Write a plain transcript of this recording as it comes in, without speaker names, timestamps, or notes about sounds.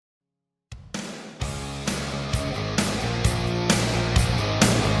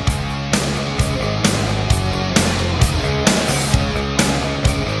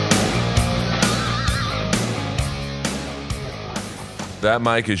That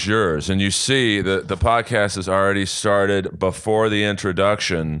mic is yours. And you see the podcast has already started before the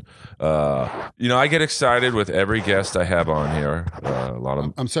introduction. I get excited with every guest I have on here. A lot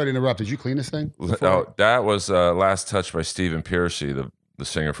of. I'm sorry to interrupt. Did you clean this thing? Oh, that was Last Touch by Stephen Piercy, the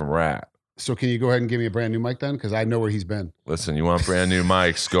singer from Rat. So can you go ahead and give me a brand new mic then? Because I know where he's been. Listen, you want brand new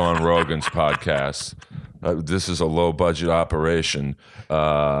mics? Go on Rogan's podcast. This is a low budget operation.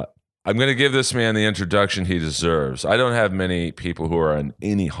 I'm going to give this man the introduction he deserves. I don't have many people who are in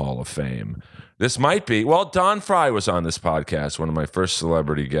any Hall of Fame. This might be, Don Fry was on this podcast, one of my first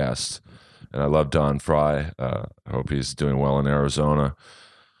celebrity guests. And I love Don Fry. I hope he's doing well in Arizona.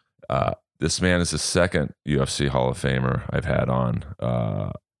 This man is the second UFC Hall of Famer I've had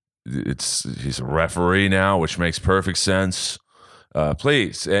on. He's a referee now, which makes perfect sense.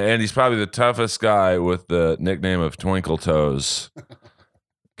 Please. And he's probably the toughest guy with the nickname of Twinkle Toes.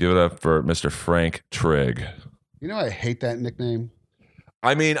 Give it up for Mr. Frank Trigg. You know, I hate that nickname.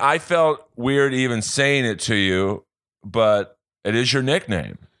 I mean, I felt weird even saying it to you, but it is your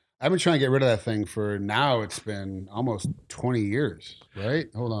nickname. I've been trying to get rid of that thing for now. It's been almost 20 years, right?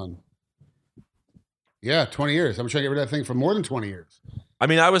 Hold on. Yeah, 20 years. I've been trying to get rid of that thing for more than 20 years. I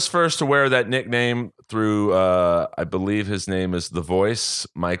mean, I was first aware of that nickname through, I believe his name is The Voice,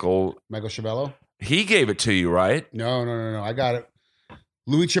 Michael Chiavello? He gave it to you, right? No. I got it.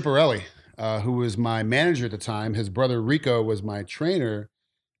 Louis Ciparelli, who was my manager at the time. His brother Rico was my trainer.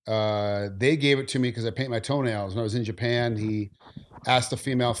 They gave it to me because I paint my toenails. When I was in Japan, he asked a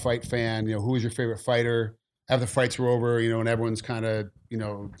female fight fan, who was your favorite fighter? After the fights were over, and everyone's kind of,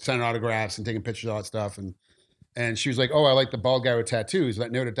 signing autographs and taking pictures, all that stuff. And she was like, oh, I like the bald guy with tattoos.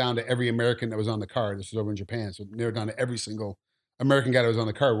 That narrowed it down to every American that was on the card. This was over in Japan. So it narrowed down to every single American guy that was on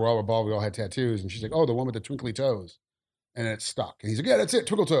the card. We're all bald. We all had tattoos. And she's like, oh, the one with the twinkly toes. And it stuck. And he's like, yeah, that's it,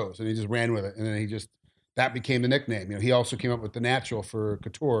 Twinkle Toes. And he just ran with it. And then that became the nickname. He also came up with the natural for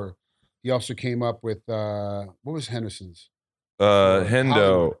Couture. He also came up with, what was Henderson's?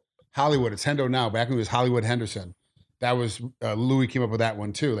 Hendo. Hollywood. It's Hendo now. Back when it was Hollywood Henderson. That was, Louis came up with that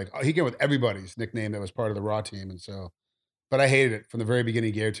one too. Like, he came up with everybody's nickname that was part of the Raw team. And so, but I hated it from the very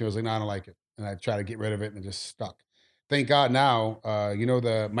beginning. Gave it to me. I was like, no, I don't like it. And I tried to get rid of it and it just stuck. Thank God now,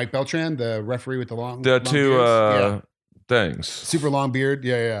 the Mike Beltran, the referee with the long two things. Super long beard.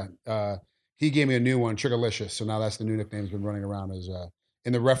 Yeah. He gave me a new one, Triggerlicious. So now that's the new nickname's been running around as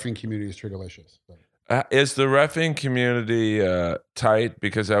in the refereeing community is Triggerlicious. So. Is the reffing community tight?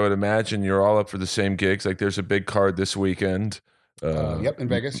 Because I would imagine you're all up for the same gigs. Like there's a big card this weekend. Yep, in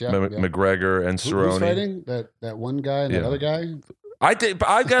Vegas. Yeah, McGregor and Cerrone. Who's fighting? That one guy and that other guy? I think, but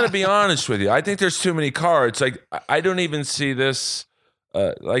I've got to be honest with you. I think there's too many cards. Like I don't even see this.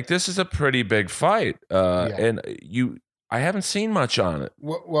 This is a pretty big fight, and I haven't seen much on it.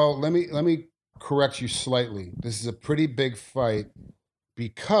 Well, let me correct you slightly. This is a pretty big fight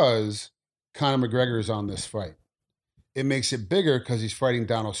because Conor McGregor is on this fight. It makes it bigger because he's fighting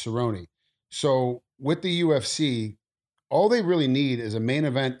Donald Cerrone. So with the UFC, all they really need is a main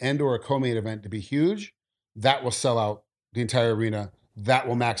event and or a co-main event to be huge. That will sell out the entire arena. That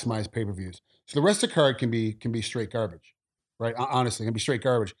will maximize pay-per-views. So the rest of the card can be straight garbage, right? Honestly, it can be straight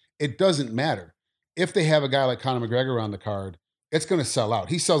garbage. It doesn't matter. If they have a guy like Conor McGregor on the card, it's going to sell out.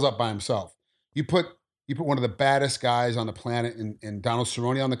 He sells out by himself. You put one of the baddest guys on the planet and Donald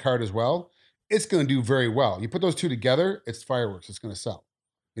Cerrone on the card as well, it's going to do very well. You put those two together, it's fireworks. It's going to sell.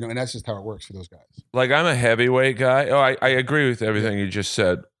 And that's just how it works for those guys. Like I'm a heavyweight guy. Oh, I agree with everything you just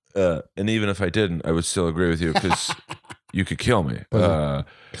said. And even if I didn't, I would still agree with you because you could kill me.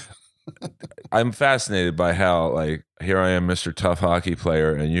 I'm fascinated by how, here I am, Mr. Tough Hockey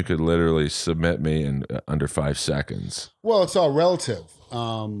Player, and you could literally submit me in under 5 seconds. Well, it's all relative.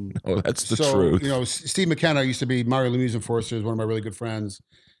 That's the truth. Steve McKenna used to be Mario Lemieux's enforcer, is one of my really good friends.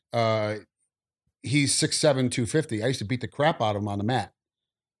 He's 6'7", 250. I used to beat the crap out of him on the mat.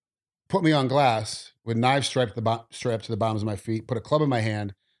 Put me on glass with knives strapped to the bottoms of my feet, put a club in my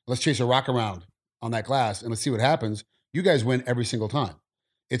hand. Let's chase a rock around on that glass and let's see what happens. You guys win every single time.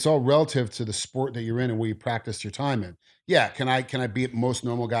 It's all relative to the sport that you're in and where you practice your time in. Yeah, can I beat most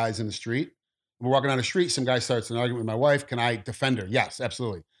normal guys in the street? We're walking down the street, some guy starts an argument with my wife. Can I defend her? Yes,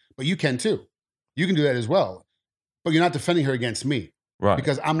 absolutely. But you can too. You can do that as well. But you're not defending her against me. Right.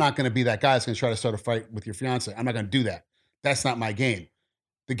 Because I'm not going to be that guy that's going to try to start a fight with your fiance. I'm not going to do that. That's not my game.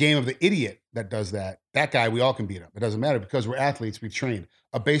 The game of the idiot that does that guy, we all can beat up. It doesn't matter because we're athletes, we train.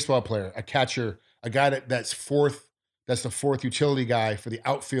 A baseball player, a catcher, a guy that's the fourth utility guy for the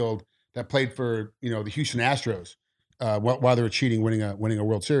outfield that played for, the Houston Astros while they were cheating, winning a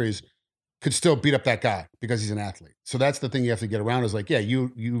World Series, could still beat up that guy because he's an athlete. So that's the thing you have to get around is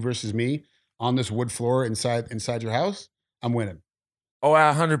you versus me on this wood floor inside your house, I'm winning. Oh,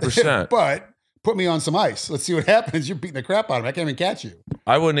 100%. But put me on some ice. Let's see what happens. You're beating the crap out of me. I can't even catch you.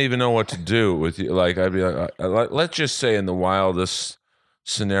 I wouldn't even know what to do with you. Like, I'd be like, let's just say in the wildest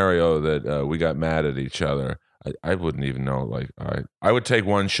scenario that we got mad at each other, I wouldn't even know. Like, I would take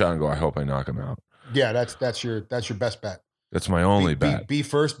one shot and go, I hope I knock him out. Yeah, that's your best bet. That's my only bet. Be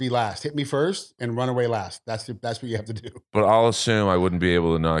first, be last. Hit me first and run away last. That's what you have to do. But I'll assume I wouldn't be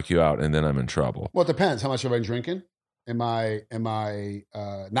able to knock you out, and then I'm in trouble. Well, it depends. How much have I been drinking? Am I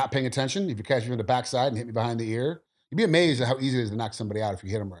not paying attention? If you catch me from the backside and hit me behind the ear, you'd be amazed at how easy it is to knock somebody out if you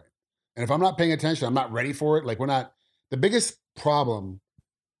hit them right. And if I'm not paying attention, I'm not ready for it. Like, we're not. The biggest problem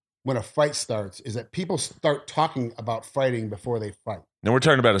when a fight starts is that people start talking about fighting before they fight. And we're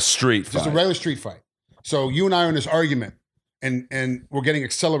talking about a street fight. Just a regular street fight. So you and I are in this argument, and we're getting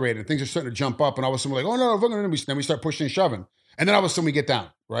accelerated. Things are starting to jump up, and all of a sudden we're like, oh no, then we start pushing and shoving. And then all of a sudden we get down,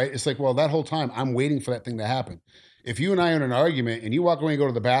 right? It's like, well, that whole time I'm waiting for that thing to happen. If you and I are in an argument and you walk away and go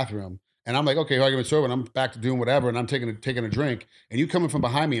to the bathroom, and I'm like, okay, argument's over, and I'm back to doing whatever, and I'm taking a drink, and you come in from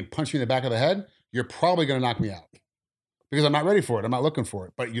behind me and punch me in the back of the head, you're probably going to knock me out because I'm not ready for it. I'm not looking for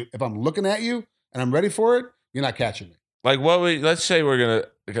it. But if I'm looking at you and I'm ready for it, you're not catching me. Like, let's say we're going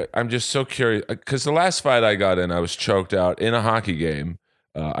to, I'm just so curious, because the last fight I got in, I was choked out in a hockey game.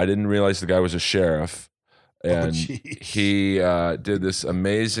 I didn't realize the guy was a sheriff. And he did this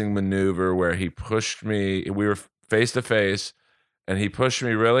amazing maneuver where he pushed me. We were face to face, and he pushed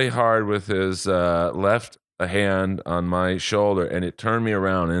me really hard with his left hand on my shoulder, and it turned me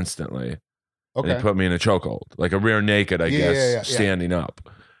around instantly. Okay. And he put me in a chokehold, like a rear naked, I guess, standing up.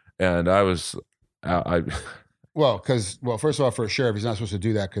 And I was, Well, first of all, for a sheriff, he's not supposed to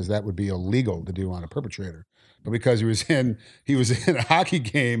do that because that would be illegal to do on a perpetrator. But because he was in a hockey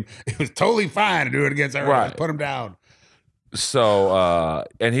game, it was totally fine to do it against everyone. Right. Put him down. So,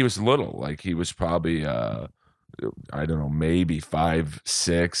 and he was little, like he was probably, I don't know, maybe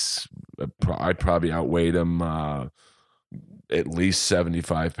 5'6". I probably outweighed him at least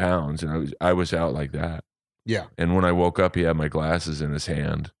 75 pounds, and I was out like that. Yeah. And when I woke up, he had my glasses in his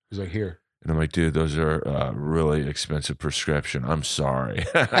hand. He's like, here. And I'm like, dude, those are really expensive prescription. I'm sorry.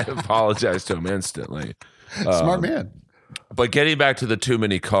 I apologized to him instantly. Smart man. But getting back to the too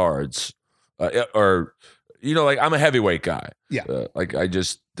many cards, or, like I'm a heavyweight guy. Yeah.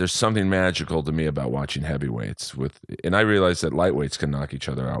 There's something magical to me about watching heavyweights and I realize that lightweights can knock each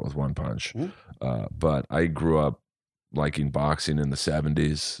other out with one punch. Mm-hmm. But I grew up liking boxing in the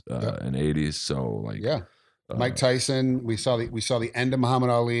 70s and 80s. So Mike Tyson, we saw the end of Muhammad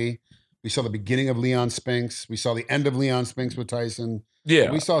Ali. We saw the beginning of Leon Spinks. We saw the end of Leon Spinks with Tyson. Yeah.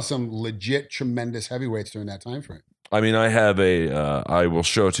 We saw some legit tremendous heavyweights during that time frame. I mean, I have I will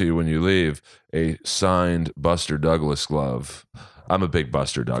show it to you when you leave, a signed Buster Douglas glove. I'm a big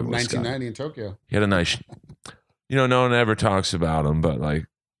Buster Douglas 1990 guy. in Tokyo. He had a nice, no one ever talks about him, but like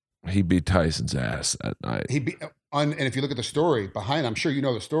he beat Tyson's ass that night. And if you look at the story behind, I'm sure you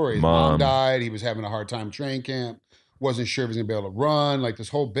know the story. His mom died. He was having a hard time training camp. Wasn't sure if he was going to be able to run. Like this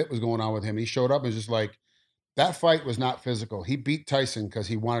whole bit was going on with him. He showed up and was just like, that fight was not physical. He beat Tyson because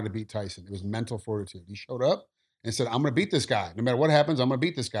he wanted to beat Tyson. It was mental fortitude. He showed up and said, I'm going to beat this guy. No matter what happens, I'm going to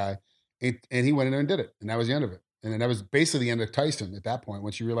beat this guy. And he went in there and did it. And that was the end of it. And then that was basically the end of Tyson at that point.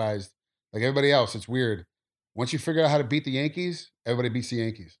 Once you realized, like everybody else, it's weird. Once you figure out how to beat the Yankees, everybody beats the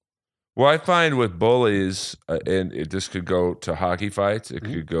Yankees. Well, I find with bullies, and this could go to hockey fights, it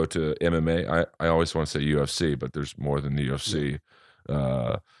could go to MMA. I always want to say UFC, but there's more than the UFC.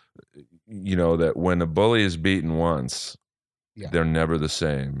 Yeah. That when a bully is beaten once, they're never the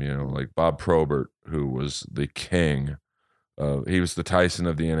same. Like Bob Probert, who was the king. He was the Tyson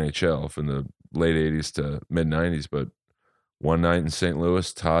of the NHL from the late 80s to mid 90s. But one night in St.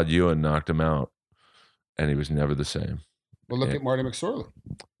 Louis, Todd Ewan knocked him out, and he was never the same. Well, look at Marty McSorley.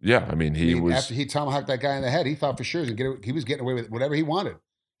 Yeah, I mean, after he tomahawked that guy in the head, he thought for sure he was getting away with whatever he wanted.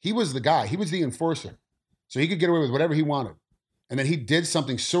 He was the guy. He was the enforcer, so he could get away with whatever he wanted. And then he did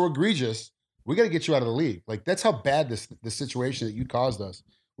something so egregious. We got to get you out of the league. Like that's how bad this situation that you caused us.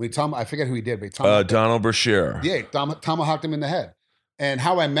 I forget who he did, but Donald Brashear. Yeah, tomahawked him in the head. And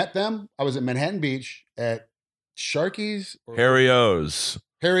how I met them, I was at Manhattan Beach at Sharky's. Harry O's.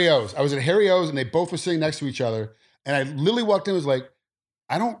 Harry O's. I was at Harry O's, and they both were sitting next to each other. And I literally walked in and was like,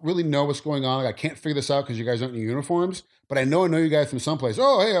 I don't really know what's going on. Like, I can't figure this out because you guys aren't in your uniforms. But I know you guys from someplace.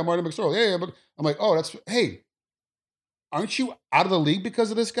 Oh, hey, I'm Marty McSorley. Hey, I'm like, hey, aren't you out of the league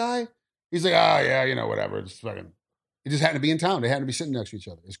because of this guy? He's like, yeah, whatever. It's fucking. He just happened to be in town. They happened to be sitting next to each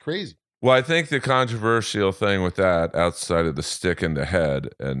other. It's crazy. Well, I think the controversial thing with that, outside of the stick in the head,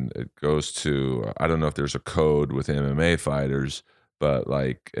 and it goes to, I don't know if there's a code with MMA fighters, but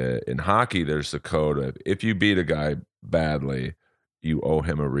like in hockey, there's the code of if you beat a guy badly, you owe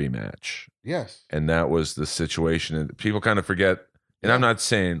him a rematch. Yes. And that was the situation. And people kind of forget, and I'm not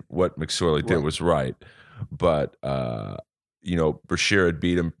saying what McSorley did was right, but, Brashear had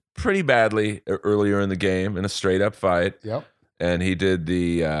beat him pretty badly earlier in the game in a straight up fight. Yep. And he did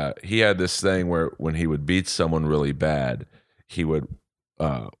he had this thing where when he would beat someone really bad, he would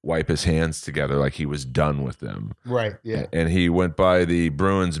wipe his hands together like he was done with them. Right, yeah. And he went by the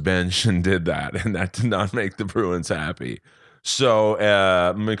Bruins bench and did that, and that did not make the Bruins happy. So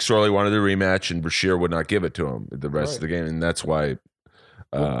McSorley wanted a rematch, and Brashear would not give it to him the rest of the game, and that's why.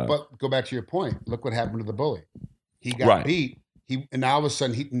 But go back to your point. Look what happened to the bully. He got beat. And now all of a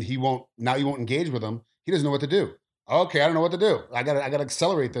sudden he won't. Now you won't engage with him. He doesn't know what to do. Okay, I don't know what to do. I got to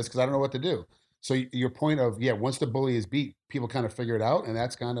accelerate this because I don't know what to do. So your point of once the bully is beat, people kind of figure it out, and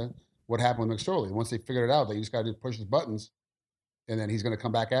that's kind of what happened with McSorley. Once they figured it out, they just got to push his buttons, and then he's going to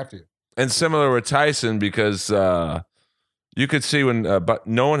come back after you. And similar with Tyson, because you could see when, but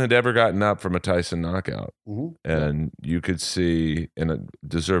no one had ever gotten up from a Tyson knockout, and you could see, and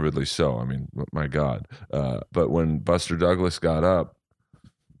deservedly so. I mean, my God! But when Buster Douglas got up,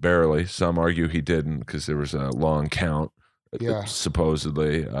 barely. Some argue he didn't because there was a long count.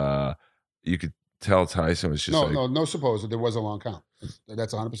 Supposedly, you could tell Tyson was just no. Supposedly there was a long count.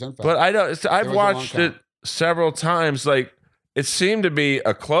 That's 100% fact. But I've watched it several times. Like it seemed to be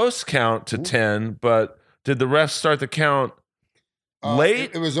a close count to 10, but did the refs start the count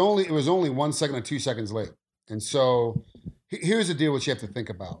late? It was only 1 second or 2 seconds late. And so here's the deal: what you have to think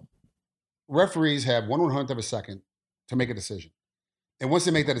about. Referees have 1/100th of a second to make a decision. And once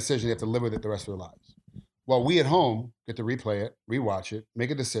they make that decision, they have to live with it the rest of their lives. Well, we at home get to replay it, rewatch it, make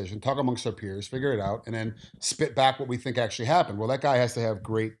a decision, talk amongst our peers, figure it out, and then spit back what we think actually happened. Well, that guy has to have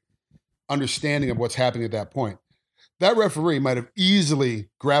great understanding of what's happening at that point. That referee might have easily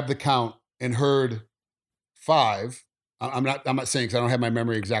grabbed the count and heard 5. I'm not saying because I don't have my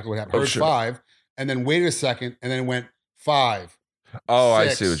memory exactly what happened. Heard 5, and then waited a second, and then went 5. Oh,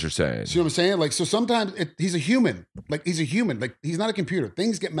 6. I see what you're saying. See what I'm saying? Like, so sometimes he's a human. Like, he's a human. Like, he's not a computer.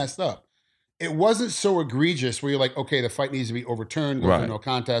 Things get messed up. It wasn't so egregious where you're like, okay, the fight needs to be overturned. There's no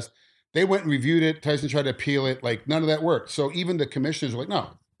contest. They went and reviewed it. Tyson tried to appeal it. Like, none of that worked. So even the commissioners were like,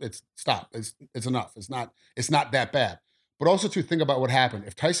 no, stop. It's enough. It's not that bad. But also to think about what happened.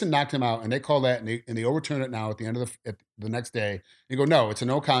 If Tyson knocked him out and they call that and they overturn it now at the end of the next day, you go, no, it's a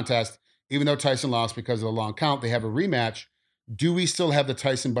no contest. Even though Tyson lost because of the long count, they have a rematch. Do we still have the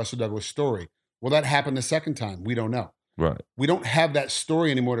Tyson Buster Douglas story? Well, that happened the second time. We don't know. Right. We don't have that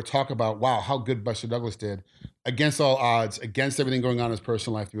story anymore to talk about, wow, how good Buster Douglas did against all odds, against everything going on in his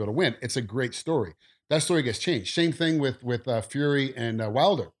personal life to be able to win. It's a great story. That story gets changed. Same thing with Fury and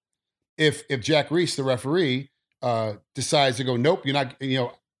Wilder. If Jack Reese, the referee, decides to go, nope, you're not,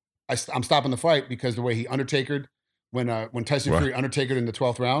 I'm stopping the fight because the way he Undertakered when Tyson Fury Undertakered in the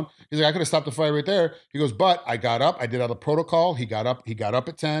 12th round, he's like, I could have stopped the fight right there. He goes, but I got up, I did all the protocol. He got up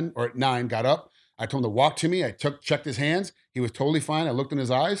at 10 or at 9, got up. I told him to walk to me. I checked his hands. He was totally fine. I looked in his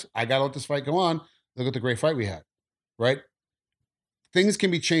eyes. I got to let this fight go on. Look at the great fight we had, right? Things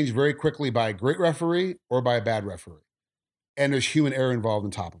can be changed very quickly by a great referee or by a bad referee. And there's human error involved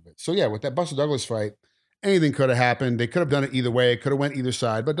on top of it. So yeah, with that Buster Douglas fight, anything could have happened. They could have done it either way. It could have went either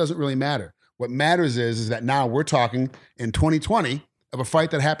side, but it doesn't really matter. What matters is that now we're talking in 2020 of a fight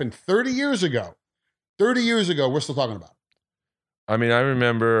that happened 30 years ago. 30 years ago, we're still talking about it. I mean, I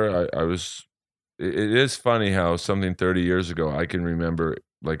remember it is funny how something 30 years ago, I can remember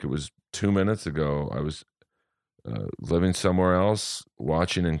like it was 2 minutes ago. I was living somewhere else,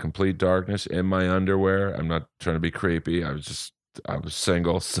 watching in complete darkness in my underwear. I'm not trying to be creepy. I was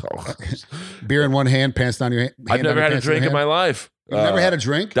single, so beer in one hand, pants down your hand. I've never had a drink in my life. You've never had a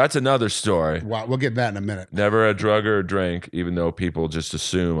drink? That's another story. Wow, we'll get that in a minute. Never a drug or a drink, even though people just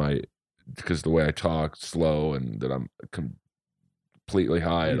assume because the way I talk slow and that I'm completely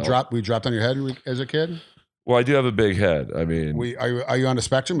high. We dropped on your head as a kid? Well, I do have a big head. I mean, are you on the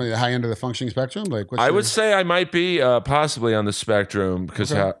spectrum? Are you the high end of the functioning spectrum? Like, I would say I might be possibly on the spectrum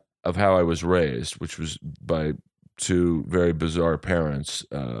because of how I was raised, which was by 2 very bizarre parents.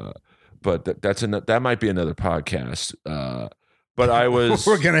 But that might be another podcast. But I was.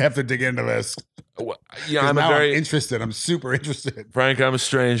 We're gonna have to dig into this. Yeah, I'm interested. I'm super interested. Frank, I'm a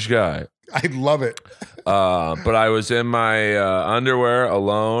strange guy. I love it. But I was in my underwear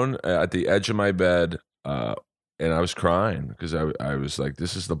alone at the edge of my bed, and I was crying because I was like,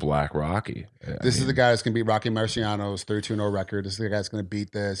 "This is the Black Rocky. This is the guy that's gonna beat Rocky Marciano's 32-0 record. This is the guy that's gonna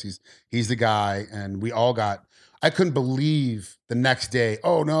beat this. He's the guy." And we all got. I couldn't believe the next day.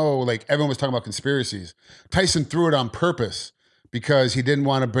 Oh no! Like everyone was talking about conspiracies. Tyson threw it on purpose because he didn't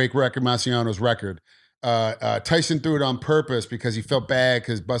want to break Rocky Marciano's record. Tyson threw it on purpose because he felt bad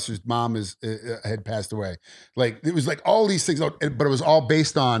because Buster's mom had passed away. Like it was like all these things, but it was all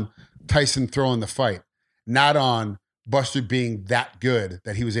based on Tyson throwing the fight, not on Buster being that good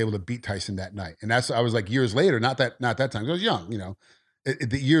that he was able to beat Tyson that night. And I was like years later, not that time. I was young,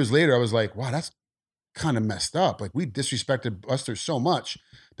 the years later, I was like, wow, that's kind of messed up. Like we disrespected Buster so much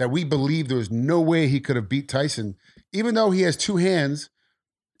that we believed there was no way he could have beat Tyson, even though he has two hands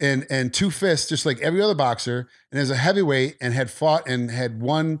and two fists, just like every other boxer, and as a heavyweight and had fought and had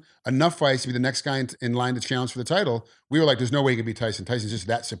won enough fights to be the next guy in line to challenge for the title. We were like, there's no way he could beat Tyson. Tyson's just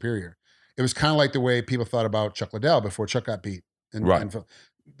that superior. It was kind of like the way people thought about Chuck Liddell before Chuck got beat. And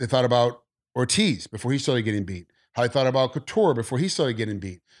they thought about Ortiz before he started getting beat. How they thought about Couture before he started getting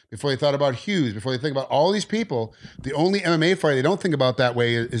beat. Before they thought about Hughes. Before they think about all these people. The only MMA fighter they don't think about that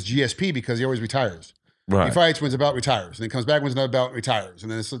way is GSP because he always retires. Right. He fights, wins a bout, retires. And then comes back, wins another bout, retires.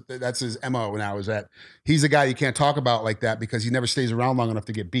 And then that's his MO now is that he's a guy you can't talk about like that because he never stays around long enough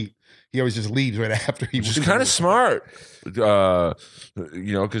to get beat. He always just leaves right after he wins. Which is kind of smart.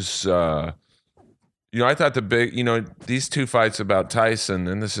 Because... I thought the big, these two fights about Tyson,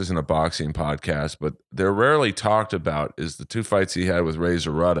 and this isn't a boxing podcast, but they're rarely talked about, is the two fights he had with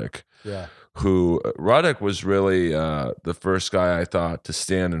Razor Ruddock. Yeah. Who, Ruddock was really the first guy I thought to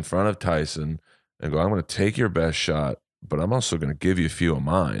stand in front of Tyson and go, I'm going to take your best shot, but I'm also going to give you a few of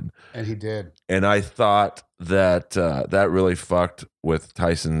mine. And he did. And I thought that that really fucked with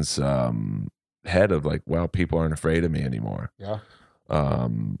Tyson's head of like, well, people aren't afraid of me anymore. Yeah.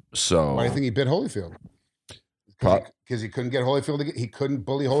 So why do you think he bit Holyfield? Because he couldn't get Holyfield. He couldn't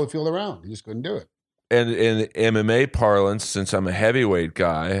bully Holyfield around. He just couldn't do it. And in MMA parlance, since I'm a heavyweight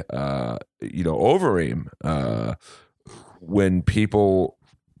guy, Overeem, when people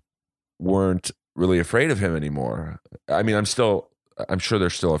weren't really afraid of him anymore. I mean, I'm sure they're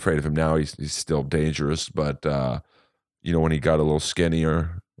still afraid of him now. He's still dangerous, but when he got a little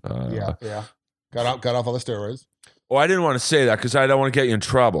skinnier, got off all the steroids. Well, I didn't want to say that because I don't want to get you in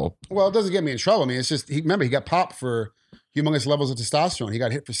trouble. Well, it doesn't get me in trouble. I mean, it's just remember he got popped for humongous levels of testosterone. He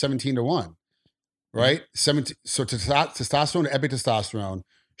got hit for 17-1, right? 17. So testosterone to epic testosterone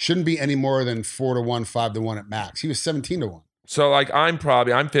shouldn't be any more than 4-1, 5-1 at max. He was 17-1. So like I'm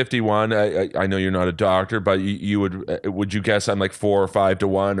 51. I know you're not a doctor, but you would you guess I'm like 4 or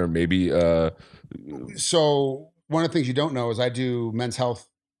 5-1 or maybe? So one of the things you don't know is I do men's health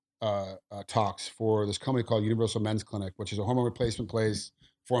talks for this company called Universal Men's Clinic, which is a hormone replacement place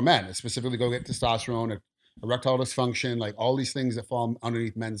for men. It's specifically go get testosterone, erectile dysfunction, like all these things that fall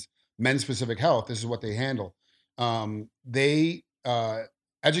underneath men's specific health. This is what they handle. They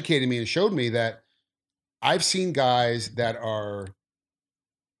educated me and showed me that I've seen guys that are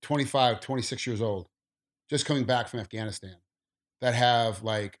 25, 26 years old, just coming back from Afghanistan, that have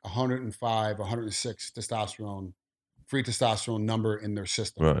like 105, 106 free testosterone number in their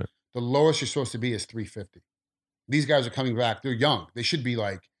system. Right. The lowest you're supposed to be is 350. These guys are coming back. They're young. They should be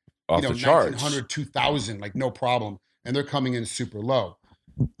like, off the charts. 1900, 2000, like no problem. And they're coming in super low.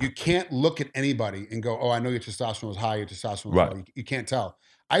 You can't look at anybody and go, oh, I know your testosterone is high, your testosterone is low. You can't tell.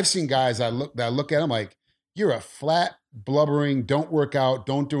 I've seen guys that I look at them like, you're a flat, blubbering, don't work out,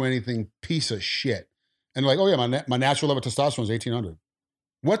 don't do anything piece of shit. And they're like, oh yeah, my natural level of testosterone is 1800.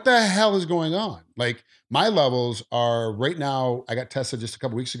 What the hell is going on? Like my levels are right now, I got tested just a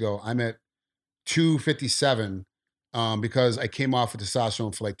couple weeks ago. I'm at 257 because I came off of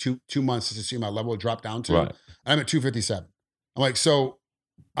testosterone for like two months to see my level drop down to. Right. I'm at 257.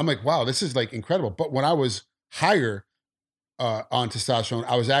 I'm like, wow, this is like incredible. But when I was higher on testosterone,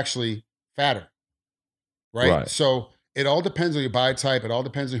 I was actually fatter. Right? So it all depends on your body type. It all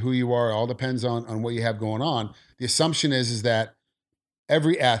depends on who you are. It all depends on what you have going on. The assumption is that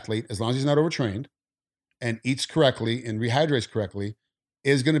every athlete, as long as he's not overtrained and eats correctly and rehydrates correctly,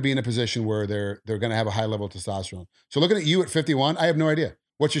 is going to be in a position where they're going to have a high level of testosterone. So looking at you at 51, I have no idea.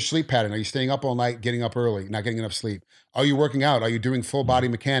 What's your sleep pattern? Are you staying up all night, getting up early, not getting enough sleep? Are you working out? Are you doing full body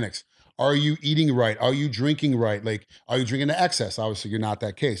mechanics? Are you eating right? Are you drinking right? Like, are you drinking to excess? Obviously, you're not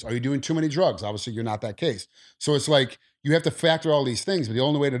that case. Are you doing too many drugs? Obviously, you're not that case. So it's like you have to factor all these things, but the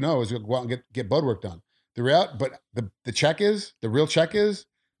only way to know is to go out and get blood work done. The real real check is,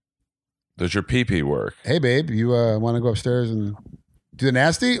 does your pee work? Hey, babe, you want to go upstairs and do the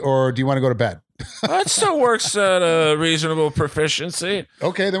nasty, or do you want to go to bed? That still works at a reasonable proficiency.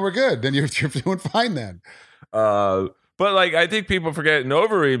 Okay, then we're good. Then you're doing fine then. But like, I think people forget in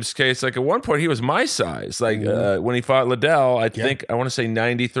Overeem's case, like at one point he was my size. Like when he fought Liddell, I think I want to say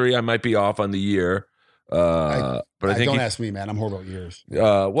 93. I might be off on the year. But I think don't ask me, man. I'm horrible at years.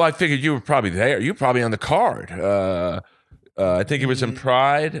 Well, I figured you were probably there. You were probably on the card. I think it was in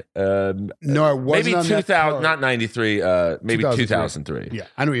Pride. No, it wasn't maybe on that 2000, card. not 93. Maybe 2003. Yeah,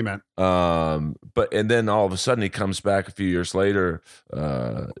 I know what you meant. But and then all of a sudden he comes back a few years later.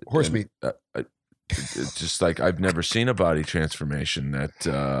 Horse meat. It's just like I've never seen a body transformation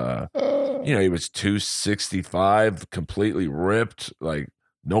that he was 265, completely ripped, like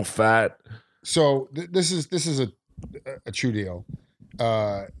no fat. So this is a true deal.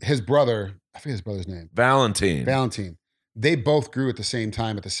 His brother, I forget his brother's name. Valentine. They both grew at the same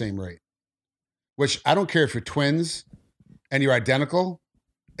time at the same rate. Which I don't care if you're twins and you're identical,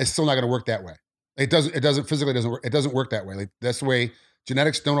 it's still not going to work that way. It doesn't physically doesn't work. It doesn't work that way. Like that's the way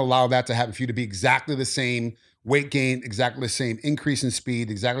genetics don't allow that to happen for you to be exactly the same weight gain, exactly the same increase in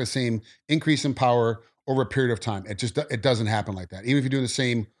speed, exactly the same increase in power over a period of time. It doesn't happen like that. Even if you're doing the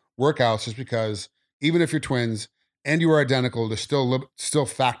same workouts, just because even if you're twins and you are identical, there's still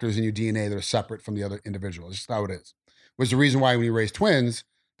factors in your DNA that are separate from the other individual. It's just how it is. Which is the reason why when you raise twins,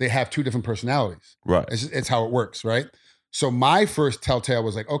 they have two different personalities. Right. It's how it works, right? So my first telltale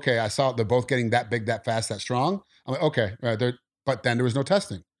was like, okay, I saw they're both getting that big, that fast, that strong. I'm like, okay, but then there was no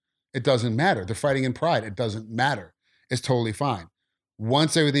testing. It doesn't matter. They're fighting in Pride. It doesn't matter. It's totally fine.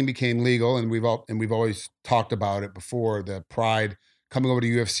 Once everything became legal, and we've always talked about it before, the Pride coming over to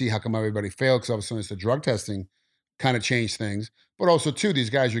UFC, how come everybody failed? Because all of a sudden it's the drug testing kind of changed things. But also, too,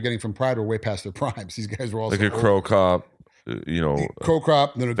 these guys you're getting from Pride were way past their primes. These guys were also like a Crow Cop, Crow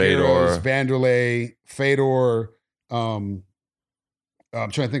Cop, the Nogueiras, Vanderlei, Fedor. I'm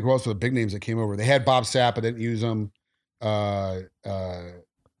trying to think who else were the big names that came over. They had Bob Sapp, but didn't use them. I'm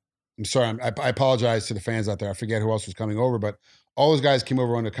sorry, I apologize to the fans out there. I forget who else was coming over, but all those guys came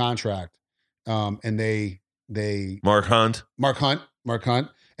over under contract, and they Mark Hunt,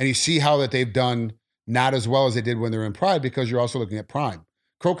 and you see how that they've done not as well as they did when they're in Pride because you're also looking at prime.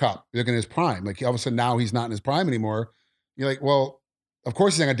 Crow Cop, you're looking at his prime. Like all of a sudden now he's not in his prime anymore. You're like, well, of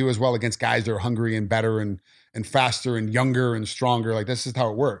course he's not gonna do as well against guys that are hungry and better and faster and younger and stronger. Like this is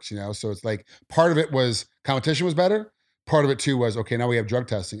how it works, So it's like part of it was competition was better. Part of it too was, okay, now we have drug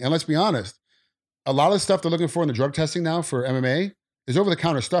testing. And let's be honest, a lot of the stuff they're looking for in the drug testing now for MMA is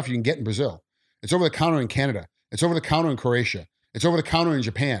over-the-counter stuff you can get in Brazil. It's over-the-counter in Canada. It's over-the-counter in Croatia. It's over-the-counter in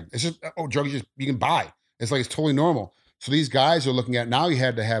Japan. It's just, drugs you can buy. It's like it's totally normal. So these guys are looking at, now you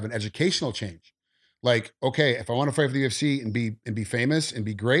had to have an educational change. Like, okay, if I want to fight for the UFC and be famous and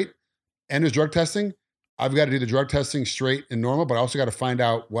be great, and there's drug testing, I've got to do the drug testing straight and normal, but I also got to find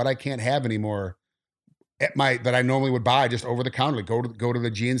out what I can't have anymore that I normally would buy just over the counter. Like go to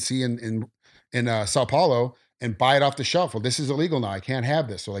the GNC in Sao Paulo and buy it off the shelf. Well, this is illegal now. I can't have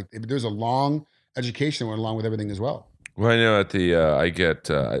this. So like there's a long education that went along with everything as well. Well, I know at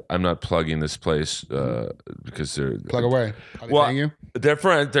the I'm not plugging this place because they're plug away. Are they paying you? They're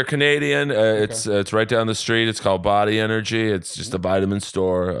Canadian. Okay. It's right down the street. It's called Body Energy. It's just a vitamin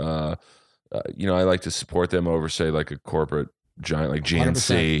store. I like to support them over, say, like a corporate giant like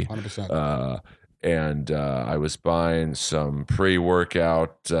GNC. 100%. And I was buying some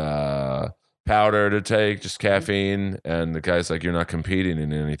pre-workout powder to take, just caffeine. And the guy's like, "You're not competing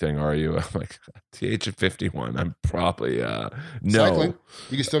in anything, are you?" I'm like, at the age of 51, I'm probably no. Cycling.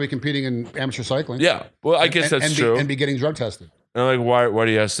 You can still be competing in amateur cycling. Yeah. Well, I guess that's true. And be getting drug tested. And I'm like, why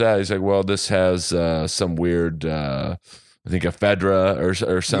do you ask that? He's like, well, this has some weird, I think ephedra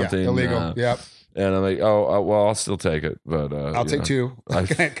or something. Yeah, illegal. Yep. And I'm like, well, I'll still take it, but I'll take two.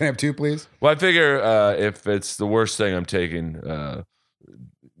 Can I have two, please? Well, I figure if it's the worst thing I'm taking, I'm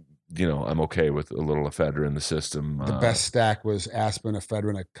okay with a little ephedra in the system. The best stack was aspirin,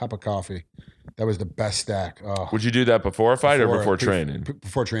 ephedra, and a cup of coffee. That was the best stack. Oh. Would you do that before a fight or before training?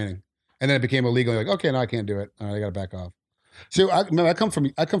 Before training, and then it became illegal. You're like, okay, no, I can't do it. I got to back off. So I come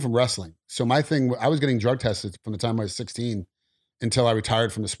from wrestling. So my thing, I was getting drug tested from the time I was 16 until I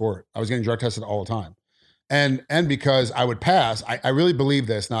retired from the sport. I was getting drug tested all the time. And because I would pass, I really believe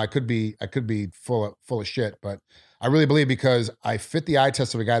this. Now I could be full of shit, but I really believe because I fit the eye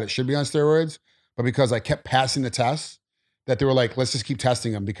test of a guy that should be on steroids, but because I kept passing the tests, that they were like, let's just keep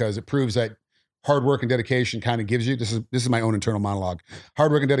testing them because it proves that hard work and dedication kind of gives you, this is my own internal monologue.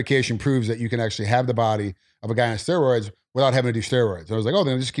 Hard work and dedication proves that you can actually have the body of a guy on steroids without having to do steroids. I was like,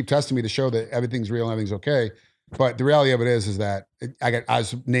 then just keep testing me to show that everything's real and everything's okay. But the reality of it is that I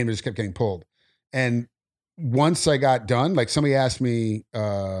was named and just kept getting pulled. And once I got done, like somebody asked me,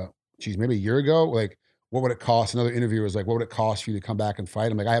 maybe a year ago, like, what would it cost? Another interviewer was like, what would it cost for you to come back and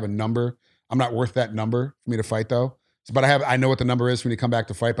fight? I'm like, I have a number. I'm not worth that number for me to fight though. But I know what the number is when you come back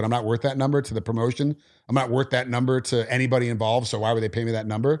to fight, but I'm not worth that number to the promotion. I'm not worth that number to anybody involved. So why would they pay me that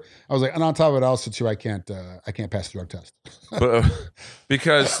number? I was like, and on top of it, also too, I can't pass the drug test. But,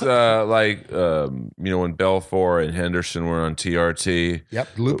 because when Belfort and Henderson were on TRT. Yep,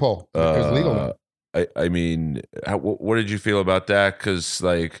 loophole. It was legal now. I mean, what did you feel about that? Because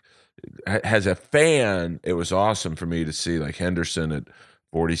like, as a fan, it was awesome for me to see like Henderson at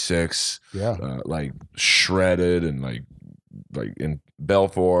 46, like shredded, and like in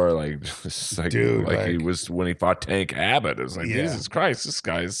Belfort, like just like, dude, like he was when he fought Tank Abbott. It was like, Jesus Christ, this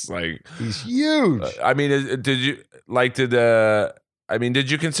guy's like, he's huge. I mean, did you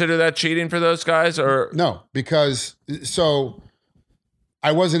consider that cheating for those guys, or no? Because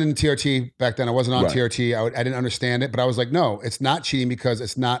I wasn't in TRT back then. I wasn't on TRT. I didn't understand it, but I was like, no, it's not cheating because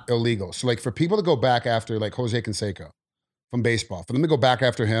it's not illegal. So like for people to go back after like Jose Canseco from baseball, for them to go back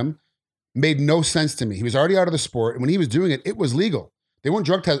after him made no sense to me. He was already out of the sport. And when he was doing it, it was legal. They weren't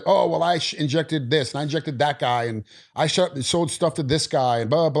drug tests. Oh, well, I injected this and I injected that guy and I sold stuff to this guy and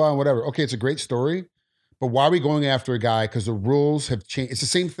blah, blah, blah, and whatever. Okay, it's a great story. But why are we going after a guy? Because the rules have changed. It's the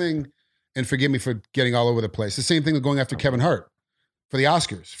same thing, and forgive me for getting all over the place. The same thing with going after Kevin Hart for the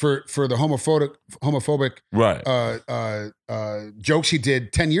Oscars, for the homophobic jokes he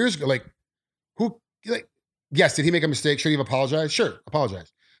did 10 years ago. Yes, did he make a mistake? Should he have apologized? Sure,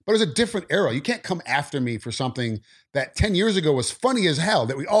 apologize. But it was a different era. You can't come after me for something that 10 years ago was funny as hell,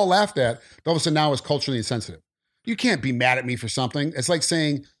 that we all laughed at, but all of a sudden now is culturally insensitive. You can't be mad at me for something. It's like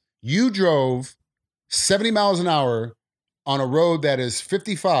saying you drove 70 miles an hour on a road that is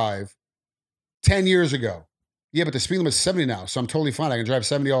 55 10 years ago. Yeah, but the speed limit is 70 now, so I'm totally fine. I can drive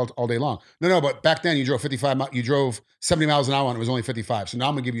 70 all day long. No, but back then you drove 70 miles an hour and it was only 55. So now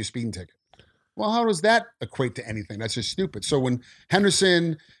I'm gonna give you a speeding ticket. Well, how does that equate to anything? That's just stupid. So when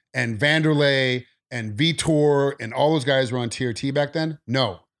Henderson and Vanderlei and Vitor and all those guys were on TRT back then,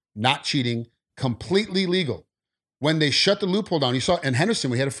 no, not cheating, completely legal. When they shut the loophole down, you saw, and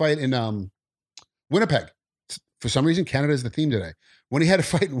Henderson, we had a fight in Winnipeg. For some reason, Canada is the theme today. When he had a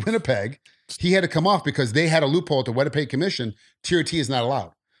fight in Winnipeg, he had to come off because they had a loophole at the Winnipeg Commission. TRT is not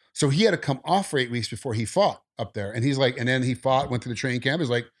allowed. So he had to come off for 8 weeks before he fought up there. And he's like, and then he fought, went to the training camp. He's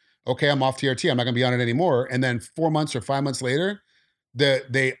like, okay, I'm off TRT. I'm not going to be on it anymore. And then 4 months or 5 months later,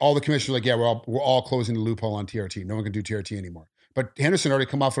 all the commissioners were like, yeah, we're all closing the loophole on TRT. No one can do TRT anymore. But Henderson already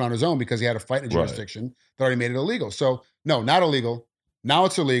come off it on his own because he had a fight in a jurisdiction that already made it illegal. So no, not illegal. Now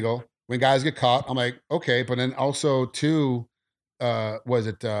it's illegal. When guys get caught, I'm like, okay. But then also too, who was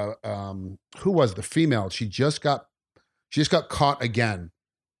the female? She just got caught again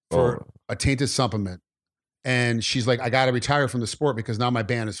for a tainted supplement. And she's like, I got to retire from the sport because now my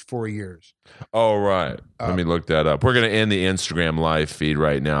ban is 4 years. Oh, right. Let me look that up. We're going to end the Instagram live feed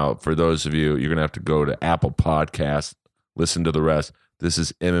right now. For those of you, you're going to have to go to Apple Podcasts, listen to the rest. This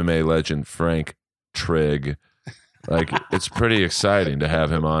is MMA legend Frank Trigg. Like, it's pretty exciting to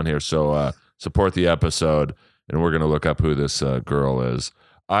have him on here. So support the episode, and we're going to look up who this girl is.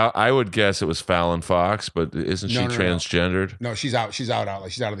 I would guess it was Fallon Fox, but isn't she transgendered? No, she's out. She's out.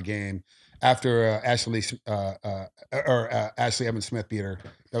 Like, she's out of the game. After Ashley Evans Smith beat her,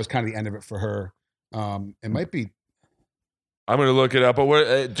 that was kind of the end of it for her. It might be. I'm going to look it up, but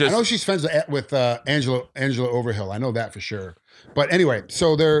I know she's friends with Angela Overhill. I know that for sure. But anyway,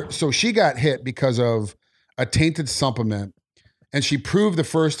 so she got hit because of a tainted supplement, and she proved the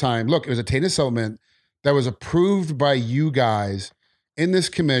first time. Look, it was a tainted supplement that was approved by you guys in this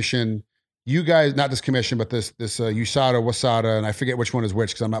commission. You guys, not this commission, but this USADA, WASADA, and I forget which one is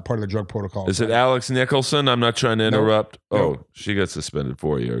which because I'm not part of the drug protocol. Is it Alex Nicholson? I'm not trying to interrupt. Nope. Oh, she got suspended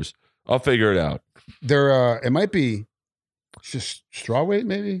 4 years. I'll figure it out. It might be just straw weight,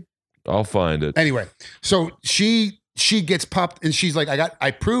 maybe. I'll find it. Anyway, so she gets popped, and she's like, I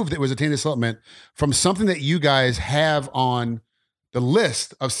proved it was a tainted supplement from something that you guys have on the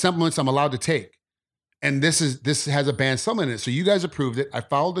list of supplements I'm allowed to take. And this has a banned supplement in it. So you guys approved it. I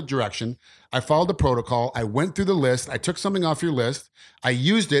followed the direction. I followed the protocol. I went through the list. I took something off your list. I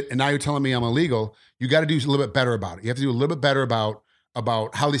used it, and now you're telling me I'm illegal. You got to do a little bit better about it. You have to do a little bit better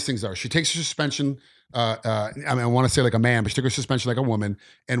about how these things are. She takes her suspension. I want to say like a man, but she took her suspension like a woman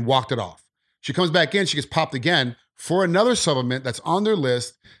and walked it off. She comes back in. She gets popped again for another supplement that's on their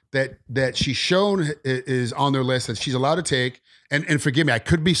list that she's shown is on their list that she's allowed to take. And forgive me, I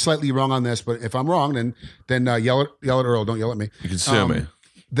could be slightly wrong on this, but if I'm wrong, then yell at Earl. Don't yell at me. You can sue me.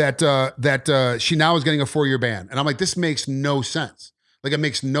 That she now is getting a 4-year ban, and I'm like, this makes no sense. Like, it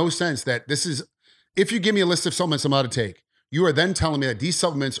makes no sense that this is. If you give me a list of supplements I'm allowed to take, you are then telling me that these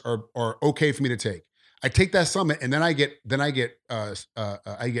supplements are okay for me to take. I take that supplement, and then I get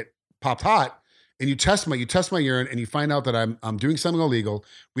popped hot and you test my urine, and you find out that I'm doing something illegal.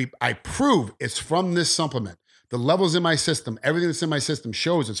 I prove it's from this supplement. The levels in my system, everything that's in my system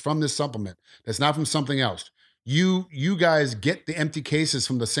shows it's from this supplement. That's not from something else. You guys get the empty cases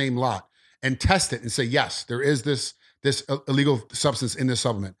from the same lot and test it and say, yes, there is this illegal substance in this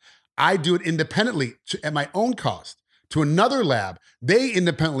supplement. I do it independently at my own cost to another lab. They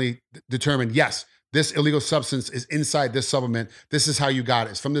independently determine, yes, this illegal substance is inside this supplement. This is how you got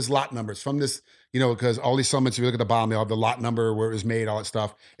it. It's from this lot number. It's from this, because all these supplements, if you look at the bottom, they all have the lot number, where it was made, all that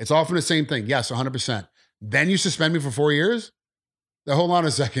stuff. It's all from the same thing. Yes, 100%. Then you suspend me for 4 years? Now, hold on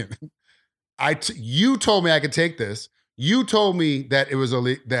a second. You told me I could take this. You told me that it was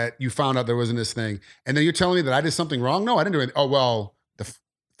that you found out there wasn't this thing. And then you're telling me that I did something wrong? No, I didn't do anything. Oh, well, the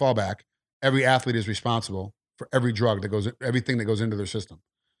fallback. Every athlete is responsible for every drug that goes, everything that goes into their system.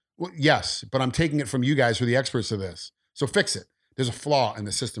 Well, yes, but I'm taking it from you guys who are the experts of this. So fix it. There's a flaw in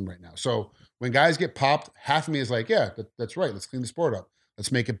the system right now. So when guys get popped, half of me is like, yeah, that's right. Let's clean the sport up.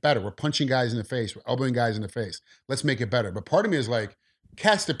 Let's make it better. We're punching guys in the face. We're elbowing guys in the face. Let's make it better. But part of me is like,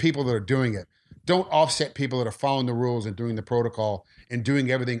 catch the people that are doing it. Don't offset people that are following the rules and doing the protocol and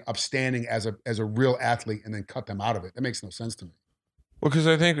doing everything upstanding as a real athlete and then cut them out of it. That makes no sense to me. Well, because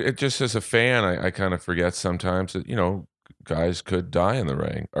I think it just as a fan, I kind of forget sometimes that, guys could die in the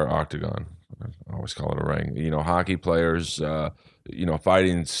ring or octagon. I always call it a ring. Hockey players,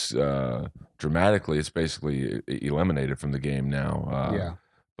 fighting dramatically, it's basically eliminated from the game now. Yeah.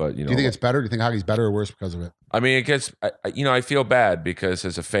 But, do you think it's better? Do you think hockey's better or worse because of it? I mean, it gets, I feel bad because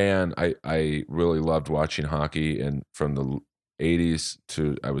as a fan, I really loved watching hockey, and from the 80s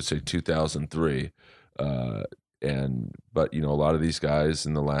to, I would say, 2003. But a lot of these guys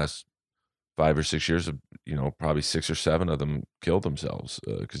in the last 5 or 6 years, probably 6 or 7 of them killed themselves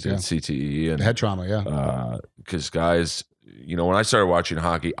because they had CTE and head trauma. Yeah. Because guys, when I started watching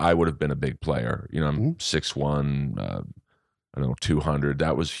hockey, I would have been a big player. I'm 6'1", 200.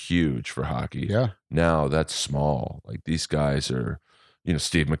 That was huge for hockey. Yeah. Now that's small. Like these guys are,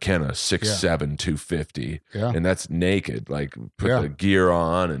 Steve McKenna, 6'7", 250. Yeah. And that's naked. Like put the gear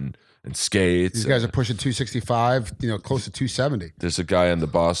on and skates. These guys are pushing 265, close to 270. There's a guy on the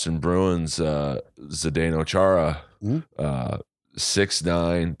Boston Bruins, Zdeno Chara, 6'9",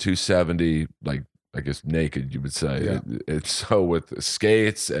 270, like I guess naked, you would say. Yeah. It's so with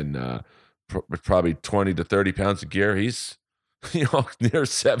skates and probably 20 to 30 pounds of gear, he's near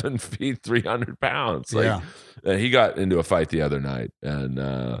 7 feet, 300 pounds. Like, he got into a fight the other night, and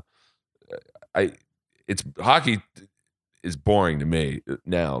hockey is boring to me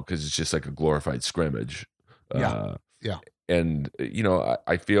now because it's just like a glorified scrimmage. And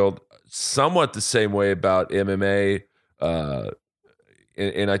I feel somewhat the same way about MMA,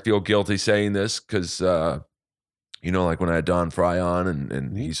 and I feel guilty saying this because like when I had Don Fry on,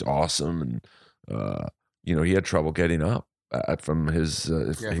 and he's awesome, and he had trouble getting up from his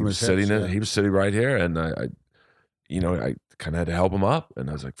he was sitting right here, and I kind of had to help him up, and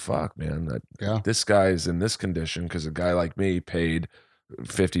I was like, fuck, man, this guy's in this condition because a guy like me paid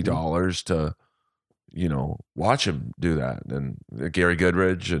 $50 to watch him do that. And Gary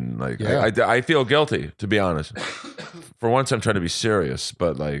Goodridge, and I feel guilty, to be honest. For once I'm trying to be serious,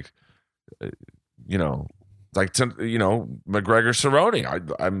 but McGregor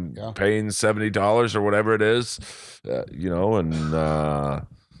Cerrone, I'm paying $70 or whatever it is, but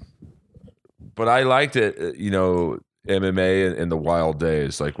I liked it, MMA in the wild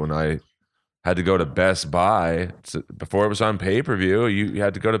days, like when I had to go to Best Buy before it was on pay-per-view. You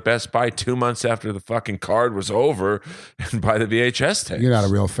had to go to Best Buy 2 months after the fucking card was over and buy the VHS tapes. You're not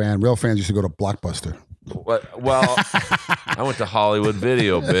a real fan. Real fans used to go to Blockbuster. Well, I went to Hollywood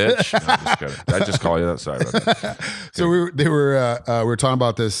Video, bitch. No, I'm just kidding. I just call you that. Sorry about that. So we were talking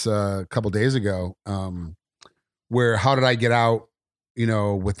about this a couple days ago, where how did I get out,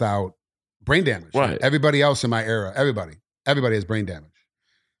 without brain damage? Right. Everybody else in my era, everybody has brain damage.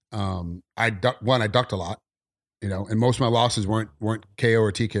 I ducked a lot, and most of my losses weren't KO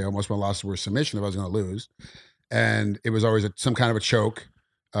or TKO. Most of my losses were submission if I was going to lose, and it was always some kind of a choke.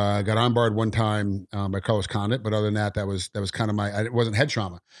 Got armbarred one time by Carlos Condit, but other than that, that was kind of it wasn't head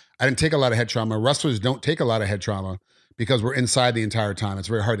trauma. I didn't take a lot of head trauma. Wrestlers don't take a lot of head trauma because we're inside the entire time. It's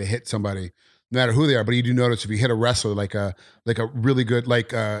very hard to hit somebody, no matter who they are. But you do notice if you hit a wrestler like a really good, like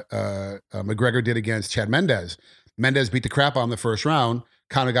McGregor did against Chad Mendez. Mendez beat the crap out of him the first round.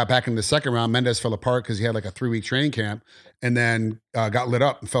 Condit got back in the second round. Mendez fell apart because he had like a 3-week training camp, and then got lit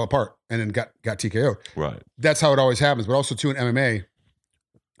up and fell apart, and then got TKO'd. Right. That's how it always happens. But also too in MMA,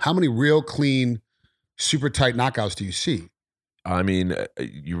 how many real clean, super tight knockouts do you see? I mean,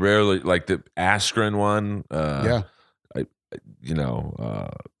 you rarely, like the Askren one.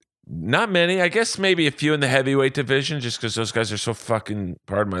 Not many. I guess maybe a few in the heavyweight division, just because those guys are so fucking,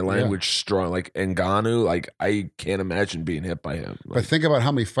 pardon my language, strong. Like Ngannou, like I can't imagine being hit by him. Like, but think about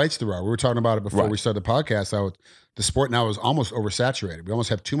how many fights there are. We were talking about it before we started the podcast. How the sport now is almost oversaturated. We almost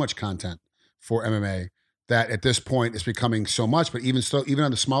have too much content for MMA that at this point is becoming so much. But even still, even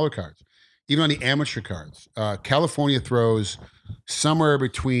on the smaller cards, even on the amateur cards, California throws somewhere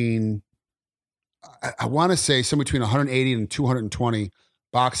between, I want to say somewhere between 180 and 220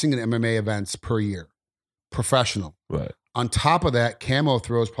 boxing and MMA events per year, professional. Right. On top of that, Camo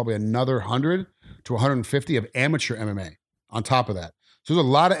throws probably another 100 to 150 of amateur MMA on top of that. So there's a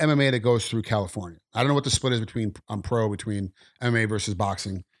lot of MMA that goes through California. I don't know what the split is between MMA versus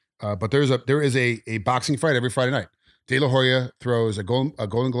boxing, but there is a boxing fight every Friday night. De La Hoya throws a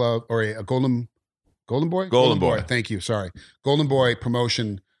Golden Glove or a Golden Boy. Golden Boy. Thank you. Sorry, Golden Boy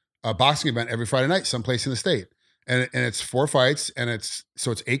promotion boxing event every Friday night, someplace in the state. And it's 4 fights, and it's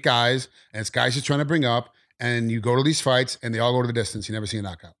 8 guys, and it's guys you're trying to bring up, and you go to these fights, and they all go to the distance. You never see a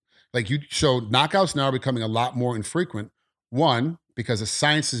knockout. So knockouts now are becoming a lot more infrequent. One, because the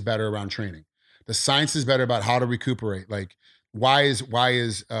science is better around training. The science is better about how to recuperate. Like, why is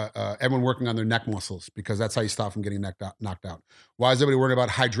everyone working on their neck muscles? Because that's how you stop from getting knocked out. Why is everybody worried about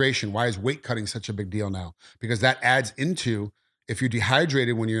hydration? Why is weight cutting such a big deal now? Because that adds into, if you're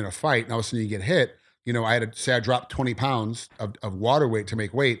dehydrated when you're in a fight, and all of a sudden you get hit. I dropped 20 pounds of water weight to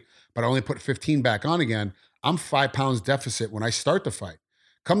make weight, but I only put 15 back on again. I'm 5 pounds deficit when I start the fight.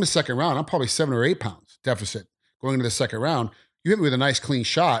 Come the second round, I'm probably 7 or 8 pounds deficit going into the second round. You hit me with a nice clean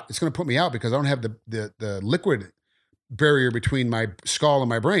shot, it's going to put me out because I don't have the liquid barrier between my skull and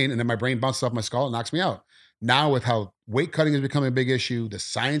my brain, and then my brain bounces off my skull and knocks me out. Now with how weight cutting is becoming a big issue, the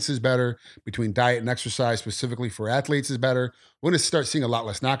science is better between diet and exercise, specifically for athletes, is better. We're going to start seeing a lot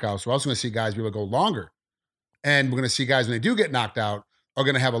less knockouts. We're also going to see guys be able to go longer. And we're going to see guys, when they do get knocked out, are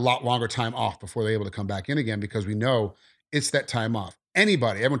going to have a lot longer time off before they're able to come back in again, because we know it's that time off.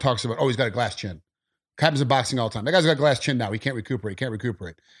 Everyone talks about, he's got a glass chin. Happens in boxing all the time. That guy's got a glass chin now. He can't recuperate.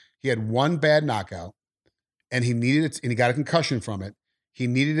 He had one bad knockout, and he needed it, and he got a concussion from it. He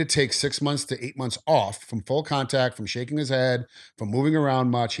needed to take 6 months to 8 months off from full contact, from shaking his head, from moving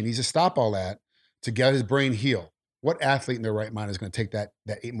around much. He needs to stop all that to get his brain heal. What athlete in their right mind is going to take that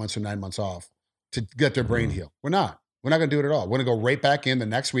 8 months or 9 months off to get their brain healed? We're not. We're not going to do it at all. We're going to go right back in the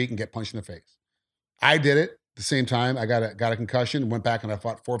next week and get punched in the face. I did it at the same time. I got a concussion, went back and I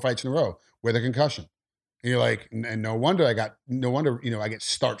fought 4 fights in a row with a concussion. And you're like, and no wonder I get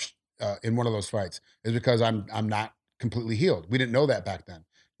starched in one of those fights. Is because I'm not completely healed. We didn't know that back then.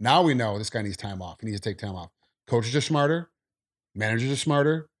 Now we know this guy needs time off. He needs to take time off. Coaches are smarter. Managers are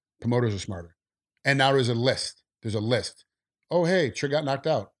smarter. Promoters are smarter. And now there's a list. Oh, hey, Trick got knocked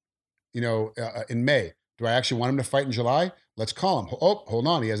out, in May. Do I actually want him to fight in July? Let's call him. Oh, hold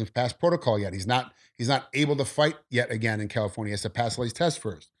on. He hasn't passed protocol yet. He's not able to fight yet again in California. He has to pass all these tests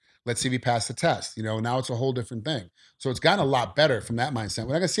first. Let's see if he passed the test. Now it's a whole different thing. So it's gotten a lot better from that mindset.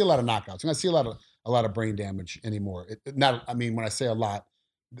 We're not going to see a lot of knockouts. We're not going to see a lot of brain damage anymore. When I say a lot,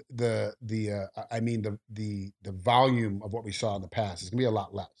 the volume of what we saw in the past is going to be a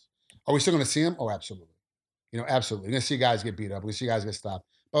lot less. Are we still going to see them? Oh, absolutely. Absolutely. You're going to see guys get beat up. We see guys get stopped.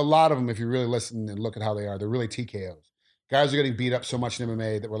 But a lot of them, if you really listen and look at how they are, they're really TKOs. Guys are getting beat up so much in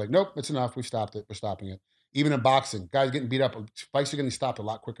MMA that we're like, nope, it's enough. We've stopped it. We're stopping it. Even in boxing, guys getting beat up. Fights are getting stopped a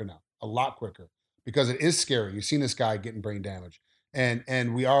lot quicker now. A lot quicker. Because it is scary. You've seen this guy getting brain damage.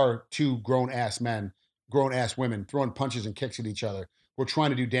 And we are 2 grown-ass men, grown-ass women throwing punches and kicks at each other. We're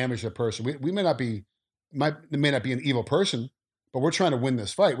trying to do damage to the person. We may not be an evil person, but we're trying to win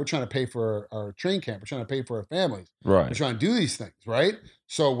this fight. We're trying to pay for our train camp. We're trying to pay for our families. Right. We're trying to do these things, right?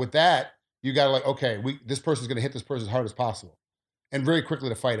 So with that, you got to okay, this person's going to hit this person as hard as possible. And very quickly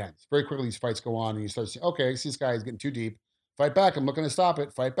the fight ends. Very quickly these fights go on and you start to see, okay, I see this guy is getting too deep. Fight back. I'm looking to stop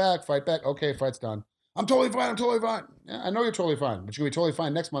it. Fight back. Okay, fight's done. I'm totally fine. Yeah, I know you're totally fine, but you're going to be totally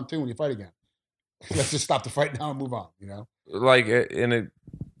fine next month too when you fight again. Let's just stop the fight now and move on,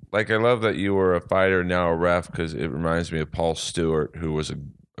 I love that you were a fighter, now a ref, because it reminds me of Paul Stewart, who was a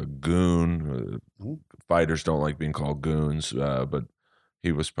goon. Fighters don't like being called goons, but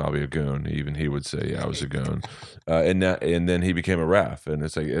he was probably a goon. Even he would say, "Yeah, I was a goon." And then he became a ref, and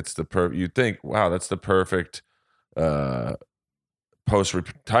it's like you'd think, wow, that's the perfect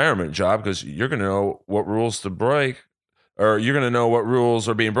post-retirement job, because you're going to know what rules to break, or you're going to know what rules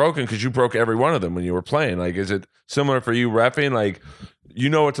are being broken because you broke every one of them when you were playing. Like, is it similar for you reffing? Like, you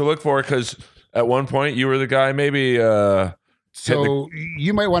know what to look for because at one point you were the guy maybe. So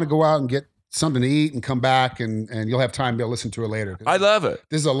you might want to go out and get something to eat and come back, and you'll have time to be able to listen to it later. I love it.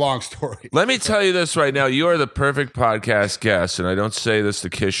 This is a long story. Let me tell you this right now. You are the perfect podcast guest, and I don't say this to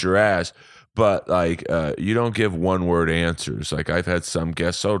kiss your ass, but like you don't give one-word answers. Like I've had some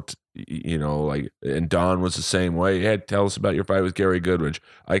guests, and Don was the same way. Hey, tell us about your fight with Gary Goodridge.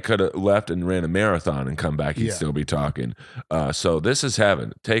 I could have left and ran a marathon and come back. He'd still be talking. So this is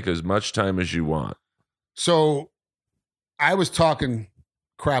heaven. Take as much time as you want. So I was talking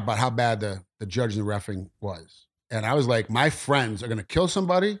crap about how bad the judge and the reffing was. And I was like, my friends are going to kill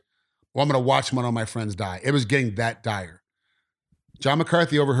somebody, or I'm going to watch one of my friends die. It was getting that dire. John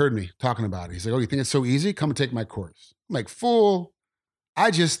McCarthy overheard me talking about it. He's like, oh, you think it's so easy? Come and take my course. I'm like, fool, I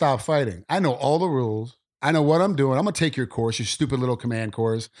just stopped fighting. I know all the rules. I know what I'm doing. I'm going to take your course, your stupid little command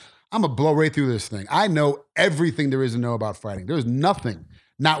course. I'm going to blow right through this thing. I know everything there is to know about fighting. There's nothing,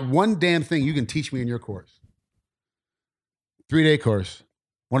 not one damn thing you can teach me in your course. 3-day course.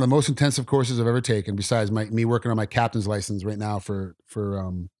 One of the most intensive courses I've ever taken, besides me working on my captain's license right now for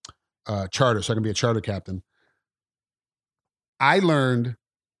charter, so I can be a charter captain. I learned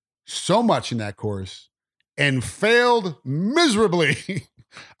so much in that course and failed miserably.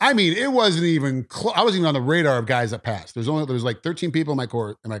 I mean, it wasn't even I wasn't even on the radar of guys that passed. There's like 13 people in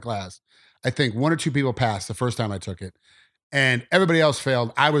my class. I think 1 or 2 people passed the first time I took it, and everybody else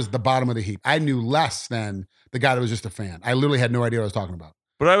failed. I was the bottom of the heap. I knew less than the guy that was just a fan. I literally had no idea what I was talking about.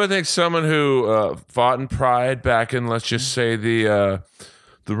 But I would think someone who fought in Pride back in, let's just say, the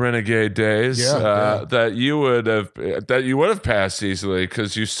Renegade days, that you would have passed easily,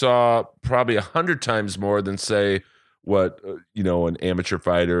 because you saw probably 100 times more than, say, what an amateur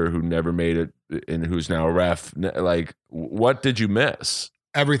fighter who never made it and who's now a ref. Like, what did you miss?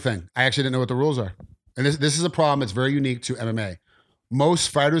 Everything. I actually didn't know what the rules are, and this is a problem that's very unique to MMA. Most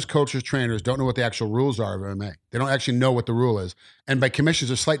fighters, coaches, trainers don't know what the actual rules are of MMA. They don't actually know what the rule is. And by commissions,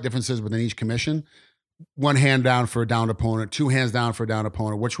 there's slight differences within each commission. 1 hand down for a downed opponent, 2 hands down for a downed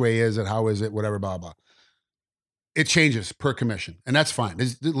opponent. Which way is it? How is it? Whatever, blah, blah. It changes per commission, and that's fine.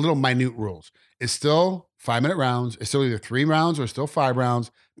 There's little minute rules. It's still 5-minute rounds. It's still either 3 rounds or still 5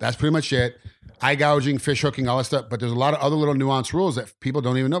 rounds. That's pretty much it. Eye gouging, fish hooking, all that stuff. But there's a lot of other little nuanced rules that people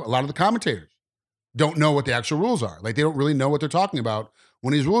don't even know. A lot of the commentators don't know what the actual rules are. Like, they don't really know what they're talking about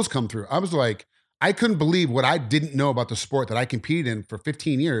when these rules come through. I was like, I couldn't believe what I didn't know about the sport that I competed in for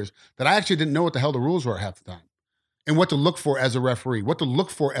 15 years, that I actually didn't know what the hell the rules were half the time, and what to look for as a referee, what to look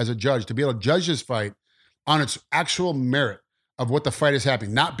for as a judge, to be able to judge this fight on its actual merit of what the fight is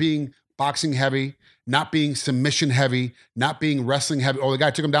happening, not being boxing heavy, not being submission heavy, not being wrestling heavy. Oh, the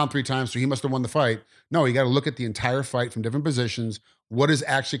guy took him down 3 times, so he must have won the fight. No, you got to look at the entire fight from different positions. What is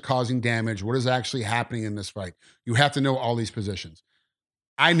actually causing damage? What is actually happening in this fight? You have to know all these positions.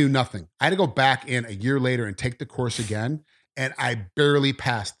 I knew nothing. I had to go back in a year later and take the course again, and I barely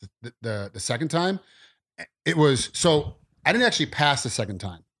passed the second time. It was, so I didn't actually pass the second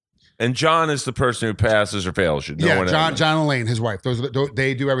time. And John is the person who passes or fails. John Elaine, his wife.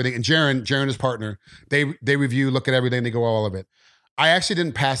 They do everything. And Jaron, his partner, they review, look at everything, they go all of it. I actually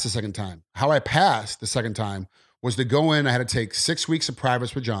didn't pass the second time. How I passed the second time was to go in. I had to take 6 weeks of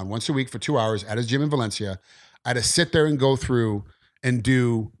privates with John, once a week for 2 hours at his gym in Valencia. I had to sit there and go through and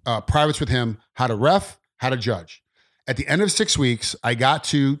do privates with him, how to ref, how to judge. At the end of 6 weeks, I got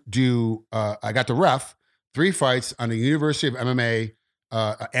to ref 3 fights on the University of MMA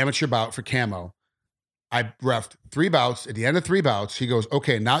amateur bout for Camo. I refed 3 bouts. At the end of 3 bouts, he goes,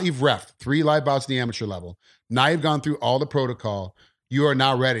 okay, now you've refed 3 live bouts at the amateur level. Now you've gone through all the protocol. You are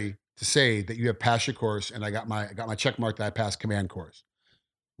now ready to say that you have passed your course, and I got my check mark that I passed command course.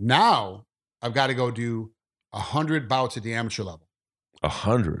 Now I've got to go do 100 bouts at the amateur level.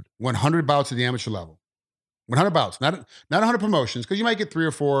 100 bouts at the amateur level. 100 bouts, not 100 promotions, because you might get 3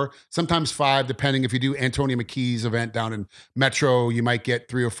 or 4, sometimes 5, depending. If you do Antonio McKee's event down in Metro, you might get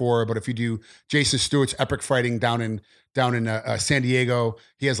 3 or 4. But if you do Jason Stewart's epic fighting down in San Diego,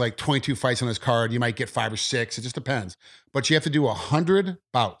 he has like 22 fights on his card. You might get 5 or 6. It just depends. But you have to do 100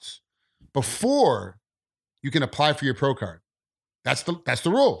 bouts before you can apply for your pro card. That's the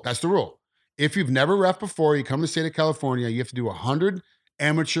rule. That's the rule. If you've never ref before, you come to the state of California, you have to do 100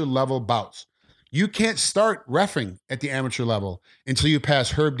 amateur level bouts. You can't start reffing at the amateur level until you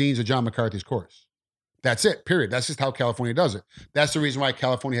pass Herb Dean's or John McCarthy's course. That's it, period. That's just how California does it. That's the reason why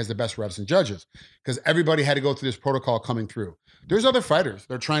California has the best refs and judges, because everybody had to go through this protocol coming through. There's other fighters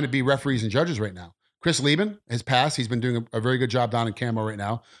that are trying to be referees and judges right now. Chris Lieben has passed. He's been doing a very good job down in Camo right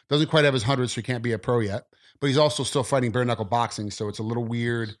now. Doesn't quite have his 100, so he can't be a pro yet. But he's also still fighting bare knuckle boxing, so it's a little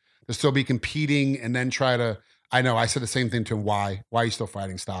weird to still be competing and then try to I know. I said the same thing to him. Why? Why are you still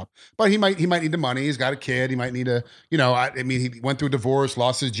fighting? Stop. But he might need the money. He's got a kid. He might need to, I mean, he went through a divorce,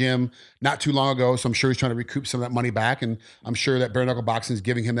 lost his gym not too long ago. So I'm sure he's trying to recoup some of that money back. And I'm sure that bare knuckle boxing is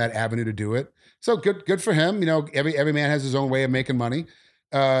giving him that avenue to do it. So good for him. Every man has his own way of making money.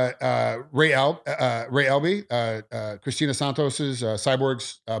 Ray Elby, Christina Santos's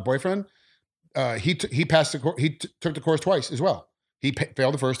Cyborg's boyfriend. He took the course twice as well. He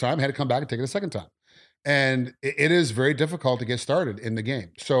failed the first time, had to come back and take it a second time. And it is very difficult to get started in the game.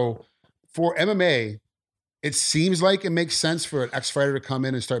 So for MMA, it seems like it makes sense for an ex-fighter to come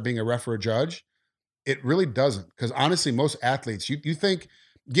in and start being a ref or a judge. It really doesn't. Because honestly, most athletes, you think,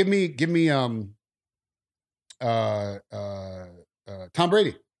 give me Tom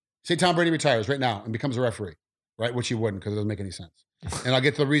Brady. Say Tom Brady retires right now and becomes a referee, right? Which he wouldn't, because it doesn't make any sense. And I'll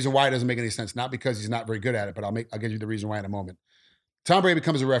get to the reason why it doesn't make any sense. Not because he's not very good at it, but I'll give you the reason why in a moment. Tom Brady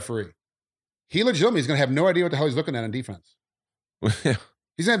becomes a referee. He legitimately is going to have no idea what the hell he's looking at on defense. He's going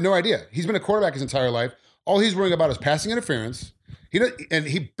to have no idea. He's been a quarterback his entire life. All he's worrying about is passing interference. And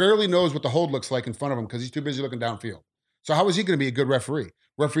he barely knows what the hold looks like in front of him because he's too busy looking downfield. So how is he going to be a good referee?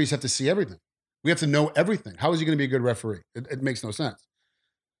 Referees have to see everything. We have to know everything. How is he going to be a good referee? It makes no sense.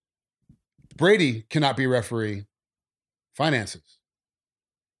 Brady cannot be a referee. Finances.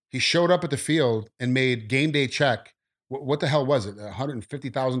 He showed up at the field and made game day check. What the hell was it? $150,000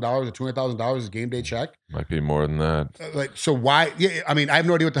 or $200,000 is game day check? Might be more than that. So why? Yeah, I mean, I have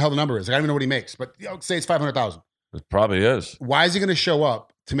no idea what the hell the number is. I don't even know what he makes, but say it's $500,000. It probably is. Why is he going to show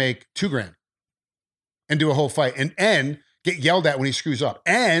up to make $2,000 and do a whole fight and get yelled at when he screws up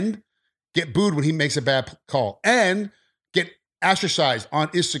and get booed when he makes a bad call and get ostracized on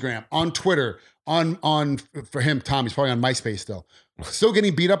Instagram, on Twitter, on for him, Tom, he's probably on MySpace still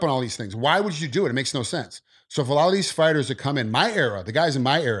getting beat up on all these things. Why would you do it? It makes no sense. So for a lot of these fighters that come in my era, the guys in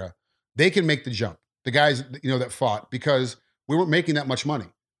my era, they can make the jump. The guys, that fought because we weren't making that much money,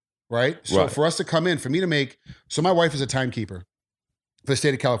 right? So for us to come in, for me to make, so my wife is a timekeeper for the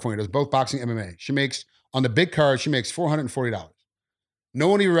state of California, does both boxing and MMA. She makes, on the big card, she makes $440. No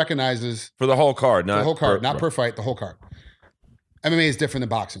one even recognizes. For the whole card, not the whole card, not per fight, the whole card. MMA is different than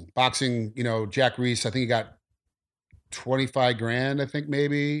boxing. Boxing, Jack Reese, I think he got $25,000, I think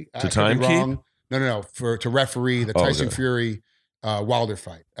maybe. To time keep? No. To referee the Tyson Fury Wilder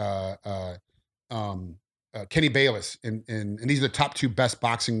fight. Kenny Bayless, and these are the top two best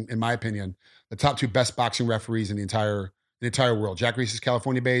boxing, in my opinion, the top two best boxing referees in the entire world. Jack Reese is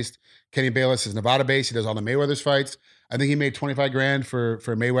California based. Kenny Bayless is Nevada based. He does all the Mayweather's fights. I think he made $25,000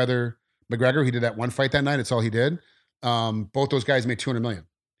 for Mayweather McGregor. He did that one fight that night. That's all he did. Both those guys made $200 million.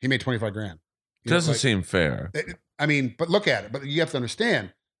 He made $25,000. Doesn't seem fair. I mean, but look at it. But you have to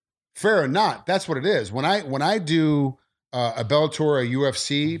understand, fair or not, that's what it is. When I do a Bellator or a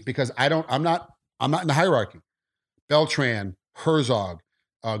UFC, because I'm not in the hierarchy. Beltran, Herzog,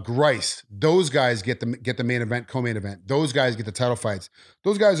 Grice, those guys get the main event, co-main event. Those guys get the title fights.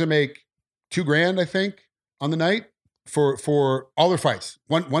 Those guys will make $2,000, I think, on the night for all their fights.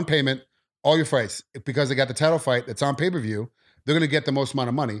 One payment, all your fights, because they got the title fight that's on pay-per-view. They're going to get the most amount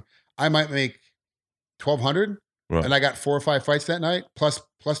of money. I might make $1,200, and I got 4 or 5 fights that night, plus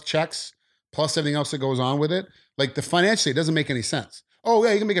checks, plus everything else that goes on with it. Like financially, it doesn't make any sense. Oh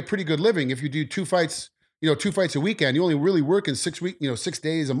yeah, you can make a pretty good living if you do 2 fights, 2 fights a weekend. You only really work in 6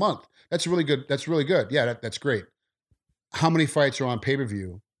 days a month. That's really good. That's really good. Yeah, that's great. How many fights are on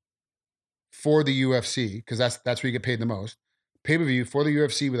pay-per-view for the UFC? Because that's where you get paid the most. Pay-per-view for the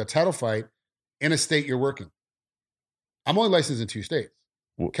UFC with a title fight in a state you're working. I'm only licensed in 2 states,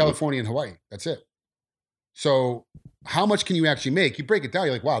 California and Hawaii. That's it. So how much can you actually make? You break it down,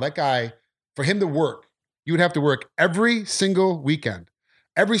 you're like, wow, that guy, for him to work, you would have to work every single weekend.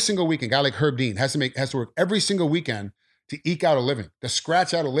 Every single weekend. A guy like Herb Dean has to work every single weekend to eke out a living, to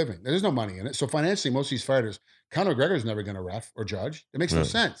scratch out a living. There's no money in it. So financially, most of these fighters, Conor McGregor's never going to ref or judge. It makes no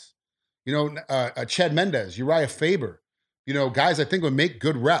sense. Chad Mendes, Uriah Faber, guys I think would make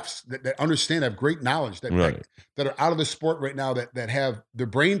good refs that understand, have great knowledge, that are out of the sport right now, that have their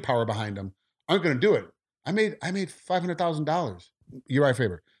brain power behind them, aren't going to do it. I made $500,000. Uriah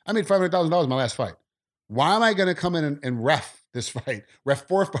Faber. I made $500,000 my last fight. Why am I going to come in and ref this fight? Ref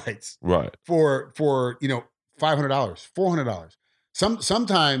 4 fights, right? For $500, $400.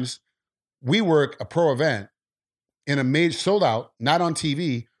 Sometimes we work a pro event in a major sold out, not on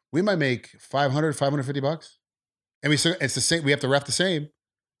TV. We might make $550, and it's the same. We have to ref the same.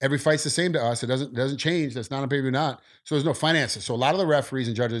 Every fight's the same to us. It doesn't change. That's not on pay-per-view, not. So there's no finances. So a lot of the referees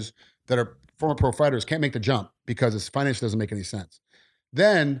and judges that are former pro fighters can't make the jump because it's financially doesn't make any sense.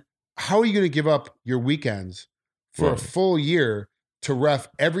 Then how are you going to give up your weekends for a full year to ref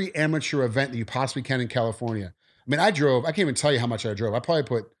every amateur event that you possibly can in California? I mean, I can't even tell you how much I drove. I probably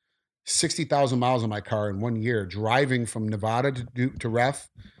put 60,000 miles on my car in 1 year driving from Nevada to Ref,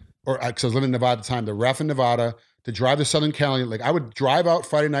 or because I was living in Nevada at the time, the Ref in Nevada, to drive to Southern California. Like I would drive out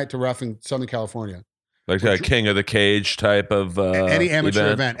Friday night to Ref in Southern California. Like a King of the Cage type of any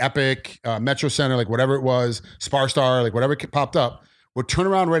amateur event, Epic, Metro Center, like whatever it was, Spar Star, like whatever popped up, would turn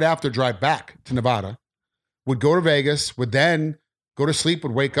around right after, drive back to Nevada, would go to Vegas, would then go to sleep,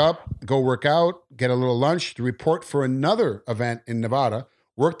 would wake up, go work out, get a little lunch, to report for another event in Nevada,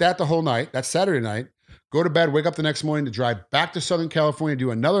 work that the whole night, that's Saturday night, go to bed, wake up the next morning to drive back to Southern California,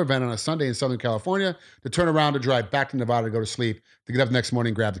 do another event on a Sunday in Southern California, to turn around to drive back to Nevada to go to sleep, to get up the next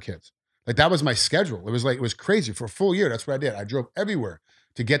morning and grab the kids. Like that was my schedule. It was crazy for a full year. That's what I did. I drove everywhere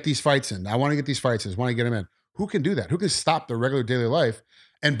to get these fights in. I want to get these fights in. I want to get them in. Who can do that? Who can stop their regular daily life?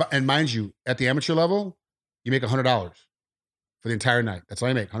 And mind you, at the amateur level, you make $100 for the entire night. That's all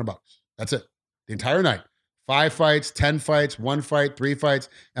you make, $100. That's it. The entire night. 5 fights, 10 fights, 1 fight, 3 fights.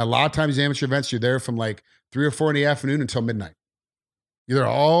 And a lot of times, the amateur events, you're there from like 3 or 4 in the afternoon until midnight. You're there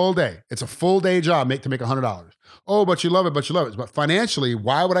all day. It's a full day job to make $100. Oh, but you love it, But financially,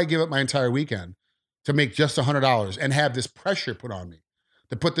 why would I give up my entire weekend to make just $100 and have this pressure put on me?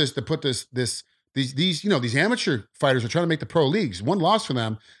 These amateur fighters are trying to make the pro leagues. One loss for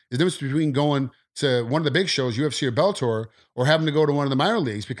them is the difference between going to one of the big shows, UFC or Bellator, or having to go to one of the minor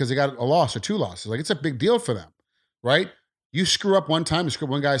leagues because they got a loss or 2 losses. Like, it's a big deal for them, right? You screw up one time, you screw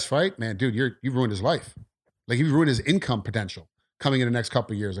up one guy's fight, man, dude, you've ruined his life. Like, you've ruined his income potential coming in the next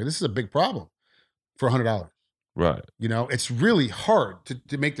couple of years. Like, this is a big problem for $100. Right. You know, it's really hard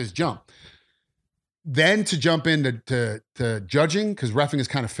to make this jump. Then to jump into to judging, because reffing is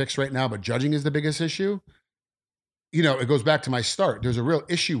kind of fixed right now, but judging is the biggest issue. You know, it goes back to my start. There's a real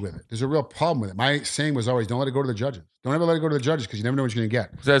issue with it. There's a real problem with it. My saying was always, don't let it go to the judges. Don't ever let it go to the judges because you never know what you're going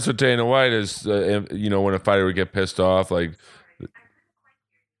to get. That's what Dana White is, when a fighter would get pissed off, like,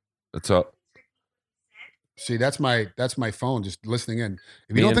 that's all. See, that's my phone just listening in.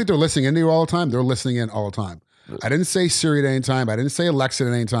 If you don't think they're listening in to you all the time, they're listening in all the time. I didn't say Siri at any time. I didn't say Alexa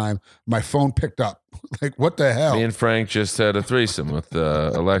at any time. My phone picked up. Like, what the hell? Me and Frank just had a threesome with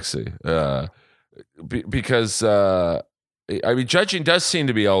Alexi. Because, judging does seem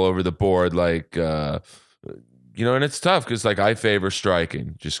to be all over the board. Like, and it's tough because, like, I favor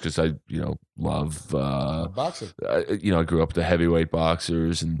striking just because I, love boxing. I grew up with the heavyweight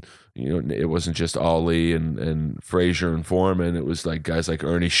boxers, and it wasn't just Ali and Frazier and Foreman. It was like guys like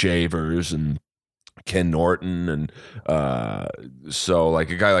Ernie Shavers and Ken Norton, and so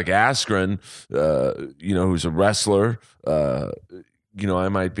like a guy like Askren, who's a wrestler. I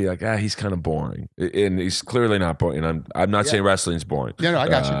might be like, he's kind of boring, and he's clearly not boring. And I'm not saying wrestling's boring. Yeah, no, I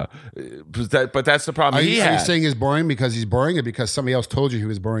got you. But that's the problem. Are you saying he's boring because he's boring, or because somebody else told you he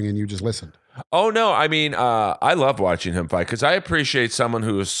was boring and you just listened? Oh no, I mean, I love watching him fight because I appreciate someone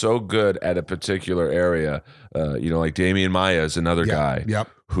who is so good at a particular area. Like Damian Maia is another guy. Yep.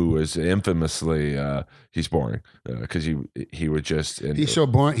 Who is infamously he's boring because he would just. He's so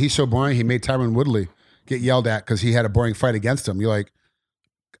boring. He's so boring. He made Tyron Woodley get yelled at because he had a boring fight against him. You're like,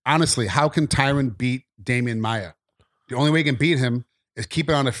 honestly, how can Tyron beat Damian Maia? The only way he can beat him is keep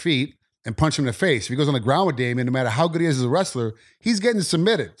it on the feet and punch him in the face. If he goes on the ground with Damian, no matter how good he is as a wrestler, he's getting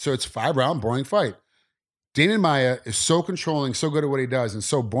submitted. So it's 5-round boring fight. Damian Maia is so controlling, so good at what he does, and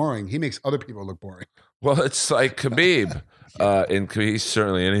so boring, he makes other people look boring. Well, it's like Khabib. And he's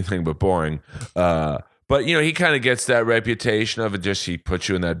certainly anything but boring. But he kind of gets that reputation of it. Just he puts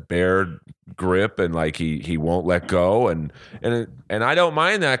you in that bear grip, and like he won't let go, and I don't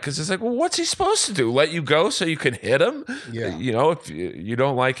mind that because it's like, well, what's he supposed to do? Let you go so you can hit him? Yeah. If you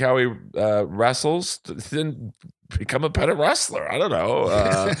don't like how he wrestles, then become a better wrestler. I don't know.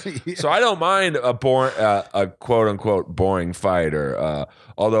 Yeah. So I don't mind a quote unquote boring fighter.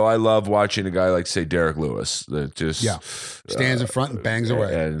 Although I love watching a guy like, say, Derek Lewis that just stands in front and bangs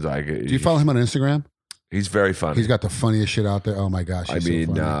away. And like, do you follow him on Instagram? He's very funny. He's got the funniest shit out there. Oh my gosh!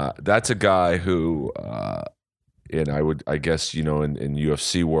 That's a guy who, and I guess in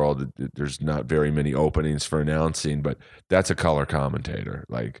UFC world, there's not very many openings for announcing, but that's a color commentator.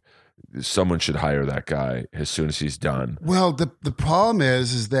 Like, someone should hire that guy as soon as he's done. Well, the problem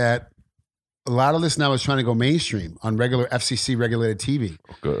is that a lot of this now is trying to go mainstream on regular FCC regulated TV,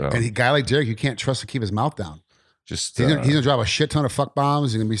 and a guy like Derek, you can't trust to keep his mouth down. Just he's gonna drop a shit ton of fuck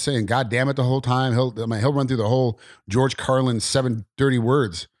bombs. He's gonna be saying "God damn it" the whole time. He'll run through the whole George Carlin 7 dirty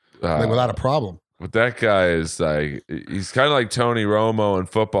words without a problem. But that guy is like, he's kind of like Tony Romo in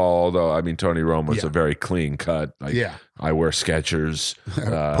football. Although I mean, Tony Romo's a very clean cut. Like, I wear Skechers,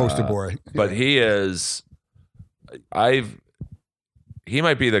 poster boy. But he is. he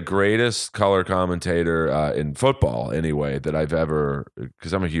might be the greatest color commentator in football anyway that I've ever,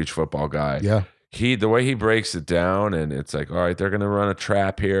 because I'm a huge football guy. Yeah. The way he breaks it down, and it's like, all right, they're going to run a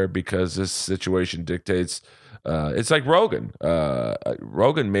trap here because this situation dictates. It's like Rogan.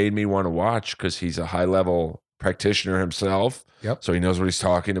 Rogan made me want to watch because he's a high level practitioner himself. Yep. So he knows what he's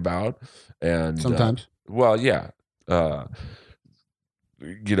talking about. And Sometimes. well, yeah. But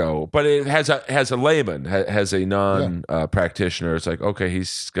it has a layman, has a non practitioner. It's like, okay,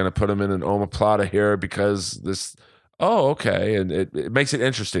 he's going to put him in an omoplata here because this. Oh, okay, and it makes it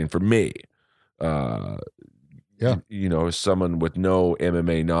interesting for me. As someone with no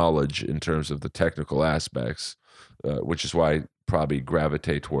MMA knowledge in terms of the technical aspects, which is why I probably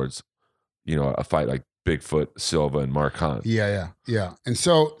gravitate towards, a fight like Bigfoot Silva and Mark Hunt. Yeah. And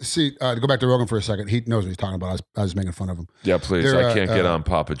so, see, to go back to Rogan for a second, he knows what he's talking about. I was making fun of him. Yeah, please. I can't get on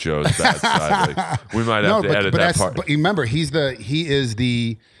Papa Joe's bad side. Like, we might have to edit that part. But remember, he is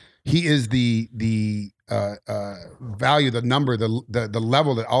the value, the number, the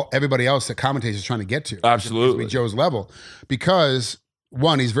level that everybody else that commentators is trying to get to. Absolutely. Joe's level, because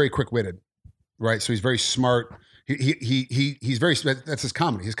one, he's very quick-witted, right? So he's very smart. He's very, that's his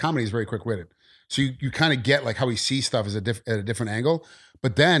comedy. His comedy is very quick-witted. So you kind of get like how he sees stuff at a different angle.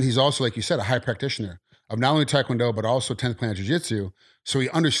 But then he's also, like you said, a high practitioner of not only Taekwondo, but also 10th Planet Jiu-Jitsu. So he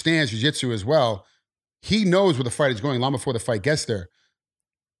understands Jiu-Jitsu as well. He knows where the fight is going long before the fight gets there.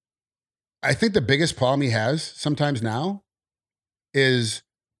 I think the biggest problem he has sometimes now is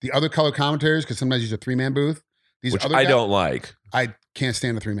the other color commentators, because sometimes he's a 3-man booth. Which I don't like. I can't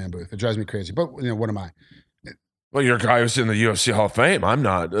stand a 3-man booth. It drives me crazy. But what am I? Well, your guy was in the UFC Hall of Fame. I'm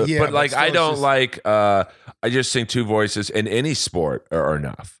not. But I don't like, I just think two voices in any sport are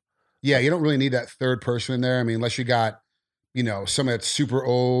enough. Yeah, you don't really need that third person in there. I mean, unless you got, someone that's super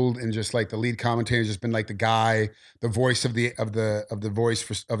old and just like the lead commentator's just been like the guy, the voice of the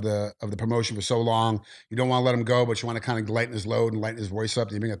voice of the promotion for so long. You don't want to let him go, but you want to kind of lighten his load and lighten his voice up.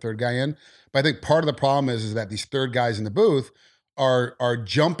 And you bring a third guy in. But I think part of the problem is that these third guys in the booth are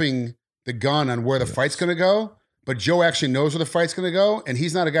jumping the gun on where the fight's going to go. But Joe actually knows where the fight's going to go, and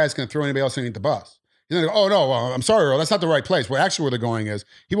he's not a guy that's going to throw anybody else underneath the bus. He's not going to go, oh, no, well, I'm sorry, Earl, that's not the right place. Well, actually where they're going is,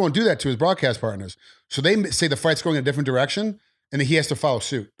 he won't do that to his broadcast partners. So they say the fight's going in a different direction, and then he has to follow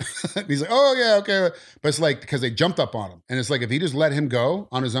suit. He's like, oh, yeah, okay. But it's like, because they jumped up on him. And it's like, if he just let him go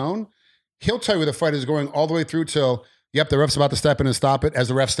on his own, he'll tell you where the fight is going all the way through till, yep, the ref's about to step in and stop it, as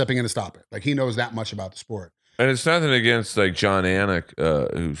the ref's stepping in to stop it. Like, he knows that much about the sport. And it's nothing against, like, John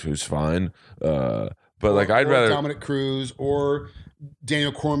Anik, who's fine, but like I'd rather Dominic Cruz or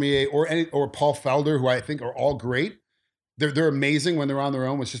Daniel Cormier or Paul Felder, who I think are all great. They're amazing when they're on their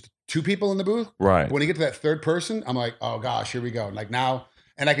own. It's just two people in the booth. Right. But when you get to that third person, I'm like, oh gosh, here we go. Like now,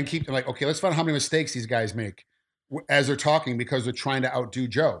 and I can keep like, okay, let's find out how many mistakes these guys make as they're talking because they're trying to outdo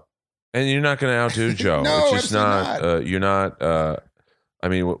Joe. And you're not going to outdo Joe. No, it's just not. You're not. I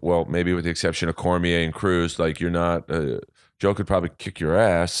mean, well, maybe with the exception of Cormier and Cruz, like you're not. Joe could probably kick your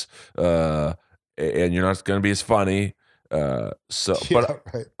ass. And you're not going to be as funny. But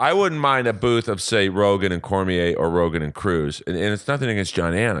right. I wouldn't mind a booth of, say, Rogan and Cormier or Rogan and Cruz. And it's nothing against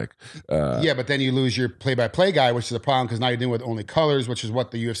John Anik. Yeah, but then you lose your play-by-play guy, which is a problem because now you're dealing with only colors, which is what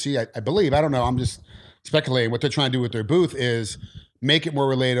the UFC, I believe, I don't know, I'm just speculating. What they're trying to do with their booth is make it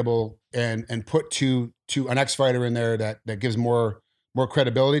more relatable and put to an ex-fighter in there that gives more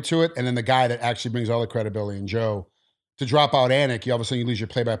credibility to it. And then the guy that actually brings all the credibility. And Joe, to drop out Anik, all of a sudden you lose your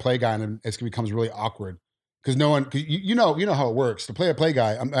play-by-play guy, and it becomes really awkward because no one, you know how it works. The play-by-play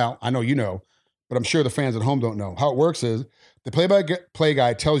guy, I know you know, but I'm sure the fans at home don't know how it works. Is the play-by-play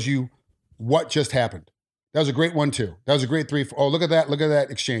guy tells you what just happened. That was a great 1-2. That was a great 3-4. Oh, look at that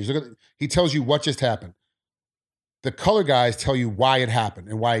exchange. He tells you what just happened. The color guys tell you why it happened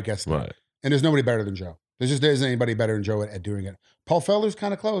and why it gets there. Right. And there's nobody better than Joe. There isn't anybody better than Joe at doing it. Paul Felder's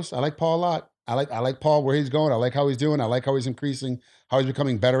kind of close. I like Paul a lot. I like Paul where he's going. I like how he's doing. I like how he's increasing, how he's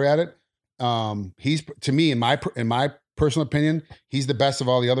becoming better at it. He's, to me, in my personal opinion, he's the best of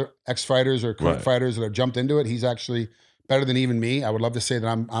all the other ex-fighters or current fighters that have jumped into it. He's actually better than even me. I would love to say that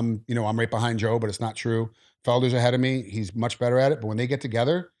I'm right behind Joe, but it's not true. Felder's ahead of me. He's much better at it. But when they get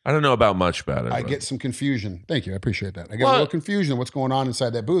together, I don't know about much better. I get some confusion. Thank you. I appreciate that. I get a little confusion of what's going on inside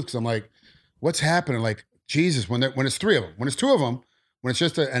that booth because I'm like, what's happening? Like, Jesus, when it's three of them, when it's two of them, when it's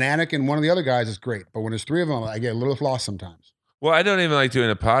just an Anik and one of the other guys, it's great. But when there's three of them, I get a little lost sometimes. Well, I don't even like doing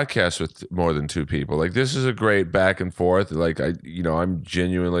a podcast with more than two people. Like this is a great back and forth. Like I'm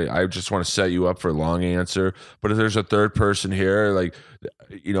genuinely, I just want to set you up for a long answer. But if there's a third person here, like,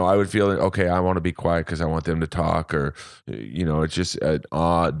 I would feel okay. I want to be quiet because I want them to talk, or, it's just an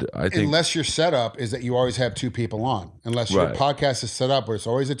odd. I think unless your setup is that you always have two people on, unless your podcast is set up where it's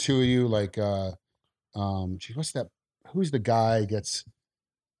always the two of you. Like, what's that? Who's the guy gets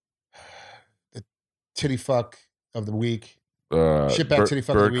the titty fuck of the week? Shitbag titty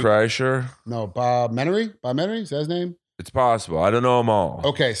fuck of the Bert week. Kreischer? No, Bob Menery. Bob Menery, is that his name? It's possible. I don't know them all.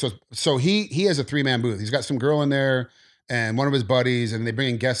 Okay, so he has a 3-man booth. He's got some girl in there and one of his buddies, and they bring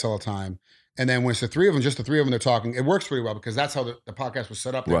in guests all the time. And then when it's the three of them, just the three of them, they're talking. It works pretty well because that's how the podcast was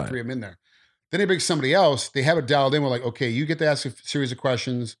set up. They have 3 of them in there. Then they bring somebody else. They have it dialed in. We're like, okay, you get to ask a series of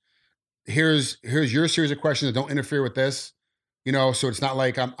questions. Here's your series of questions that don't interfere with this. So it's not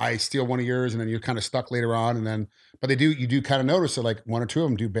like I steal one of yours and then you're kind of stuck later on. But you do kind of notice that like one or two of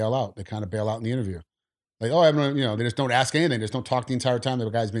them do bail out. They kind of bail out in the interview. Like, oh, they just don't ask anything. They just don't talk the entire time the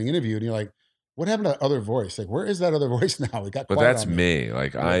guy's being interviewed. And you're like, what happened to that other voice? Like, where is that other voice now? It got quiet. But that's me.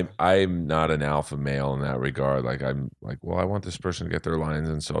 Like, I'm not an alpha male in that regard. Like, I'm like, well, I want this person to get their lines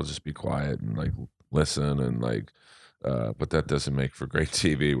in, so I'll just be quiet and like listen and like. But that doesn't make for great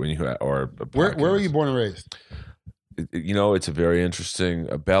TV when you Where were you born and raised? It's a very interesting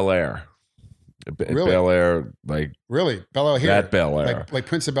Bel Air. Really? Bel Air, like really Bel Air here. That Bel Air, like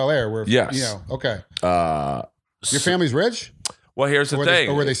Prince of Bel Air. Where yes, okay. Your family's rich? Well, here's the thing.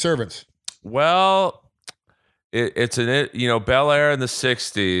 Or were they servants? Well, it's Bel Air in the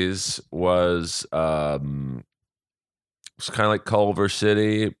 '60s was kind of like Culver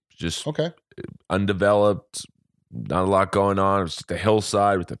City, just undeveloped, not a lot going on. It was just a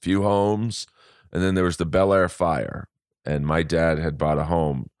hillside with a few homes, and then there was the Bel Air fire. And my dad had bought a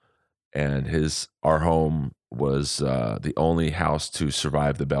home, and our home was the only house to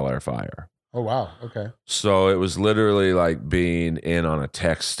survive the Bel Air fire. Oh, wow. Okay. So it was literally like being in on a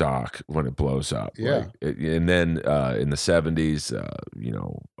tech stock when it blows up. Yeah. And then in the 70s,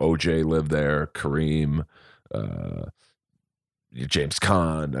 OJ lived there, Kareem, James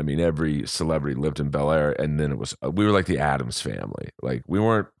Caan. I mean, every celebrity lived in Bel Air. And then we were like the Addams family. Like we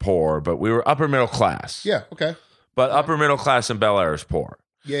weren't poor, but we were upper middle class. Yeah. Okay. But upper middle class in Bel Air is poor.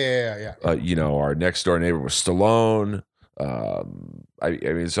 Yeah. Our next door neighbor was Stallone. I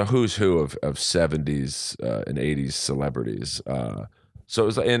mean, it's a who's who of 70s and 80s celebrities. So it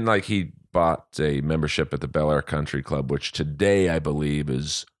was, and like he bought a membership at the Bel Air Country Club, which today I believe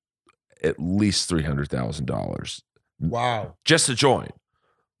is at least $300,000. Wow. Just to join.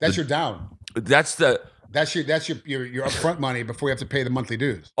 That's your down. That's your upfront money before you have to pay the monthly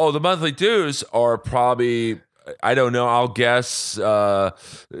dues. Oh, the monthly dues are probably, I don't know, I'll guess,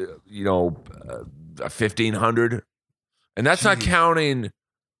 $1,500. And that's not counting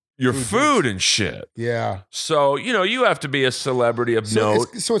your food and shit. Yeah. So, you have to be a celebrity of note.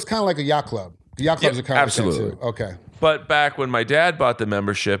 So it's kind of like a yacht club. The yacht clubs are kind of absolutely. Like that too. Okay. But back when my dad bought the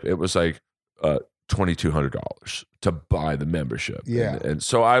membership, it was like $2,200 to buy the membership. Yeah. And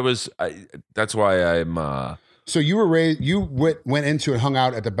so that's why I'm... So you were raised. You went into and hung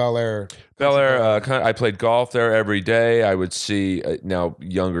out at the Bel Air. Bel Air. I played golf there every day. I would see now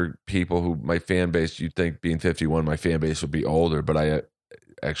younger people who my fan base. You'd think being 51, my fan base would be older, but I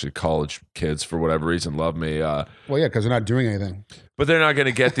actually college kids for whatever reason love me. Well, yeah, because they're not doing anything. But they're not going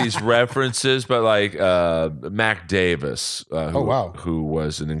to get these references. But like Mac Davis, who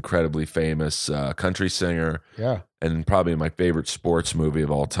was an incredibly famous country singer. Yeah, and probably my favorite sports movie of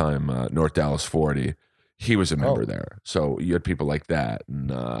all time, North Dallas 40. He was a member there. So you had people like that. And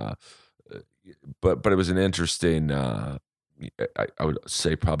but it was an interesting, I would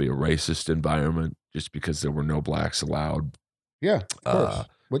say probably a racist environment just because there were no blacks allowed. Yeah, of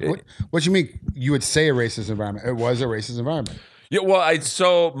course. What you mean you would say a racist environment? It was a racist environment. Yeah, well, it's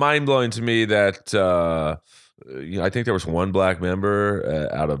so mind-blowing to me that I think there was one black member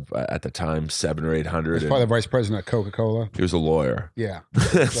out of at the time 700 or 800. He's probably the vice president of Coca-Cola. He was a lawyer. Yeah,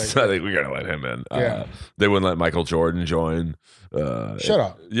 so I think we gotta let him in. Yeah. They wouldn't let Michael Jordan join. Shut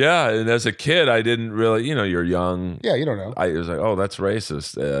up. Yeah, and as a kid, I didn't really, you're young. Yeah, you don't know. I was like, oh, that's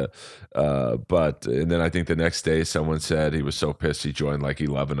racist. And then I think the next day someone said he was so pissed he joined like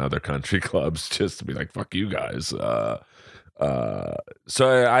 11 other country clubs just to be like, fuck you guys. So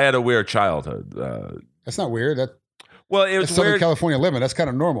I had a weird childhood. That's not weird. It was Southern weird. California living. That's kind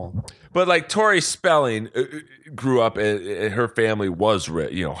of normal. But like Tori Spelling grew up, and her family was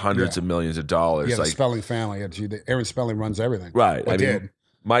rich, hundreds of millions of dollars. Yeah, the like Spelling family. Aaron Spelling runs everything. Right. Or did.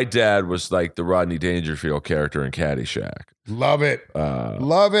 My dad was like the Rodney Dangerfield character in Caddyshack. Love it.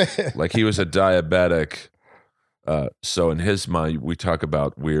 Love it. Like he was a diabetic So in his mind, we talk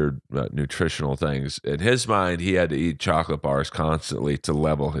about weird nutritional things. In his mind, he had to eat chocolate bars constantly to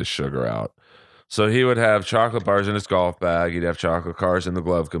level his sugar out. So he would have chocolate bars in his golf bag. He'd have chocolate bars in the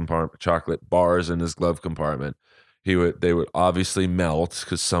glove compartment, chocolate bars in his glove compartment. They would obviously melt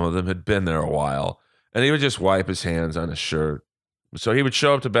because some of them had been there a while. And he would just wipe his hands on his shirt. So he would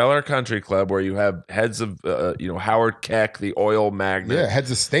show up to Bel Air Country Club where you have heads of, Howard Keck, the oil magnate. Yeah,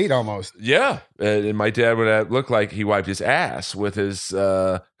 heads of state almost. Yeah. And my dad would look like he wiped his ass with his,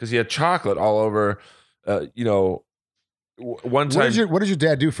 because he had chocolate all over, one time. What does your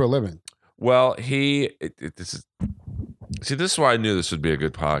dad do for a living? Well, this is why I knew this would be a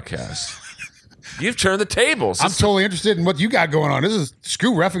good podcast. You've turned the tables. I'm totally interested in what you got going on. This is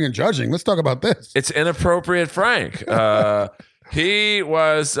screw reffing and judging. Let's talk about this. It's inappropriate, Frank. He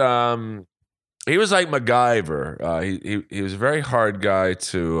was like MacGyver. He was a very hard guy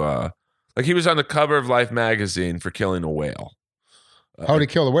to he was on the cover of Life magazine for killing a whale. How did he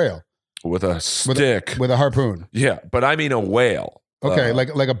kill the whale? With a stick. With a harpoon. Yeah, but I mean a whale. Okay, like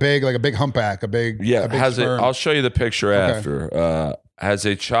a big humpback, I'll show you the picture after. As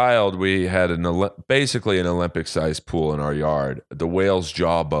a child, we had basically an Olympic-sized pool in our yard. The whale's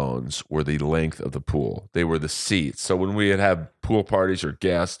jawbones were the length of the pool. They were the seats. So when we would have pool parties or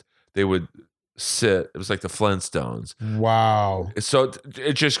guests, they would sit. It was like the Flintstones. Wow. So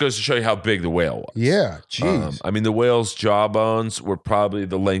it just goes to show you how big the whale was. Yeah, jeez. The whale's jawbones were probably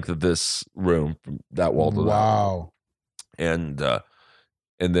the length of this room, from that wall to that. Wow. And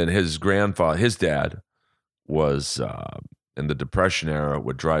then his dad was in the Depression era,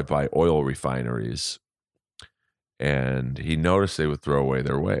 would drive by oil refineries, and he noticed they would throw away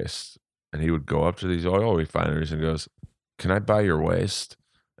their waste. And he would go up to these oil refineries and goes, "Can I buy your waste?"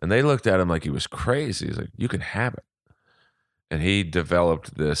 And they looked at him like he was crazy. He's like, "You can have it." And he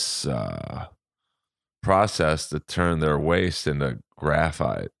developed this process to turn their waste into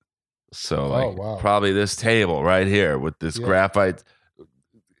graphite. So probably this table right here with this graphite.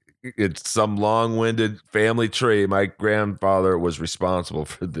 It's some long-winded family tree. My grandfather was responsible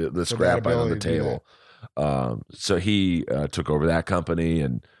for this graphite on the table. So he took over that company,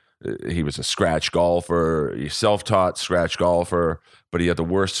 and he was a scratch golfer, self-taught scratch golfer, but he had the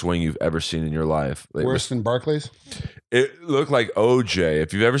worst swing you've ever seen in your life. Worse than Barclays? It looked like OJ.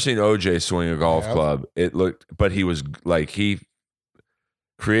 If you've ever seen OJ swing a golf club, but he was like, he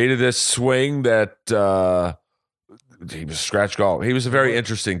created this swing that... he was scratch golf. He was a very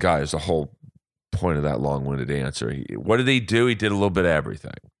interesting guy. Is the whole point of that long-winded answer. What did he do? He did a little bit of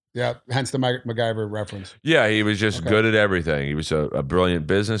everything. Yeah, hence the MacGyver reference. Yeah, he was just good at everything. He was a brilliant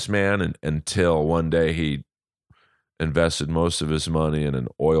businessman, until one day he invested most of his money in an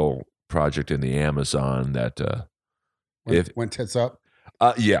oil project in the Amazon that went tits up.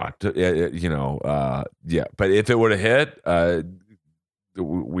 Yeah. But if it would have hit.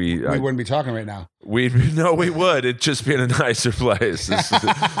 We wouldn't be talking right now. We would. It'd just be in a nicer place.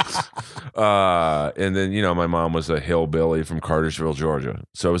 And then my mom was a hillbilly from Cartersville, Georgia.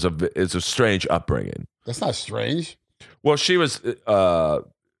 So it's a strange upbringing. That's not strange. Well, she was. Your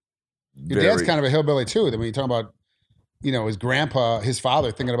dad's kind of a hillbilly too. Then when you talk about, his grandpa, his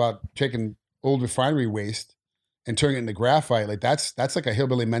father, thinking about taking old refinery waste and turning it into graphite, like that's like a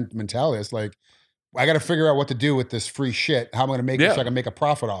hillbilly mentality. It's like, I got to figure out what to do with this free shit. How am I going to make it so I can make a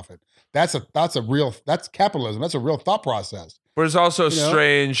profit off it? That's capitalism. That's a real thought process. But it's also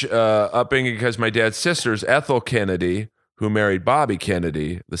strange upbringing because my dad's sister's Ethel Kennedy, who married Bobby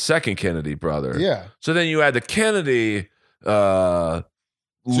Kennedy, the second Kennedy brother. Yeah. So then you had the Kennedy lineage.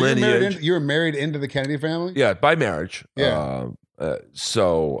 You were married into the Kennedy family? Yeah, by marriage. Yeah.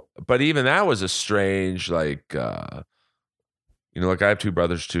 But even that was a strange, I have two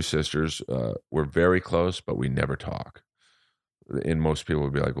brothers, two sisters. We're very close, but we never talk. And most people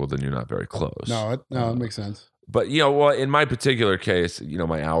would be like, well, then you're not very close. No, it makes sense. But, in my particular case,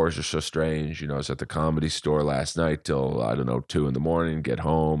 my hours are so strange. I was at the Comedy Store last night till, 2 a.m, get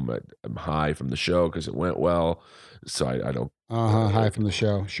home. I'm high from the show because it went well. So I don't. High from the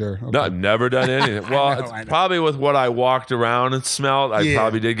show. Sure. Okay. No, I've never done anything. Well, I know. Probably with what I walked around and smelled, I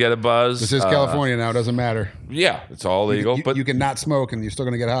probably did get a buzz. This is California now. It doesn't matter. Yeah, it's all legal. But you can not smoke and you're still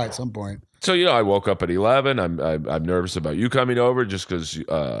going to get high at some point. So, I woke up at 11. I'm nervous about you coming over just because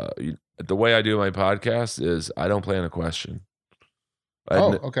the way I do my podcast is I don't plan a question.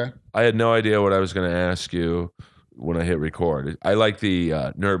 Okay. I had no idea what I was going to ask you when I hit record. I like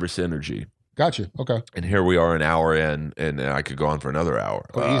the nervous energy. Gotcha. Okay. And here we are an hour in, and I could go on for another hour.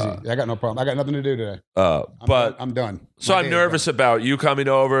 Easy. I got no problem. I got nothing to do today. I'm done. So I'm nervous about you coming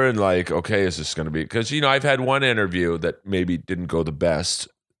over and okay, is this going to be? Because, I've had one interview that maybe didn't go the best.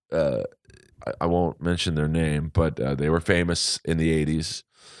 I won't mention their name, but they were famous in the 80s.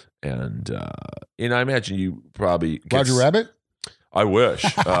 And, I imagine you probably... Roger Rabbit? I wish.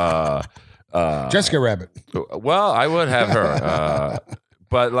 Jessica Rabbit. Well, I would have her.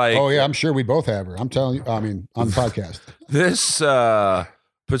 But like... Oh, yeah, I'm sure we both have her. I'm telling you, on the podcast. This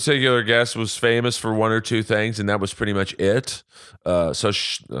particular guest was famous for one or two things, and that was pretty much it. I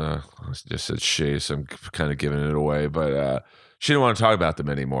just said she, so I'm kind of giving it away. But she didn't want to talk about them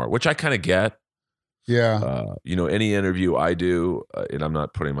anymore, which I kind of get. Yeah. Any interview I do, and I'm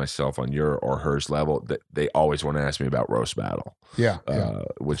not putting myself on your or hers level, that they always want to ask me about Roast Battle. Yeah.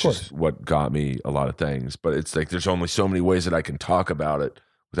 Which is what got me a lot of things. But it's like there's only so many ways that I can talk about it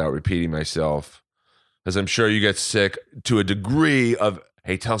without repeating myself. As I'm sure you get sick to a degree of,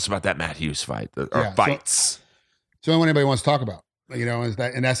 hey, tell us about that Matt Hughes fight or fights. So what anybody wants to talk about, is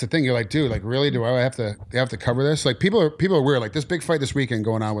that, and that's the thing. You're like, dude, like, really, do I have to cover this? Like, people are weird. Like this big fight this weekend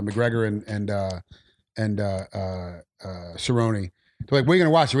going on with McGregor and Cerrone. They're like, where are you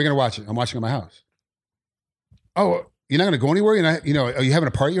gonna watch it? We're gonna watch it. I'm watching at my house. Oh, you're not gonna go anywhere? You're not, are you having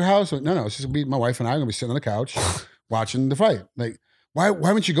a party at your house? Like, no, it's just gonna be my wife and I are gonna be sitting on the couch watching the fight. Like, why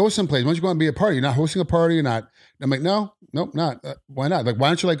wouldn't you go someplace? Why don't you go out and be a party? You're not hosting a party. You're not. I'm like, nope, not. Why not? Like, why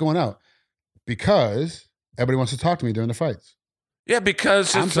aren't you like going out? Because everybody wants to talk to me during the fights. Yeah,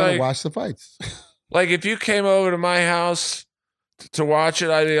 because I'm trying to watch the fights. Like, if you came over to my house to watch it,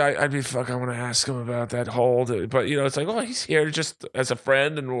 I'd be fuck. I want to ask him about that hold, but it's like, oh, he's here just as a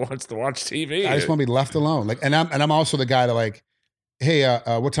friend and wants to watch TV. I just want to be left alone. Like, and I'm also the guy that like, hey,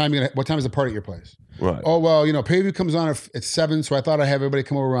 what time is the party at your place? Right. Oh well, pay-per-view comes on at 7, so I thought I'd have everybody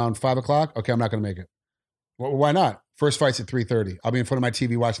come over around 5 o'clock. Okay, I'm not going to make it. Well, why not? First fight's at 3:30. I'll be in front of my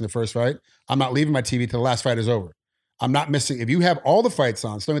TV watching the first fight. I'm not leaving my TV till the last fight is over. I'm not missing. If you have all the fights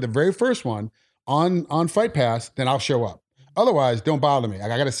on, starting with the very first one on Fight Pass, then I'll show up. Otherwise, don't bother me. I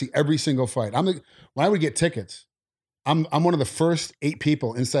got to see every single fight. When I would get tickets, I'm one of the first 8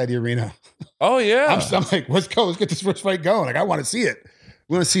 people inside the arena. Oh yeah. I'm like, let's go. Let's get this first fight going. Like, I want to see it.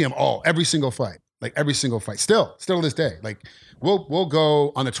 We want to see them all, every single fight. Like every single fight. Still to this day. Like we'll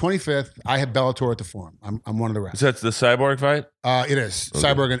go on the 25th. I have Bellator at the Forum. I'm one of the rest. So that's the Cyborg fight? It is. Okay.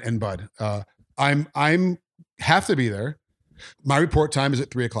 Cyborg and Bud. I'm have to be there. My report time is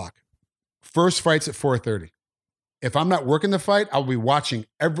at 3 o'clock. First fight's at 4:30. If I'm not working the fight, I'll be watching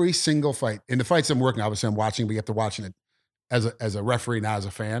every single fight. In the fights I'm working, obviously I'm watching, but you have to watching it as a referee, not as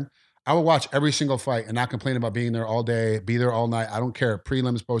a fan. I will watch every single fight and not complain about being there all day, be there all night. I don't care.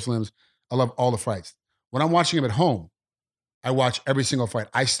 Prelims, postlims. I love all the fights. When I'm watching them at home, I watch every single fight.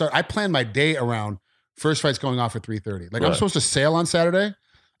 I plan my day around first fight's going off at 3:30. Like, right. I'm supposed to sail on Saturday.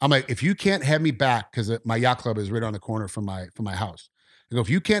 I'm like, if you can't have me back, because my yacht club is right on the corner from my house. I go, if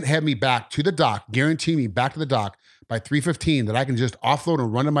you can't have me back to the dock, guarantee me back to the dock by 3:15 that I can just offload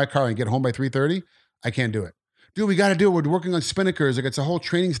and run in my car and get home by 3:30, I can't do it. Dude, we got to do it. We're working on spinnakers. Like, it's a whole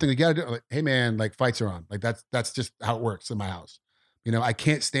training thing. We got to do it. Like, hey man, like, fights are on. Like, that's just how it works in my house. I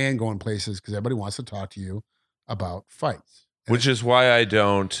can't stand going places because everybody wants to talk to you about fights. Which is why I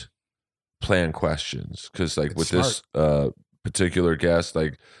don't plan questions. Because like with smart. This particular guest,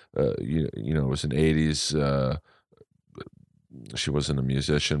 like, it was in the 80s. She wasn't a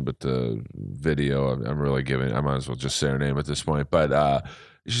musician, but the video, I'm really giving, I might as well just say her name at this point. But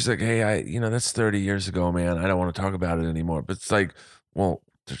she's like, hey, that's 30 years ago, man. I don't want to talk about it anymore. But it's like, well,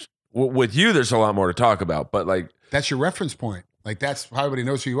 with you, there's a lot more to talk about. But like, that's your reference point. Like, that's how everybody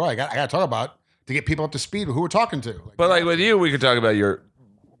knows who you are. I got to talk about to get people up to speed with who we're talking to. Like, but like with you, we could talk about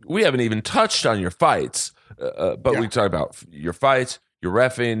we haven't even touched on your fights, but we talk about your fights, your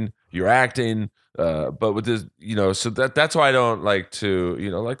reffing, your acting. But with this, so that's why I don't like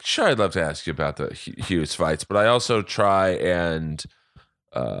to, sure, I'd love to ask you about the Hughes fights, but I also try and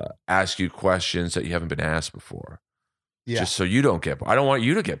ask you questions that you haven't been asked before. Yeah. Just so you don't get bored. I don't want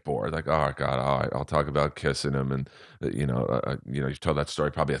you to get bored. Like, oh God, all right, I'll talk about kissing him, and you've told that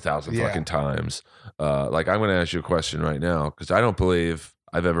story probably 1,000 fucking times. Like, I'm going to ask you a question right now because I don't believe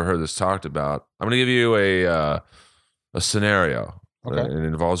I've ever heard this talked about. I'm going to give you a scenario. Okay. And it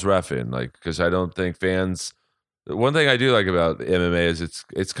involves reffing, like, because I don't think fans. One thing I do like about MMA is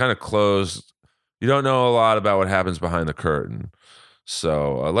it's kind of closed. You don't know a lot about what happens behind the curtain.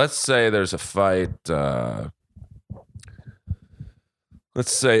 So let's say there's a fight.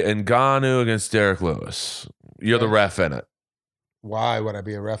 Let's say Ngannou against Derek Lewis. You're the ref in it. Why would I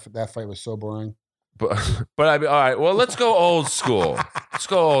be a ref? That fight was so boring. But I mean, all right. Well, let's go old school. Let's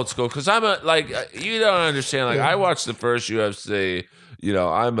go old school because I'm you don't understand. Like, I watched the first UFC.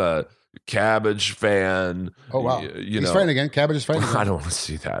 I'm a Cabbage fan. Oh wow, he's fighting again. Cabbage is fighting again. I don't want to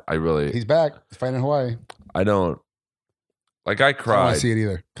see that. He's back. He's fighting in Hawaii. I don't. Like, I cried. I don't want to see it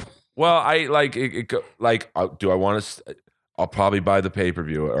either. Well, I like it. Do I want to? I'll probably buy the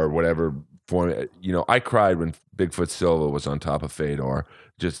pay-per-view or whatever form. I cried when Bigfoot Silva was on top of Fedor.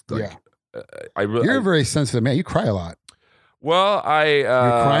 Just like I really. You're a very sensitive man. You cry a lot. Well, You're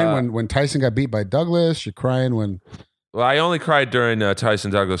crying when Tyson got beat by Douglas. You're crying when. Well, I only cried during Tyson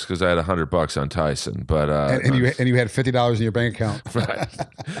Douglas because I had $100 on Tyson, but and you had $50 in your bank account. Right.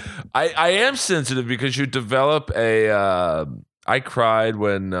 I am sensitive because you develop a. I cried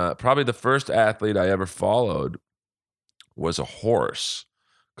when probably the first athlete I ever followed was a horse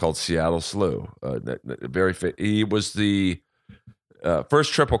called Seattle Slew. He was the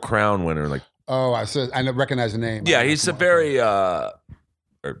first Triple Crown winner. Like, oh, I recognize the name. Yeah, he's a very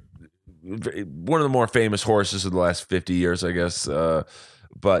one of the more famous horses of the last 50 years, I guess.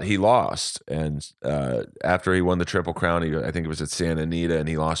 But he lost, and after he won the Triple Crown, I think it was at Santa Anita, and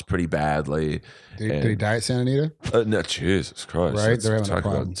he lost pretty badly. Did he die at Santa Anita? No, Jesus Christ! Right, they're having talk a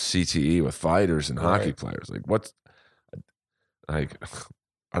problem. about CTE with fighters and hockey players. Like, what's like?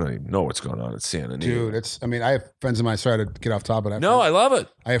 I don't even know what's going on at Santa Anita. Dude, I have friends of mine. Sorry to get off top of that. No, I love it.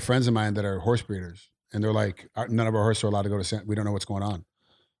 I have friends of mine that are horse breeders, and they're like, none of our horses are allowed to go to Santa. We don't know what's going on.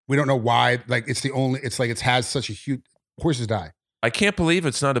 We don't know why. Like, it has such a huge. Horses die. I can't believe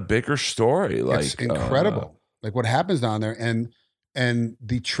it's not a bigger story. Like, it's incredible. Like what happens down there, and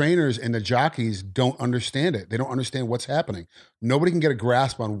the trainers and the jockeys don't understand it. They don't understand what's happening. Nobody can get a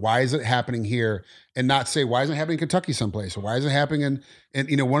grasp on why is it happening here, and not say why isn't it happening in Kentucky someplace, or why is it happening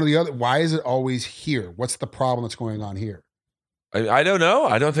in one of the other. Why is it always here? What's the problem that's going on here? I don't know.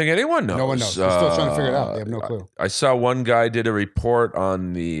 I don't think anyone knows. No one knows. They're still trying to figure it out. They have no clue. I saw one guy did a report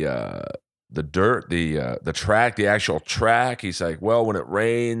on the dirt, the track, the actual track. He's like, well, when it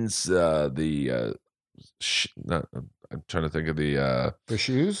rains, I'm trying to think of the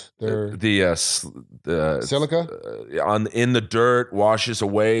shoes, the silica in the dirt washes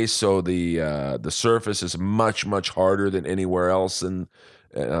away, so the surface is much harder than anywhere else, and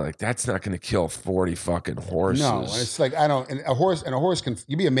like that's not going to kill 40 fucking horses. No, and it's like and a horse can.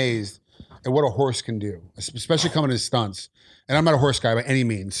 You'd be amazed at what a horse can do, especially coming in stunts. And I'm not a horse guy by any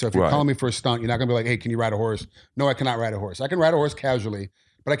means. So if you're calling me for a stunt, you're not going to be like, hey, can you ride a horse? No, I cannot ride a horse. I can ride a horse casually,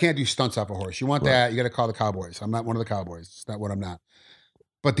 but I can't do stunts off a horse. You want that, you got to call the Cowboys. I'm not one of the Cowboys. It's not what I'm not.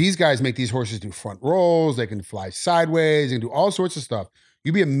 But these guys make these horses do front rolls. They can fly sideways. They can do all sorts of stuff.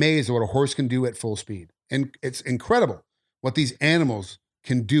 You'd be amazed at what a horse can do at full speed. And it's incredible what these animals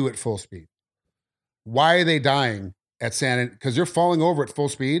can do at full speed. Why are they dying at Santa? Because they're falling over at full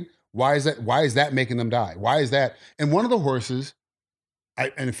speed. Why is that? Why is that making them die? Why is that? And one of the horses,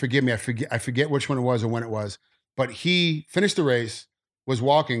 and forgive me, I forget which one it was or when it was, but he finished the race, was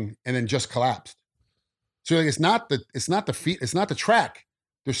walking, and then just collapsed. So like, it's not the feet, it's not the track.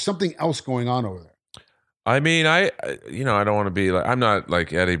 There's something else going on over there. I mean, I don't want to be like, I'm not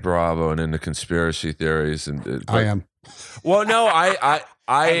like Eddie Bravo and into conspiracy theories, and I am. Well, no, I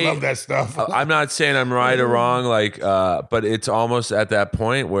love that stuff. I'm not saying I'm right or wrong, like, but it's almost at that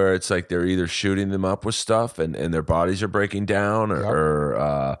point where it's like they're either shooting them up with stuff and their bodies are breaking down,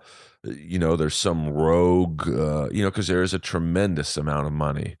 or there's some rogue, because there is a tremendous amount of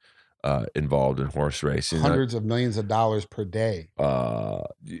money involved in horse racing. Hundreds of millions of dollars per day. I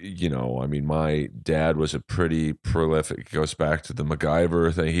mean, my dad was a pretty prolific, it goes back to the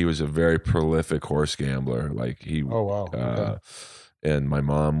MacGyver thing. He was a very prolific horse gambler. Like oh, wow. Okay. And my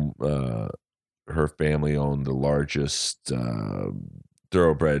mom, her family owned the largest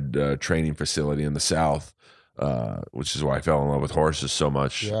thoroughbred training facility in the South, which is why I fell in love with horses so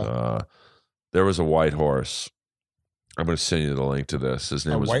much. Yeah. There was a white horse. I'm going to send you the link to this. His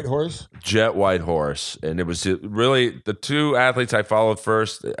name was White Horse? Jet White Horse. And it was really the two athletes I followed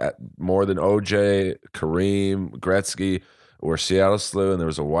first, more than OJ, Kareem, Gretzky, were Seattle Slew, and there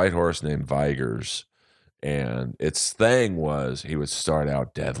was a white horse named Vigors. And its thing was he would start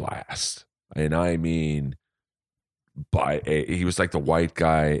out dead last. And I mean, he was like the white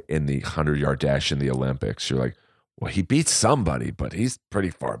guy in the 100-yard dash in the Olympics. You're like, well, he beat somebody, but he's pretty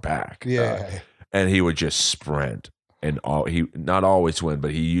far back. Yeah. And he would just sprint. And he not always win, but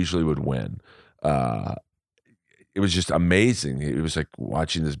he usually would win. It was just amazing. It was like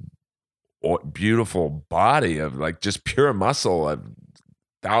watching this beautiful body of like just pure muscle of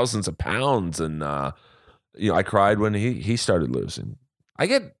thousands of pounds. And I cried when he started losing. I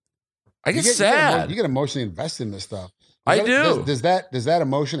get sad. You get emotionally invested in this stuff. I do. Does that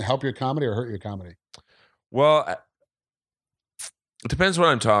emotion help your comedy or hurt your comedy? Well, it depends what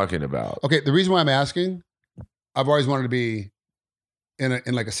I'm talking about. Okay, the reason why I'm asking, I've always wanted to be in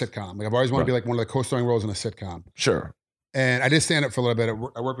like a sitcom. Like I've always wanted to be like one of the co-starring roles in a sitcom. Sure. And I did stand up for a little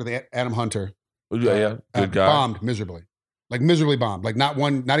bit. I worked with Adam Hunter. Yeah, good guy. Bombed miserably. like miserably bombed, like not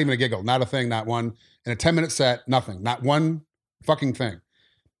one, not even a giggle, not a thing, not one in a 10-minute set, nothing, not one fucking thing.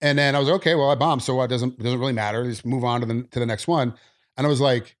 And then I was like, okay, well, I bombed, so what? It doesn't really matter. Just move on to the next one. And I was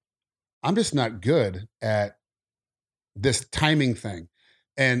like, I'm just not good at this timing thing.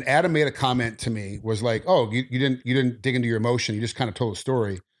 And Adam made a comment to me, was like, oh, you didn't dig into your emotion. You just kind of told a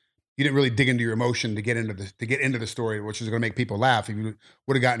story. You didn't really dig into your emotion to get into the story, which is going to make people laugh if you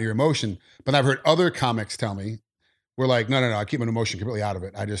would have gotten your emotion. But I've heard other comics tell me, we're like, no, I keep my emotion completely out of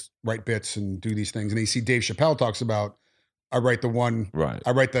it. I just write bits and do these things. And you see Dave Chappelle talks about, I write the one, Right.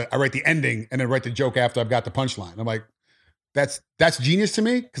 I write the ending and then write the joke after I've got the punchline. I'm like, that's genius to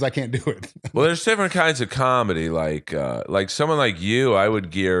me because I can't do it. Well, there's different kinds of comedy. Like someone like you, I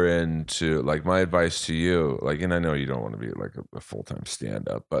would gear into, like, my advice to you. Like, and I know you don't want to be like a full-time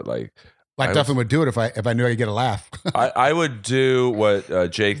stand-up, but like, I definitely would do it if I knew I could get a laugh. I would do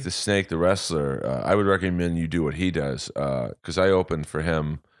what Jake the Snake, the wrestler. I would recommend you do what he does, because I opened for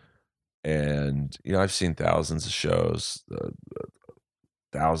him, and I've seen thousands of shows,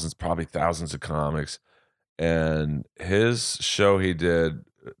 probably thousands of comics. And his show he did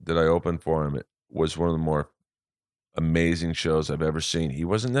that I opened for him, it was one of the more amazing shows I've ever seen. He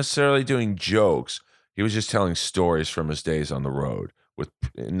wasn't necessarily doing jokes. He was just telling stories from his days on the road.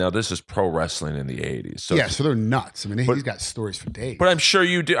 Now, this is pro wrestling in the 80s. So, yeah, so they're nuts. I mean, he's got stories for days. But I'm sure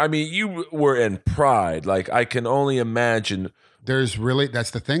you do. I mean, you were in Pride. Like, I can only imagine. There's really,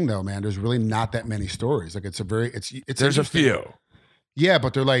 that's the thing though, man. There's really not that many stories. Like, it's there's a few. Yeah,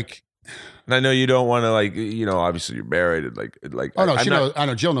 but they're like, and I know you don't want to, like, obviously you're married and like. Oh no, I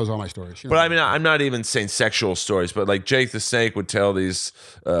know Jill knows all my stories. But I mean, I'm not even saying sexual stories, but like Jake the Snake would tell these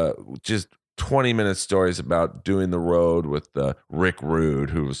just 20-minute stories about doing the road with Rick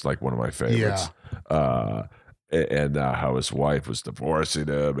Rude, who was like one of my favorites. Yeah. And how his wife was divorcing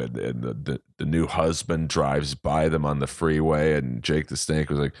him, and the new husband drives by them on the freeway, and Jake the Snake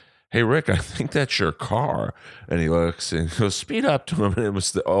was like, "Hey Rick, I think that's your car." And he looks and goes, "Speed up to him." And it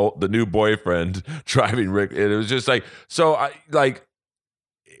was the new boyfriend driving Rick. And it was just like, so I like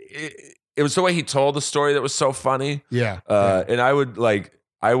it was the way he told the story that was so funny. Yeah. And I would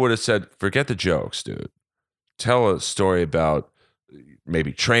have said, forget the jokes, dude. Tell a story about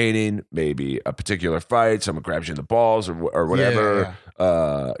maybe training, maybe a particular fight, someone grabs you in the balls or whatever.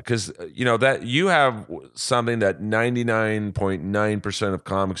 Because that you have something that 99.9% of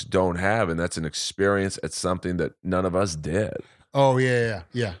comics don't have, and that's an experience at something that none of us did. Oh yeah.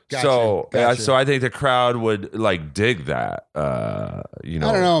 Gotcha. So I think the crowd would like dig that. I don't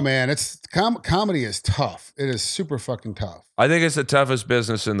know, man. It's comedy is tough. It is super fucking tough. I think it's the toughest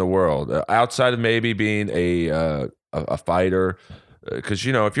business in the world, outside of maybe being a fighter. Because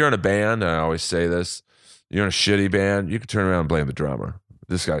if you're in a band, and I always say this, you're in a shitty band, you can turn around and blame the drummer.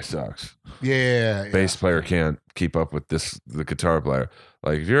 This guy sucks. Yeah. Bass player can't keep up with the guitar player.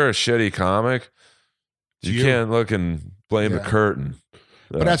 Like, if you're a shitty comic, you can't look and blame the curtain.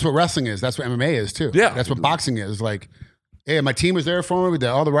 But that's what wrestling is. That's what MMA is too. Yeah. That's what boxing is. Like, hey, my team was there for me.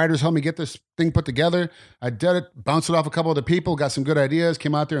 All the writers helped me get this thing put together. I did it, bounced it off a couple of the people, got some good ideas,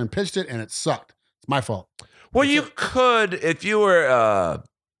 came out there and pitched it, and it sucked. It's my fault. Well, you could, if you were,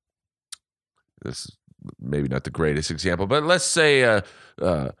 this is maybe not the greatest example, but let's say, let's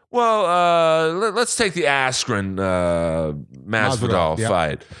take the Askren Masvidal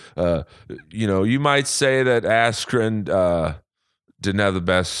fight. You might say that Askren didn't have the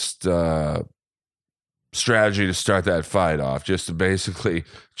best strategy to start that fight off, just to basically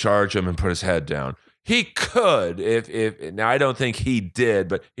charge him and put his head down. He could, if now I don't think he did,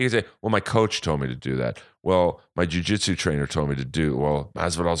 but he could say, well, my coach told me to do that. Well, my jiu-jitsu trainer told me to do. Well,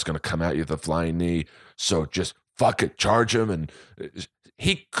 Masvidal's going to come at you with a flying knee, so just fuck it, charge him. And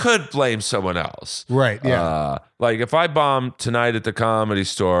he could blame someone else. Right, yeah. Like, if I bomb tonight at the Comedy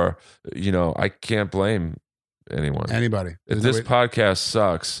Store, I can't blame anyone. Anybody. If this podcast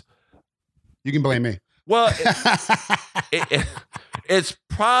sucks, you can blame me. Well, it's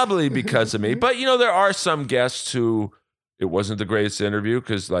probably because of me. But, there are some guests who it wasn't the greatest interview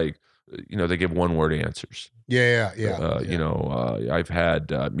because, like, they give one-word answers. Yeah. I've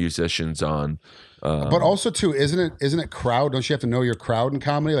had musicians on. But also, too, isn't it crowd? Don't you have to know your crowd in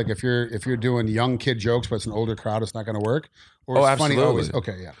comedy? Like, if you're doing young kid jokes, but it's an older crowd, it's not going to work? Or it's absolutely. Funny always?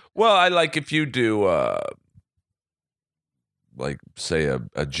 Okay, yeah. Well, I like if you do... like, say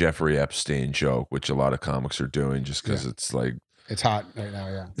a Jeffrey Epstein joke, which a lot of comics are doing just because it's like... It's hot right now,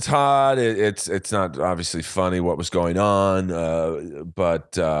 yeah. It's hot. It's not obviously funny what was going on,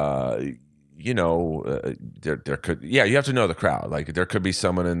 but, there could, you have to know the crowd. Like there could be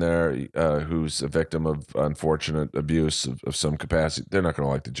someone in there who's a victim of unfortunate abuse of some capacity. They're not going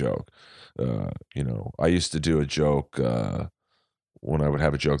to like the joke. I used to do a joke when I would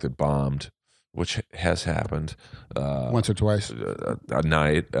have a joke that bombed, which has happened once or twice a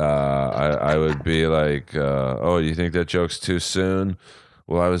night. I would be like, "Oh, you think that joke's too soon?"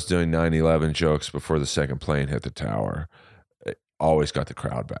 Well, I was doing 9/11 jokes before the second plane hit the tower. It always got the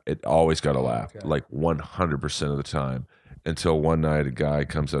crowd back. It always got a laugh, like 100% of the time. Until one night, a guy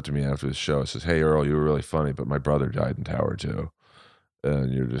comes up to me after the show and says, "Hey, Earl, you were really funny, but my brother died in Tower 2."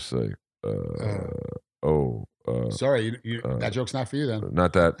 And you're just like, sorry, that joke's not for you then.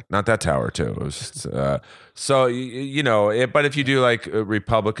 Not that Tower 2. It was so but if you do like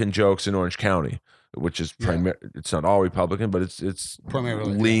Republican jokes in Orange County, which is it's not all Republican, but it's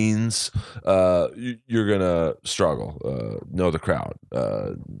primarily leans. You're gonna struggle. Know the crowd,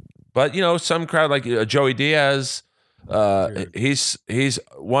 but some crowd like Joey Diaz. He's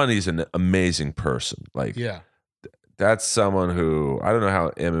an amazing person. Like that's someone who I don't know how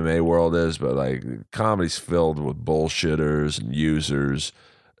MMA world is, but like comedy's filled with bullshitters and users.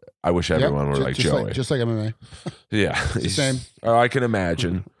 I wish everyone were like Joey, just like MMA. Yeah, it's the same. I can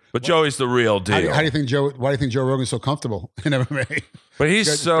imagine. But Joey's the real deal. How do you think Why do you think Joe Rogan's so comfortable in MMA? But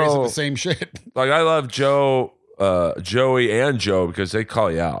he's so the same shit. Like I love Joey and Joe because they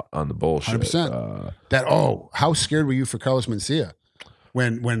call you out on the bullshit. 100%. How scared were you for Carlos Mencia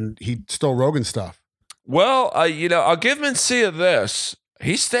when he stole Rogan's stuff? Well, I'll give Mencia this.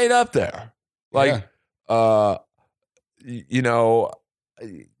 He stayed up there. Like,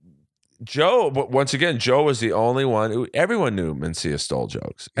 Joe, but once again, Joe was the only one who everyone knew Mencia stole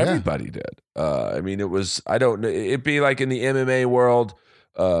jokes. Everybody did. It was, I don't know, it'd be like in the MMA world,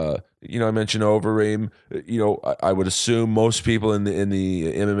 I mentioned Overeem, I would assume most people in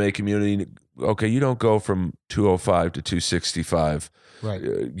the MMA community, okay, you don't go from 205 to 265, right?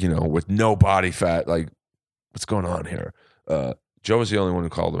 With no body fat. Like, what's going on here? Joe was the only one who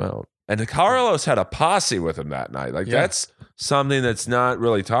called him out. And Carlos had a posse with him that night. Like that's something that's not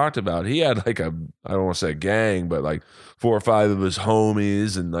really talked about. He had like I don't want to say a gang, but like 4 or 5 of his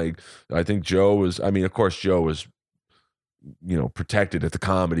homies. And like, I think Joe was, of course Joe was, protected at the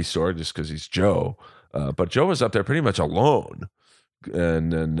Comedy Store just because he's Joe. But Joe was up there pretty much alone.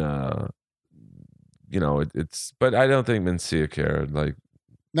 And then, but I don't think Mencia cared. Like,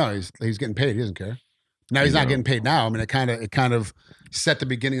 no, he's getting paid. He doesn't care. Now he's not getting paid now. It kind of set the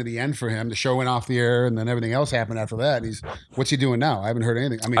beginning of the end for him. The show went off the air, and then everything else happened after that. And what's he doing now? I haven't heard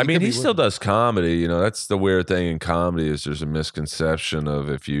anything. He still does comedy. That's the weird thing in comedy is there's a misconception of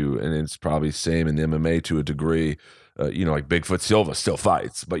and it's probably same in MMA to a degree. Like Bigfoot Silva still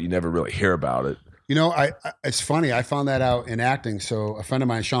fights, but you never really hear about it. It's funny. I found that out in acting. So a friend of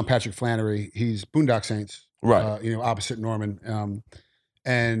mine, Sean Patrick Flannery, he's Boondock Saints, right? Opposite Norman.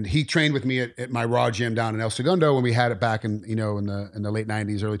 And he trained with me at my Raw gym down in El Segundo when we had it back in the late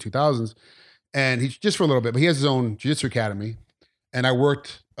 90s, early 2000s. And he's just for a little bit, but he has his own jiu-jitsu academy. And I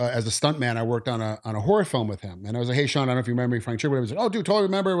worked as a stuntman. I worked on a horror film with him. And I was like, "Hey, Sean, I don't know if you remember me, Frank Trigger." He was like, "Oh, dude, totally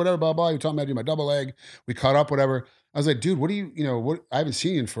remember, whatever, blah, blah." He taught me how to do my double leg. We caught up, whatever. I was like, "Dude, what do you, what? I haven't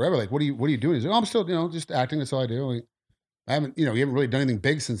seen you in forever. Like, what are you doing?" He's like, "Oh, I'm still, just acting. That's all I do." I haven't, you haven't really done anything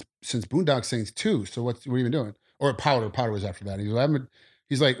big since Boondock Saints 2. So what are you even doing? Or Powder was after that.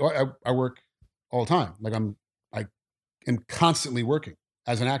 He's like, I work all the time. Like I am constantly working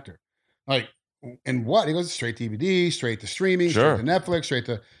as an actor. Like, and what? He goes straight to DVD, straight to streaming, straight to Netflix,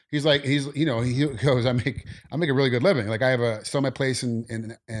 he goes, I make a really good living. Like I still my place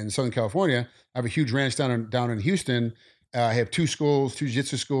in Southern California. I have a huge ranch down in Houston. I have 2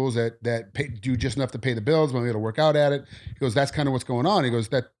 jiu-jitsu schools that do just enough to pay the bills, but I'm able to work out at it. He goes, that's kind of what's going on. He goes,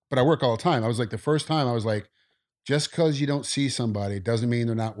 but I work all the time. I was like, the first time I was like, just because you don't see somebody doesn't mean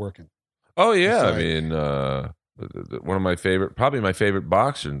they're not working. Oh yeah, one of my probably my favorite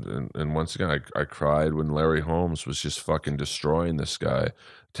boxer, and once again, I cried when Larry Holmes was just fucking destroying this guy,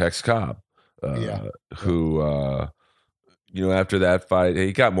 Tex Cobb, who after that fight,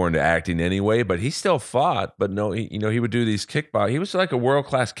 he got more into acting anyway, but he still fought. But no, he would do these kickbox. He was like a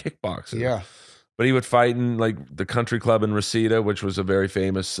world-class kickboxer. Yeah, but he would fight in like the Country Club in Reseda, which was a very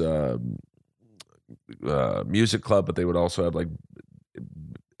famous music club, but they would also have like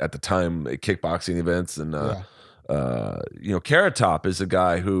at the time kickboxing events. And Carrot Top is a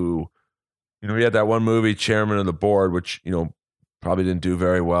guy who he had that one movie Chairman of the Board, which probably didn't do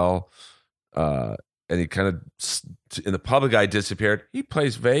very well, and he kind of in the public eye disappeared. He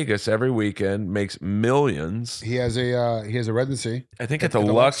plays Vegas every weekend, makes millions. He has a residency, I think, at the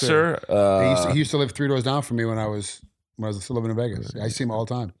Luxor. He used to live 3 doors down from me when I was when I was still living in Vegas. I see him all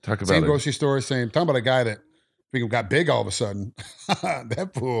the time. Talk about Same it. grocery store, talking about a guy that freaking got big all of a sudden.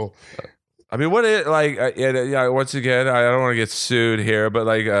 That fool. I mean, what it like? Yeah. Once again, I don't want to get sued here, but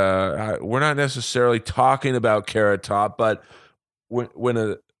like, we're not necessarily talking about Carrot Top, but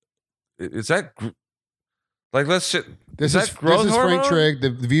is that like? Let's just, This is growth Frank hormone? Trigg. The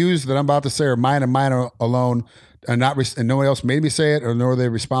views that I'm about to say are mine and mine alone, and and no one else made me say it, or nor are they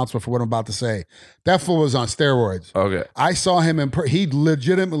responsible for what I'm about to say. That fool was on steroids. Okay. I saw him he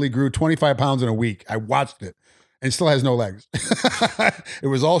legitimately grew 25 pounds in a week. I watched it. And still has no legs. It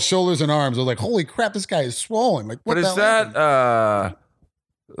was all shoulders and arms. I was like, holy crap, this guy is swollen. Like, what But is that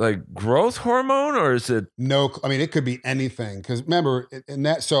like growth hormone, or is it? No, I mean, it could be anything. Because remember, in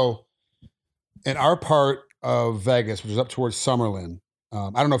our part of Vegas, which is up towards Summerlin,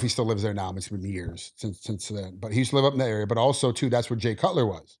 I don't know if he still lives there now. It's been years since then. But he used to live up in that area. But also, too, that's where Jay Cutler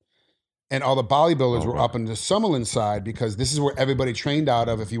was. And all the bodybuilders were up in the Summerlin side because this is where everybody trained out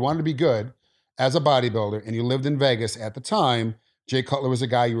of. If you wanted to be good as a bodybuilder and you lived in Vegas at the time, Jay Cutler was the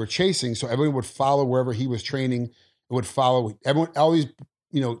guy you were chasing. So everyone would follow wherever he was training. It would follow everyone, all these,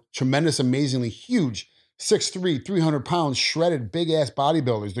 tremendous, amazingly huge, 6'3", 300 pounds, shredded, big ass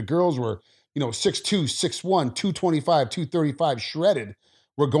bodybuilders. The girls were, 6'2", 6'1", 225, 235, shredded.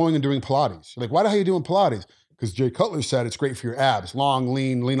 Were going and doing Pilates. Like, why the hell are you doing Pilates? Because Jay Cutler said it's great for your abs. Long,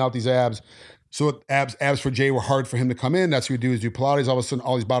 lean out these abs. So abs for Jay were hard for him to come in. That's what we do is do Pilates. All of a sudden,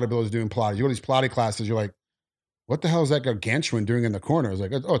 all these bodybuilders doing Pilates. You go to these Pilates classes, you're like, what the hell is that gargantuan doing in the corner? I was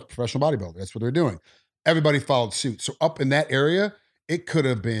like, oh, it's professional bodybuilder. That's what they're doing. Everybody followed suit. So up in that area, it could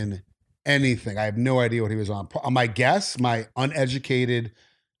have been anything. I have no idea what he was on. My guess, my uneducated,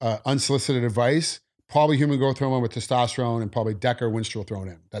 unsolicited advice, probably human growth hormone with testosterone and probably Deca Winstrol thrown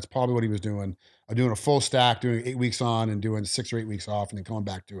in. That's probably what he was doing. Doing a full stack, doing 8 weeks on and doing 6 or 8 weeks off and then coming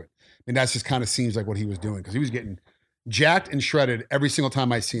back to it. I mean, that's just kind of seems like what he was doing because he was getting jacked and shredded every single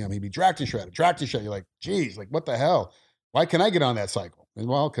time I see him. He'd be jacked and shredded. You're like, geez, like what the hell? Why can I get on that cycle? And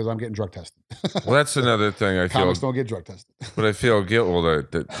well, because I'm getting drug tested. Well, that's another thing I feel. Comics don't get drug tested. But I feel guilt. Well,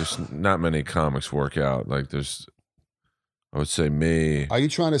 that there's not many comics work out. Like there's, I would say me. Are you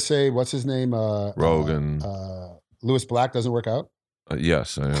trying to say what's his name? Rogan. Lewis Black doesn't work out?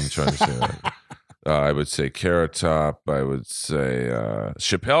 Yes, I am trying to say that. I would say Carrot Top. I would say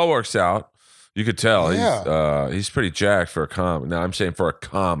Chappelle works out. You could tell. Yeah. He's pretty jacked for a comic. Now I'm saying for a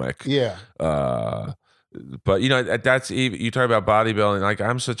comic. Yeah. But that's even, you talk about bodybuilding. Like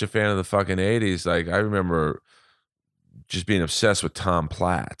I'm such a fan of the fucking 80s. Like I remember just being obsessed with Tom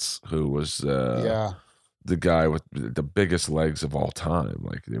Platz, who was the guy with the biggest legs of all time.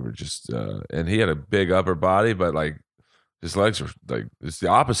 Like they were just and he had a big upper body, but like his legs were like, it's the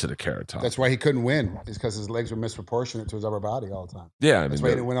opposite of Carrot Top. That's why he couldn't win, is because his legs were misproportionate to his upper body all the time. Yeah. I mean, that's why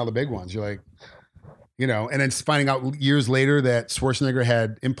he didn't win all the big ones. You're like, and then finding out years later that Schwarzenegger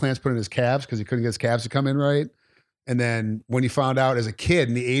had implants put in his calves because he couldn't get his calves to come in right. And then when you found out as a kid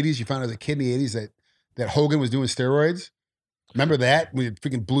in the 80s, that Hogan was doing steroids. Remember that? When it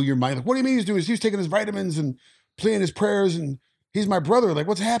freaking blew your mind. Like, what do you mean he's doing this? He was taking his vitamins and playing his prayers and he's my brother. Like,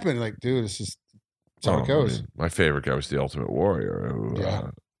 what's happening? Like, dude, it's just, that's how it goes. I mean, my favorite guy was the Ultimate Warrior. Who,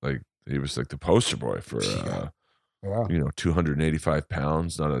 like he was like the poster boy for 285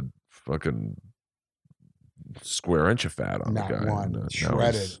 pounds, not a fucking square inch of fat on not the guy. One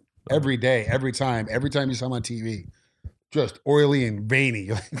shredded every day, every time you saw him on TV, just oily and veiny.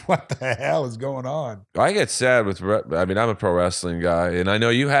 Like, what the hell is going on? I get sad with. I mean, I'm a pro wrestling guy, and I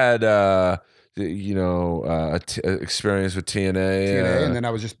know you had. Experience with TNA. And then I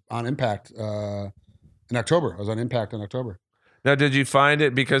was just on Impact in October. I was on Impact in October. Now, did you find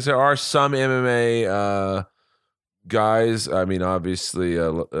it, because there are some MMA guys? I mean, obviously,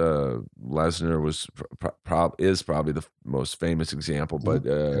 Lesnar is probably the most famous example, but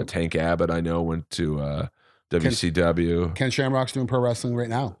Tank Abbott, I know, went to WCW. Ken Shamrock's doing pro wrestling right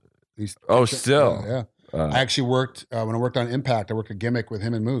now. Still? Yeah. I actually worked, when I worked on Impact, I worked a gimmick with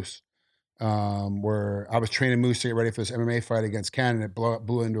him and Moose. Where I was training Moose to get ready for this MMA fight against Ken, and it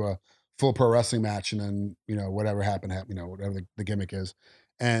blew into a full pro wrestling match, and then whatever happened, whatever the gimmick is.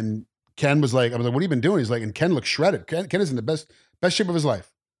 And Ken was like, I was like, "What have you been doing?" He's like, and Ken looked shredded. Ken is in the best shape of his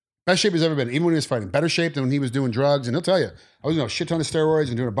life, best shape he's ever been, even when he was fighting. Better shape than when he was doing drugs. And he'll tell you, I was shit ton of steroids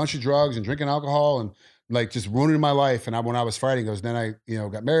and doing a bunch of drugs and drinking alcohol and like just ruining my life. And when I was fighting, then I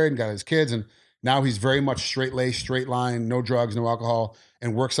got married and got his kids, and now he's very much straight lace, straight line, no drugs, no alcohol,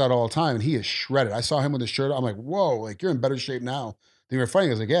 and works out all the time. And he is shredded. I saw him with his shirt. I'm like, whoa, like you're in better shape now than you were fighting.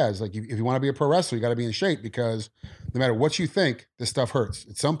 I was like, yeah, it's like if you want to be a pro wrestler, you got to be in shape, because no matter what you think, this stuff hurts.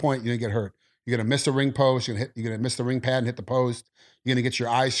 At some point, you're gonna get hurt. You're gonna miss the ring post. You're gonna miss the ring pad and hit the post. You're gonna get your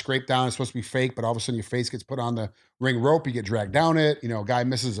eyes scraped down. It's supposed to be fake, but all of a sudden your face gets put on the ring rope. You get dragged down it. You know, a guy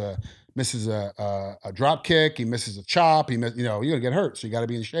misses a drop kick. He misses a chop. You're gonna get hurt. So you got to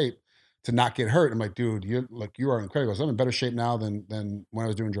be in shape to not get hurt. I'm like, dude, you are incredible. So I'm in better shape now than when I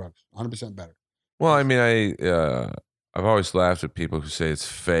was doing drugs. 100% better. Well, I mean, I've always laughed at people who say it's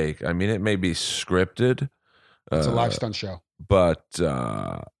fake. I mean, it may be scripted. It's a live stunt show. But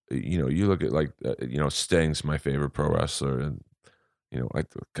you look at like Sting's my favorite pro wrestler, and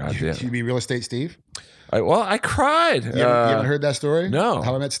goddamn. You be Real Estate Steve? I cried. You haven't heard that story? No.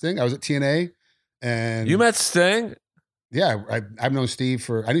 How I met Sting? I was at TNA, and you met Sting? Yeah, I've known Steve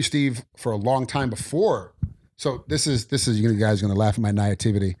I knew Steve for a long time before. So this is you guys are gonna laugh at my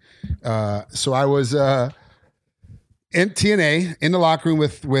naivety. So I was in TNA in the locker room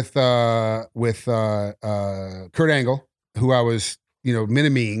with Kurt Angle, who I was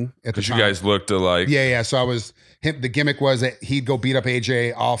mini-meing at the time. You guys looked alike. Yeah. So I was him. The gimmick was that he'd go beat up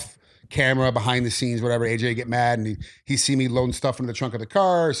AJ off camera, behind the scenes, whatever. AJ get mad, and he see me loading stuff into the trunk of the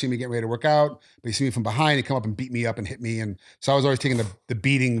car, see me getting ready to work out, but he see me from behind, he'd come up and beat me up and hit me, and so I was always taking the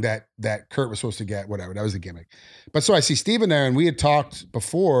beating that Kurt was supposed to get, whatever. That was the gimmick. But so I see Steve in there, and we had talked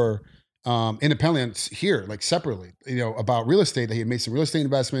before independently here, like separately, about real estate, that he had made some real estate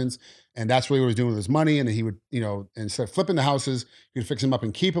investments, and that's what he was doing with his money. And then he would, instead of flipping the houses, he would fix them up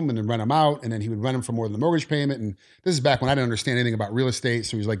and keep them and then rent them out. And then he would rent them for more than the mortgage payment. And this is back when I didn't understand anything about real estate.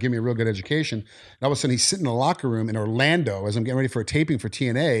 So he's like, give me a real good education. And all of a sudden he's sitting in the locker room in Orlando as I'm getting ready for a taping for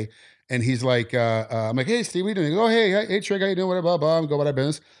TNA. And he's like, I'm like, hey, Steve, what are you doing? He goes, oh, hey, Trig, how you doing? Whatever, blah, blah, go about our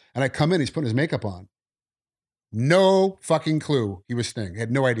business. And I come in, he's putting his makeup on. No fucking clue he was Sting. Had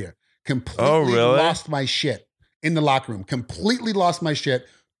no idea. Completely lost my shit in the locker room. Completely lost my shit.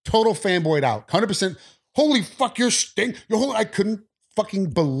 Total fanboyed out. 100%. Holy fuck, you're Sting. I couldn't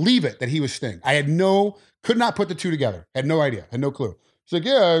fucking believe it that he was Sting. Could not put the two together. Had no idea. Had no clue. He's like,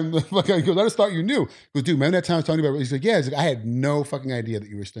 yeah. He goes, I just thought you knew. He goes, dude, remember that time I was talking about it? He's like, yeah. He's like, I had no fucking idea that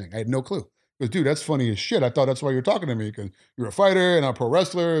you were Sting. I had no clue. He goes, dude, that's funny as shit. I thought that's why you were talking to me, because you're a fighter and I'm a pro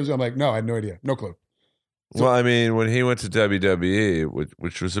wrestler. I'm like, no, I had no idea. No clue. So, well, I mean, when he went to WWE,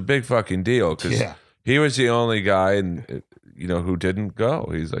 which was a big fucking deal, because he was the only guy who didn't go.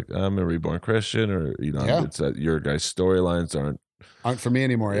 He's like, I'm a reborn Christian, or it's that your guys' storylines aren't for me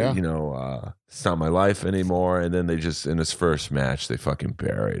anymore. Yeah, it's not my life anymore. And then they just, in his first match, they fucking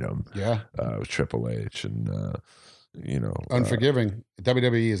buried him. Yeah, with Triple H, and unforgiving.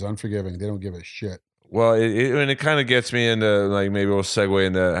 WWE is unforgiving. They don't give a shit. Well, it kind of gets me into, like, maybe we'll segue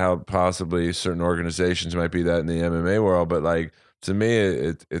into how possibly certain organizations might be that in the MMA world. But like, to me,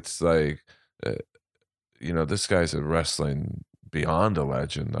 it's like, this guy's a wrestling beyond a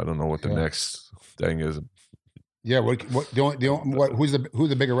legend. I don't know what the next thing is. Yeah, who's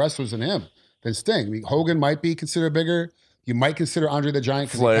the bigger wrestlers than him? Than Sting? I mean, Hogan might be considered bigger. You might consider Andre the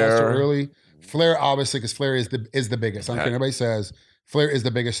Giant because he passed so early. Flair, obviously, because Flair is the biggest. I don't care what anybody says. Flair is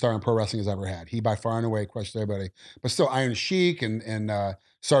the biggest star in pro wrestling has ever had. He by far and away crushed everybody. But still, Iron Sheik and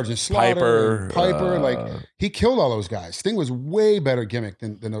Sergeant Slaughter, Piper, he killed all those guys. Sting was way better gimmick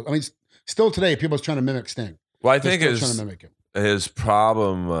than those. I mean, still today, people are trying to mimic Sting. Well, I think his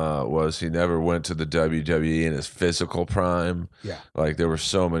problem was he never went to the WWE in his physical prime. Yeah, like there were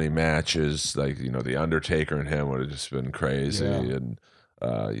so many matches. Like the Undertaker and him would have just been crazy and.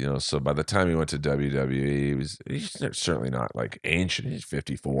 So by the time he went to WWE, he's certainly not like ancient. He's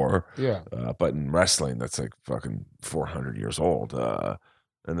 54. Yeah. But in wrestling, that's like fucking 400 years old.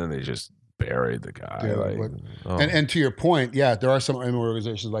 And then they just buried the guy. Yeah, and to your point, there are some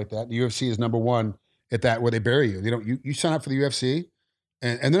organizations like that. The UFC is number one at that where they bury you. They don't. You sign up for the UFC,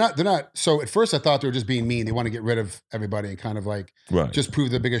 and they're not. So at first, I thought they were just being mean. They want to get rid of everybody and kind of like just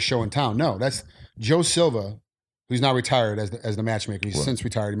prove the biggest show in town. No, that's Joe Silva, who's now retired as the matchmaker. He's since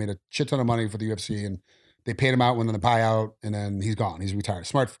retired. He made a shit ton of money for the UFC, and they paid him out when the buyout, and then he's gone. He's retired.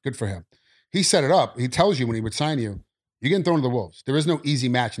 Smart, good for him. He set it up. He tells you when he would sign you, you're getting thrown to the wolves. There is no easy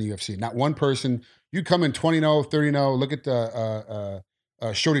match in the UFC. Not one person. You come in 20-0, 30-0. Look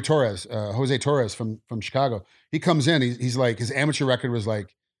at Shorty Torres, Jose Torres from Chicago. He comes in. He's like, his amateur record was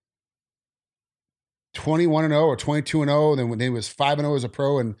like 21-0 or 22-0. Then when he was 5-0 as a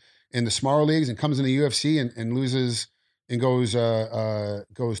pro and in the smaller leagues, and comes in the UFC and loses and goes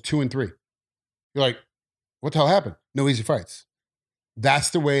 2-3. You're like, what the hell happened? No easy fights.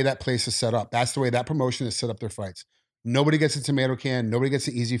 That's the way that place is set up. That's the way that promotion is set up their fights. Nobody gets a tomato can. Nobody gets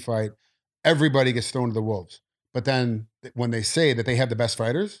an easy fight. Everybody gets thrown to the wolves. But then when they say that they have the best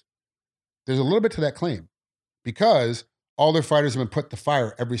fighters, there's a little bit to that claim because all their fighters have been put to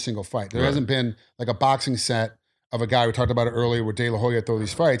fire every single fight. There hasn't been like a boxing set of a guy, we talked about it earlier, where De La Hoya throw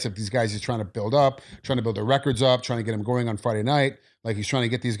these fights. If these guys are trying to build up, trying to build their records up, trying to get them going on Friday night, Like he's trying to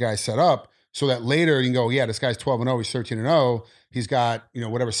get these guys set up so that later you can go, yeah, this guy's 12-0, he's 13-0, he's got,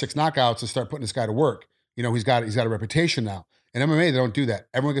 whatever, 6 knockouts, and start putting this guy to work. He's got a reputation now. In MMA, they don't do that.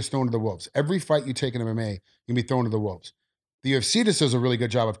 Everyone gets thrown to the wolves. every fight you take in MMA, you can be thrown to the wolves. The UFC just does a really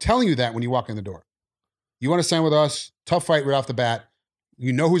good job of telling you that when you walk in the door. You want to sign with us? Tough fight right off the bat.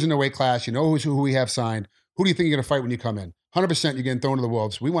 You know who's in the weight class. You know who we have signed. Who do you think you're going to fight when you come in? 100% you're getting thrown to the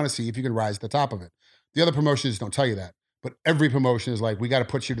wolves. We want to see if you can rise to the top of it. The other promotions don't tell you that. But every promotion is like, we got to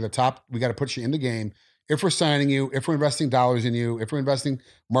put you to the top. We got to put you in the game. If we're signing you, if we're investing dollars in you, if we're investing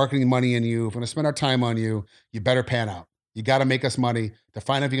marketing money in you, if we're going to spend our time on you, you better pan out. You got to make us money. To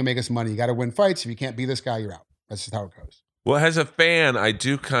find out if you can make us money, you got to win fights. If you can't be this guy, you're out. That's just how it goes. Well, as a fan, I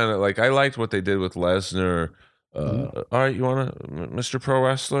do kind of like. I liked what they did with Lesnar. All right, you want to, Mr. Pro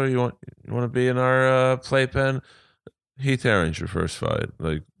Wrestler? You want to be in our playpen? Heath Herring's your first fight.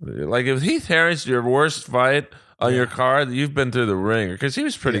 Like if Heath Herring's your worst fight on your card, you've been through the ringer because he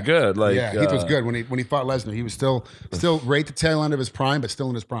was pretty good. Like Heath was good when he fought Lesnar. He was still right at the tail end of his prime, but still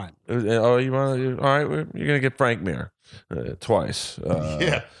in his prime. Oh, you want to? All right, you're gonna get Frank Mir twice.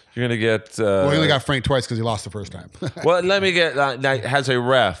 You're going to get... well, he only got Frank twice because he lost the first time. Well, let me get... has a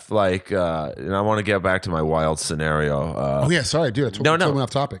ref, like... and I want to get back to my wild scenario. Sorry, dude. I totally off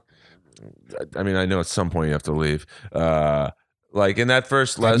topip. I mean, I know at some point you have to leave. Like in that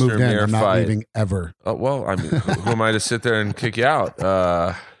first Lesnar-Mir fight... I'm not leaving ever. Well, I mean, who am I to sit there and kick you out?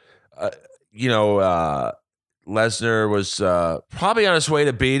 Lesnar was probably on his way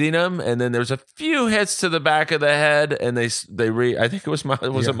to beating him, and then there was a few hits to the back of the head, and I think it was it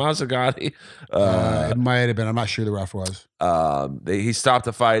Mazzagatti? It might have been. I'm not sure the ref was. He stopped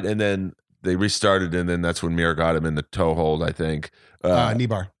the fight, and then they restarted, and then that's when Mir got him in the toe hold, I think. Knee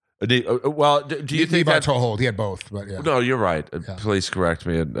bar. Well, do you think that toe hold? He had both, but yeah. No, you're right. Yeah. Please correct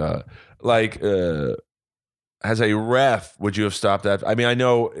me. As a ref, would you have stopped that? I mean, I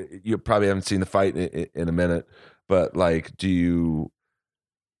know you probably haven't seen the fight in a minute, but do you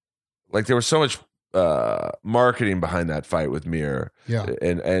there was so much marketing behind that fight with Mir. Yeah.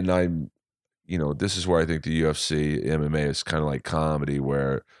 And I'm, this is where I think the UFC, MMA is kind of like comedy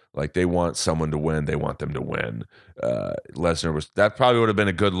where they want someone to win. They want them to win. Lesnar that probably would have been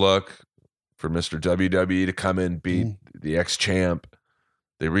a good look for Mr. WWE to come in, beat the ex-champ.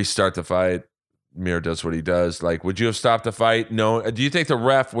 They restart the fight. Mir does what he does. Would you have stopped the fight? No. Do you think the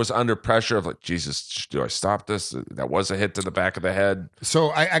ref was under pressure of Jesus, do I stop this? That was a hit to the back of the head.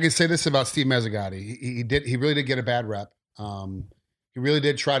 So I can say this about Steve Mazzagatti. He really did get a bad rep. He really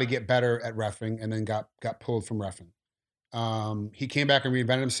did try to get better at reffing and then got pulled from reffing. He came back and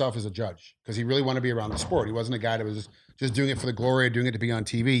reinvented himself as a judge because he really wanted to be around the sport. He wasn't a guy that was just doing it for the glory of doing it to be on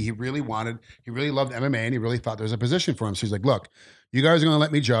TV. He really loved MMA, and he really thought there was a position for him. So he's like, look, you guys are going to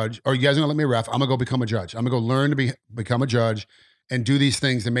let me judge, or you guys are going to let me ref. I'm going to go become a judge. I'm going to go learn to become a judge and do these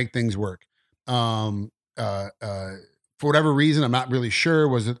things to make things work. For whatever reason, I'm not really sure.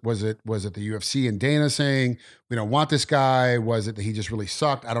 Was it the UFC and Dana saying we don't want this guy? Was it that he just really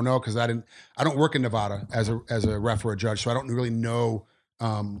sucked? I don't know because I don't work in Nevada as a ref or a judge, so I don't really know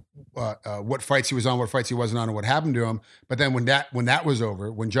what fights he was on, what fights he wasn't on, and what happened to him. But then when that was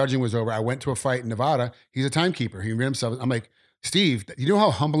over, when judging was over, I went to a fight in Nevada. He's a timekeeper. He ran himself. I'm like, Steve, you know how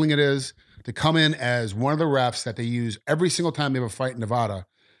humbling it is to come in as one of the refs that they use every single time they have a fight in Nevada,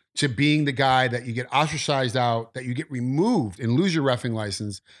 to being the guy that you get ostracized out, that you get removed and lose your reffing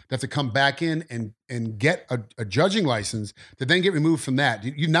license, that have to come back in and get a judging license, to then get removed from that.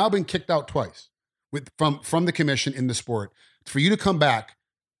 You've now been kicked out twice from the commission in the sport. For you to come back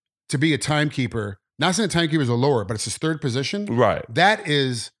to be a timekeeper, not saying a timekeeper is a lower, but it's his third position. Right. That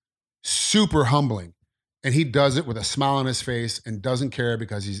is super humbling. And he does it with a smile on his face and doesn't care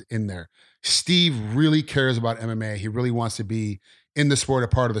because he's in there. Steve really cares about MMA. He really wants to be in the sport, a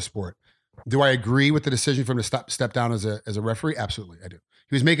part of the sport. Do I agree with the decision for him to step down as a referee? Absolutely, I do.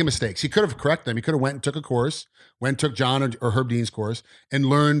 He was making mistakes. He could have corrected them. He could have went and took a course, took John or Herb Dean's course, and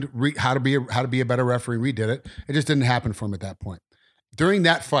learned how to be a better referee. Redid it. It just didn't happen for him at that point. During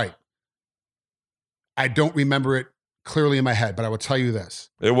that fight, I don't remember it clearly in my head, but I will tell you this.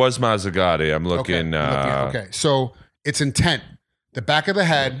 It was Mazzagatti. I'm looking. Okay, so it's intent. The back of the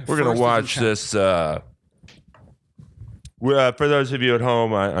head. We're going to watch this. For those of you at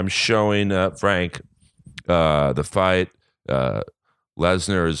home, I'm showing Frank the fight.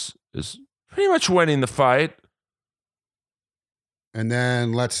 Lesnar is pretty much winning the fight. And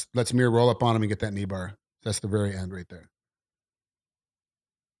then let's Mir roll up on him and get that knee bar. That's the very end right there.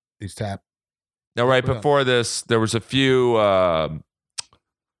 He's tapped. Now, right before this, there was a few, I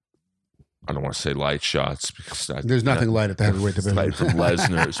don't want to say light shots. Because there's nothing light at the heavyweight division. Light from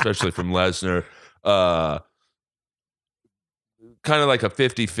Lesnar, especially from Lesnar. kind of like a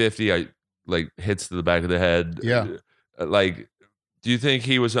 50-50. I like hits to the back of the head. Yeah. Like, do you think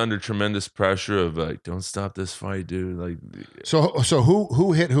he was under tremendous pressure of like, don't stop this fight, dude? Like, So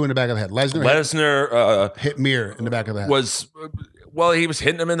who hit who in the back of the head? Lesnar hit Mir in the back of the head. Well, he was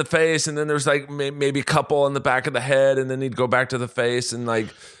hitting him in the face, and then there's like maybe a couple in the back of the head, and then he'd go back to the face, and like.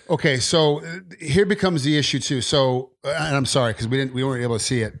 Okay, so here becomes the issue too. So, and I'm sorry because we weren't able to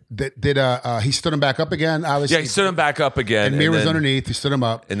see it. Did he stood him back up again? Obviously, Yeah, he stood him back up again, and Mir was underneath. He stood him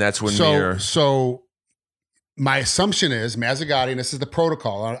up, and that's when Mir. So my assumption is Mazzagatti, and this is the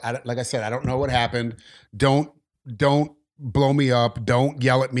protocol. Like I said, I don't know what happened. Don't blow me up. Don't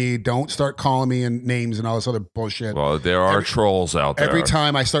yell at me. Don't start calling me in names and all this other bullshit. Well, there are trolls out there. Every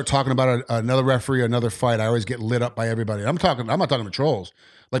time I start talking about another referee, another fight, I always get lit up by everybody. I'm not talking to trolls.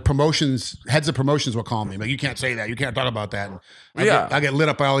 Like promotions, heads of promotions will call me. Like, you can't say that. You can't talk about that. And I get lit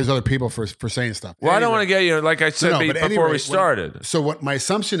up by all these other people for saying stuff. Well, anyway, I don't want to get you, like I said before we started. So what my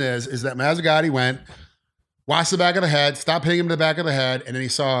assumption is that Mazzagatti went, watched the back of the head, stopped hitting him in the back of the head, and then he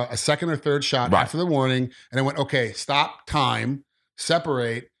saw a second or third shot after the warning, and then went, okay, stop, time,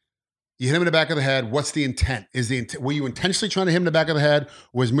 separate. You hit him in the back of the head. What's the intent? Were you intentionally trying to hit him in the back of the head,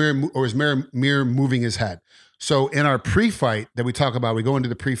 or was Mir moving his head? So in our pre-fight that we talk about, we go into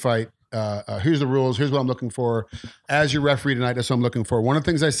the pre-fight. Here's the rules. Here's what I'm looking for. As your referee tonight, that's what I'm looking for. One of the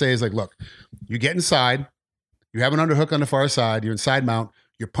things I say is like, look, you get inside. You have an underhook on the far side. You're in side mount.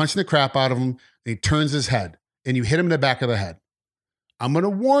 You're punching the crap out of him. And he turns his head. And you hit him in the back of the head. I'm going to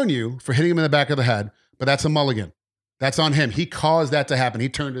warn you for hitting him in the back of the head, but that's a mulligan. That's on him. He caused that to happen. He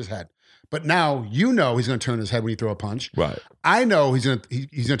turned his head. But now you know he's going to turn his head when you throw a punch. Right. I know he's going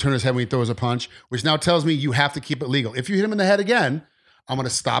to turn his head when he throws a punch, which now tells me you have to keep it legal. If you hit him in the head again, I'm going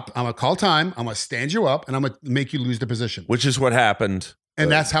to stop. I'm going to call time. I'm going to stand you up, and I'm going to make you lose the position. Which is what happened.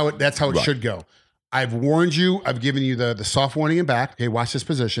 And that's how it should go. I've warned you. I've given you the soft warning in back. Hey, watch this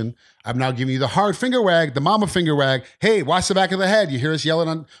position. I'm now giving you the hard finger wag, the mama finger wag. Hey, watch the back of the head. You hear us yelling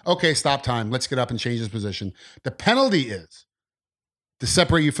on, okay, stop time. Let's get up and change this position. The penalty is to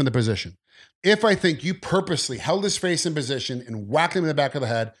separate you from the position. If I think you purposely held his face in position and whacked him in the back of the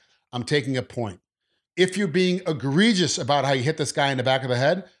head, I'm taking a point. If you're being egregious about how you hit this guy in the back of the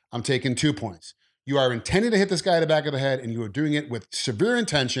head, I'm taking 2 points. You are intending to hit this guy in the back of the head, and you are doing it with severe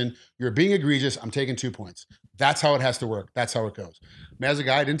intention. You're being egregious. I'm taking 2 points. That's how it has to work. That's how it goes.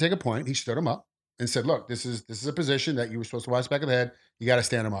 Mazzagatti didn't take a point. He stood him up and said, look, this is a position that you were supposed to watch the back of the head. You got to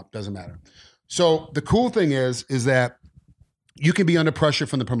stand him up. Doesn't matter. So the cool thing is that you can be under pressure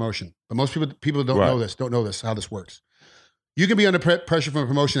from the promotion. But most people don't know this, how this works. You can be under pressure from a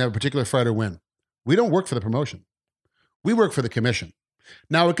promotion to have a particular fighter win. We don't work for the promotion. We work for the commission.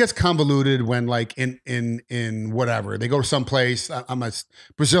 Now it gets convoluted when, like, in whatever they go to some place.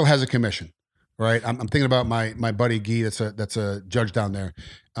 Brazil has a commission, right? I'm thinking about my buddy Guy. That's a judge down there.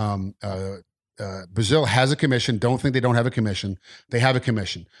 Brazil has a commission. Don't think they don't have a commission. They have a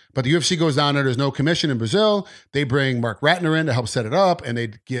commission. But the UFC goes down there. There's no commission in Brazil. They bring Mark Ratner in to help set it up, and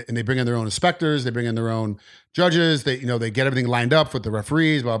they bring in their own inspectors. They bring in their own judges. They get everything lined up with the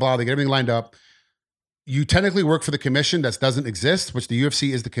referees. Blah blah. They get everything lined up. You technically work for the commission that doesn't exist, which the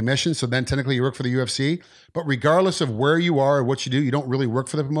UFC is the commission. So then technically you work for the UFC. But regardless of where you are or what you do, you don't really work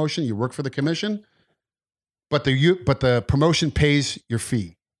for the promotion. You work for the commission. But the promotion pays your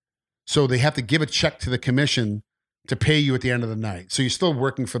fee. So they have to give a check to the commission to pay you at the end of the night. So you're still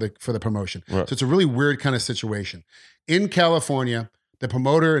working for the promotion. Right. So it's a really weird kind of situation. In California, the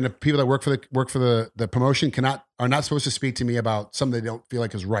promoter and the people that work for the promotion are not supposed to speak to me about something they don't feel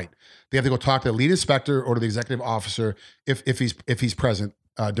like is right. They have to go talk to the lead inspector or to the executive officer if he's present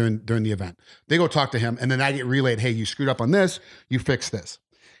during the event. They go talk to him, and then I get relayed, hey, you screwed up on this, you fix this.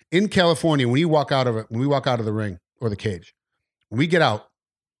 In California, when we walk out of the ring or the cage, when we get out,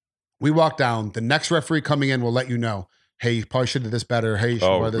 we walk down, the next referee coming in will let you know, hey, you probably should have did this better. Hey, you should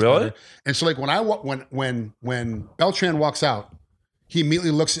have done this better. And so, like, when Beltran walks out, he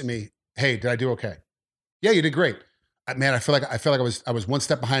immediately looks at me. Hey, did I do okay? Yeah, you did great. Man, I feel like I was one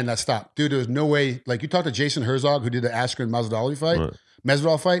step behind that stop. Dude, there's no way. Like, you talked to Jason Herzog, who did the Askren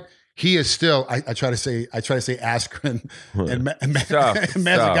Masvidal fight. He is still. I try to say Askren and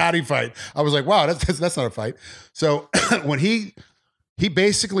Mazzagatti fight. I was like, wow, that's not a fight. So when he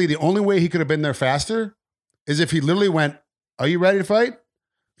basically, the only way he could have been there faster is if he literally went, are you ready to fight?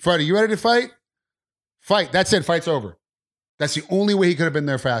 Fight, are you ready to fight? Fight. That's it. Fight's over. That's the only way he could have been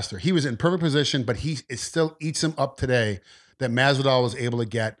there faster. He was in perfect position, but it still eats him up today that Masvidal was able to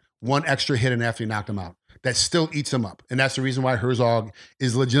get one extra hit in after he knocked him out. That still eats him up. And that's the reason why Herzog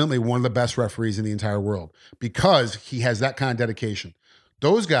is legitimately one of the best referees in the entire world, because he has that kind of dedication.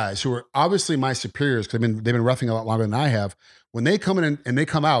 Those guys who are obviously my superiors, because they've been reffing a lot longer than I have, When they come in and they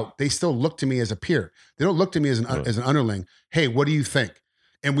come out, they still look to me as a peer. They don't look to me as an underling. Hey, what do you think?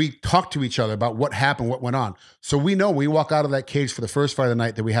 And we talk to each other about what happened, what went on. So we know when we walk out of that cage for the first fight of the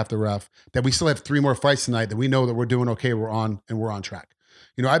night that we have to ref, that we still have 3 more fights tonight, that we know that we're doing okay, we're on track.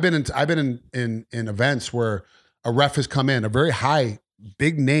 You know, I've been in events where a ref has come in, a very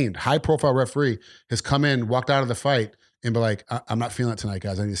big named, high profile referee has come in, walked out of the fight, and be like, I'm not feeling it tonight,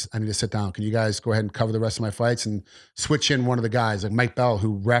 guys. I need to sit down. Can you guys go ahead and cover the rest of my fights and switch in one of the guys, like Mike Bell,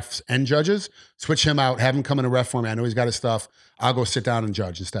 who refs and judges, switch him out, have him come in and ref for me. I know he's got his stuff. I'll go sit down and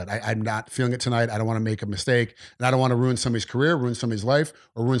judge instead. I'm not feeling it tonight. I don't want to make a mistake, and I don't want to ruin somebody's career, ruin somebody's life,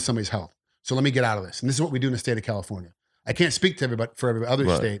 or ruin somebody's health. So let me get out of this. And this is what we do in the state of California. I can't speak to everybody for every other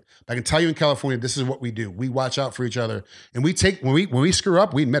state, but I can tell you in California, this is what we do. We watch out for each other, and we take when we screw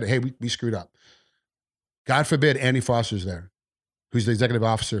up, we admit it. Hey, we screwed up. God forbid Andy Foster's there, who's the executive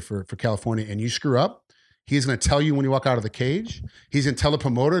officer for California, and you screw up. He's going to tell you when you walk out of the cage. He's going to tell the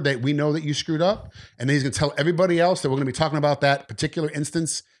promoter that we know that you screwed up, and then he's going to tell everybody else that we're going to be talking about that particular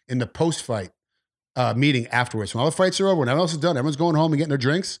instance in the post-fight meeting afterwards. When all the fights are over, when everyone else is done, everyone's going home and getting their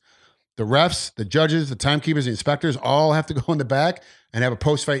drinks. The refs, the judges, the timekeepers, the inspectors all have to go in the back and have a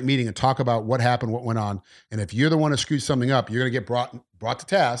post-fight meeting and talk about what happened, what went on. And if you're the one who screwed something up, you're going to get brought to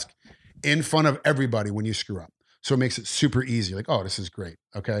task in front of everybody when you screw up. So it makes it super easy. Like, oh, this is great.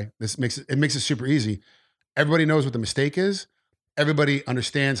 Okay, it makes it super easy. Everybody knows what the mistake is. Everybody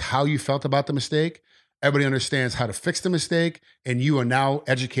understands how you felt about the mistake. Everybody understands how to fix the mistake, and you are now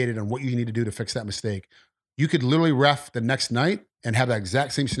educated on what you need to do to fix that mistake. You could literally ref the next night and have that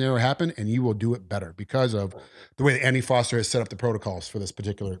exact same scenario happen, and you will do it better because of the way that Andy Foster has set up the protocols for this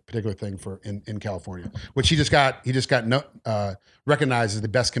particular thing in California, which he just got recognized as the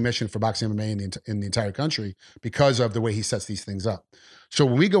best commission for boxing MMA in the entire country because of the way he sets these things up. So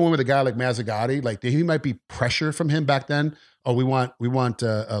when we go in with a guy like Mazzagatti, like he might be pressure from him back then. Oh, we want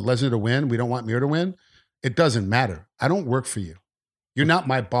Lesnar to win. We don't want Mir to win. It doesn't matter. I don't work for you. You're not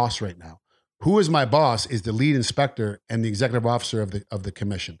my boss right now. Who is my boss is the lead inspector and the executive officer of the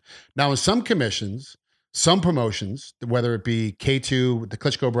commission. Now, in some commissions, some promotions, whether it be K2 with the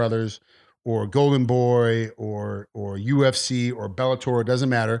Klitschko brothers or Golden Boy or UFC or Bellator, it doesn't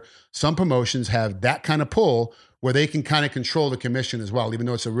matter. Some promotions have that kind of pull where they can kind of control the commission as well. Even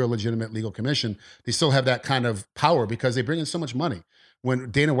though it's a real legitimate legal commission, they still have that kind of power because they bring in so much money. When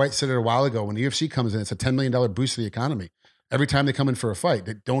Dana White said it a while ago, when the UFC comes in, it's a $10 million boost to the economy. Every time they come in for a fight,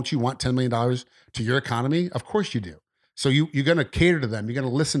 don't you want $10 million to your economy? Of course you do. So you're going to cater to them. You're going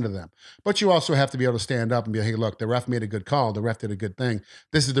to listen to them. But you also have to be able to stand up and be like, hey, look, the ref made a good call. The ref did a good thing.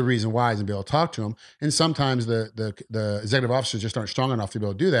 This is the reason why, and be able to talk to them. And sometimes the executive officers just aren't strong enough to be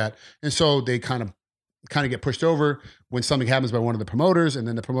able to do that. And so they kind of get pushed over when something happens by one of the promoters, and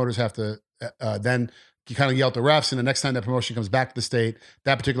then the promoters have to then you kind of yell at the refs, and the next time that promotion comes back to the state,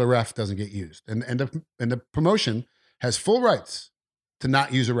 that particular ref doesn't get used. And the promotion has full rights to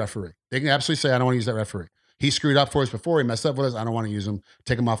not use a referee. They can absolutely say, I don't want to use that referee. He screwed up for us before. He messed up with us. I don't want to use him.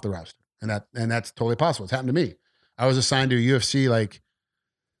 Take him off the roster. And that's totally possible. It's happened to me. I was assigned to a UFC, like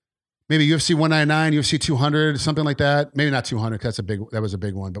maybe UFC 199, UFC 200, something like that. Maybe not 200 because that was a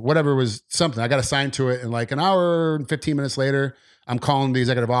big one. But whatever, it was something. I got assigned to it, and like an hour and 15 minutes later, I'm calling the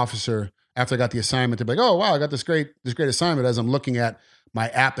executive officer after I got the assignment to be like, oh, wow, I got this great assignment. As I'm looking at my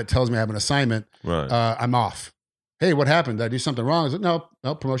app that tells me I have an assignment, I'm off. Hey, what happened? Did I do something wrong? I was like,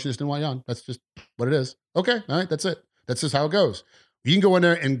 no, promotion just didn't want you on. That's just what it is. Okay, all right, that's it. That's just how it goes. You can go in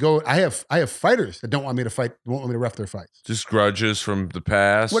there and go. I have fighters that don't want me to fight, won't want me to ref their fights. Just grudges from the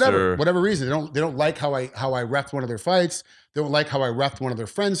past, whatever reason. They don't like how I refed one of their fights. They don't like how I refed one of their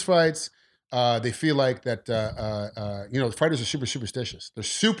friends' fights. They feel like that the fighters are super superstitious. They're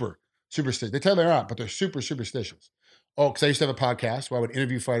super superstitious. They tell they're not, but they're super superstitious. Oh, because I used to have a podcast where I would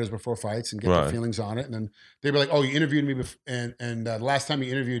interview fighters before fights and get their feelings on it. And then they'd be like, oh, you interviewed me and the last time you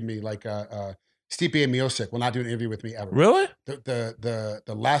interviewed me, like Stipe Miocic will not do an interview with me ever. Really? The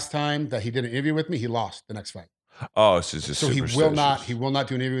last time that he did an interview with me, he lost the next fight. Oh, it's just so he will not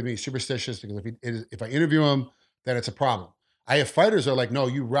do an interview with me. He's superstitious because if I interview him, then it's a problem. I have fighters that are like, no,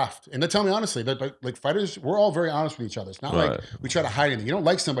 you refed. And they tell me honestly, like fighters, we're all very honest with each other. It's not like we try to hide anything. You don't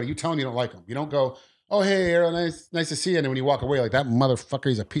like somebody, you tell them you don't like them. You don't go, oh, hey, Errol, nice to see you. And then when you walk away, like, that motherfucker,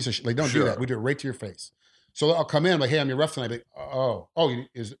 he's a piece of shit. Like, don't do that. We do it right to your face. So I'll come in, like, hey, I'm your ref tonight. Like,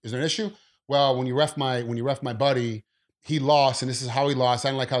 is there an issue? Well, when you ref my buddy, he lost, and this is how he lost. I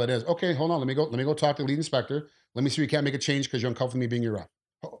don't like how that is. Okay, hold on. Let me go talk to the lead inspector. Let me see if you can't make a change because you're uncomfortable with me being your ref.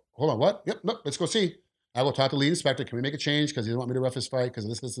 Hold on, what? Yep, nope, let's go see. I will talk to the lead inspector. Can we make a change because he doesn't want me to ref his fight because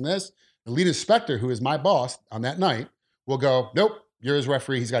of this, and this? The lead inspector, who is my boss on that night, will go, nope, you're his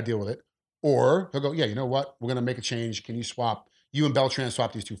referee. He's got to deal with it. Or he'll go, yeah, you know what? We're going to make a change. Can you swap? You and Beltran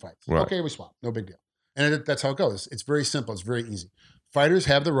swap these two fights. Right. Okay, we swap. No big deal. And that's how it goes. It's very simple. It's very easy. Fighters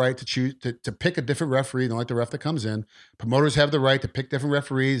have the right to choose to pick a different referee. They don't like the ref that comes in. Promoters have the right to pick different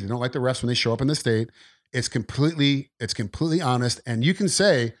referees. They don't like the refs when they show up in the state. It's completely honest. And you can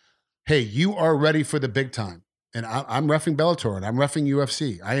say, hey, you are ready for the big time. And I'm reffing Bellator and I'm reffing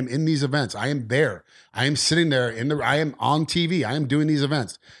UFC. I am in these events. I am there. I am sitting there I am on TV. I am doing these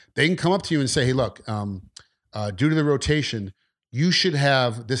events. They can come up to you and say, hey, look, due to the rotation, you should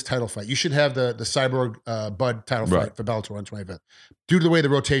have this title fight. You should have the Cyborg Bud title fight for Bellator on 25th. Due to the way the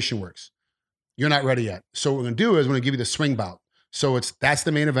rotation works, you're not ready yet. So what we're going to do is we're going to give you the swing bout. So that's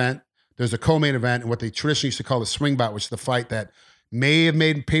the main event. There's a co-main event and what they traditionally used to call the swing bout, which is the fight that may have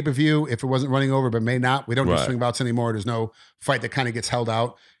made pay-per-view if it wasn't running over, but may not. We don't do swing bouts anymore. There's no fight that kind of gets held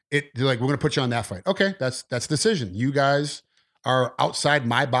out. They're like, we're going to put you on that fight. Okay, that's the decision. You guys are outside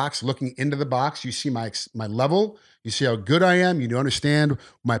my box, looking into the box. You see my level. You see how good I am. You understand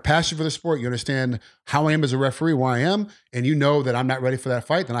my passion for the sport. You understand how I am as a referee, where I am, and you know that I'm not ready for that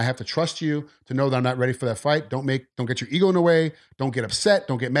fight. Then I have to trust you to know that I'm not ready for that fight. Don't get your ego in the way. Don't get upset.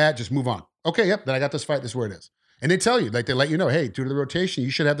 Don't get mad. Just move on. Okay, yep. Then I got this fight. This is where it is. And they tell you, like they let you know, hey, due to the rotation, you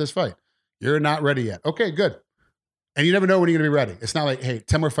should have this fight. You're not ready yet. Okay, good. And you never know when you're going to be ready. It's not like, hey,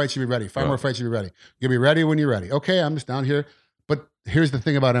 10 more fights, you'll be ready. 5 more fights, you'll be ready. You'll be ready when you're ready. Okay, I'm just down here. But here's the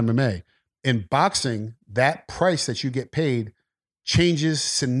thing about MMA. In boxing, that price that you get paid changes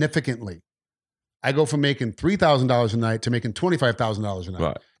significantly. I go from making $3,000 a night to making $25,000 a night.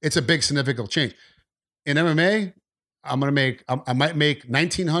 Right. It's a big significant change. In MMA, I might make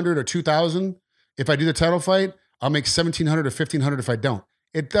 $1,900 or $2,000 if I do the title fight. I'll make $1,700 or $1,500 if I don't.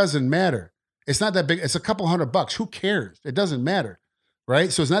 It doesn't matter. It's not that big. It's a couple $100. Who cares? It doesn't matter.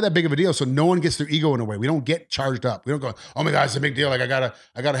 Right? So it's not that big of a deal. So no one gets their ego in the way. We don't get charged up. We don't go, oh my God, it's a big deal. Like I gotta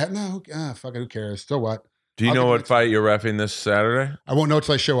have, no, fuck it, who cares? So what? Do you know what fight you're reffing this Saturday? I won't know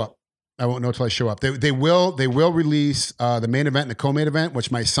until I show up. They will release the main event and the co-main event,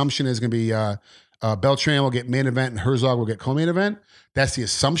 which my assumption is going to be Beltran will get main event and Herzog will get co-main event. That's the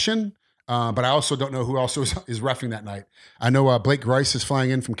assumption. But I also don't know who else is reffing that night. I know Blake Grice is flying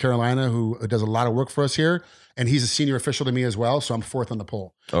in from Carolina, who does a lot of work for us here, and he's a senior official to me as well. So I'm fourth on the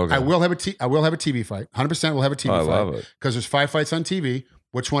poll. Okay. I will have a TV fight. 100% will have a TV fight. I love it because there's 5 fights on TV.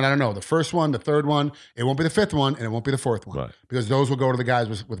 Which one? I don't know. The first one, the third one. It won't be the 5th one, and it won't be the 4th one because those will go to the guys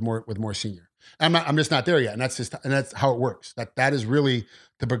with more senior. I'm just not there yet, and that's how it works. That is really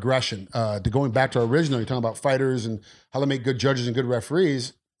the progression. To going back to our original, you're talking about fighters and how to make good judges and good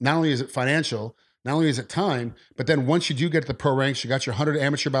referees. Not only is it financial, not only is it time, but then once you do get to the pro ranks, you got your 100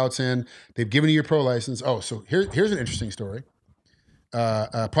 amateur bouts in, they've given you your pro license. Oh, so here's an interesting story.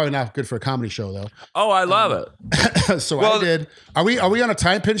 Probably not good for a comedy show though. Oh, I love it. So well, I did. Are we on a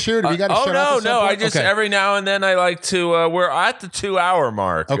time pinch here? Do we got to shut up? No. I just every now and then I like to. We're at the 2-hour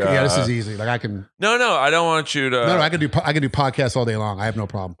mark. Okay, yeah, this is easy. Like I can. No, I don't want you to. No, I can do podcasts all day long. I have no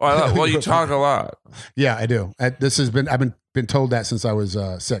problem. Well, you talk a lot. Yeah, I do. I've been told that since I was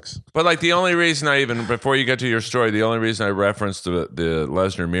 6. But like the only reason before you get to your story, the only reason I referenced the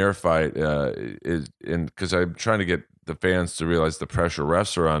Lesnar Mir fight is because I'm trying to get the fans to realize the pressure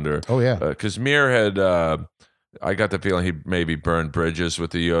refs are under. Oh yeah, because Mir had. I got the feeling he maybe burned bridges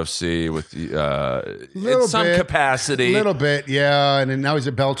with the UFC in some capacity. A little bit, yeah. And then now he's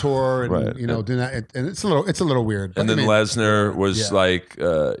at Bellator, and doing that. And it's a little weird. And then Lesnar was like,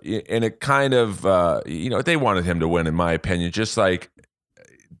 and it kind of, they wanted him to win, in my opinion. Just like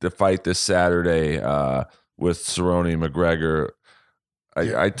the fight this Saturday with Cerrone and McGregor.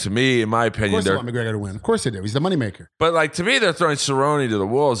 To me, in my opinion, of course they want McGregor to win. Of course they do. He's the moneymaker. But like to me, they're throwing Cerrone to the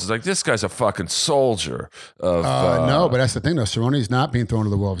wolves. It's like this guy's a fucking soldier. No, but that's the thing though. Cerrone's not being thrown to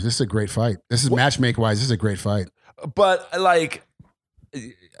the wolves. This is a great fight. This is matchmaking wise. This is a great fight. But like,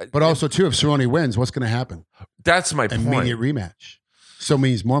 but also too, if Cerrone wins, what's going to happen? That's my point. Immediate rematch. So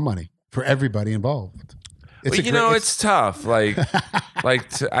means more money for everybody involved. It's tough. Like,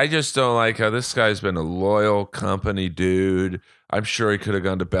 I just don't like how this guy's been a loyal company dude. I'm sure he could have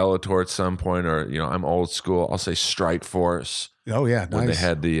gone to Bellator at some point, or I'm old school. I'll say Strikeforce. Oh yeah, when they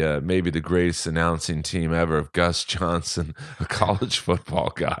had the maybe the greatest announcing team ever of Gus Johnson, a college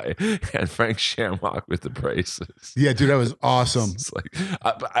football guy, and Frank Shamrock with the braces. Yeah, dude, that was awesome. It's like,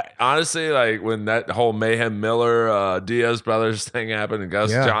 honestly, like when that whole Mayhem Miller Diaz brothers thing happened, and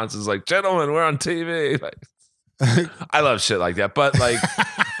Gus Johnson's like, "Gentlemen, we're on TV." Like, I love shit like that, but like.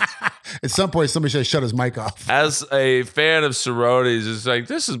 At some point, somebody should shut his mic off. As a fan of Cerrone's, it's like,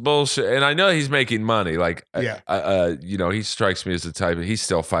 this is bullshit. And I know he's making money. Like, he strikes me as the type, he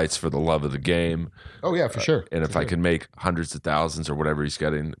still fights for the love of the game. Oh, yeah, for sure. And if I can make hundreds of thousands or whatever he's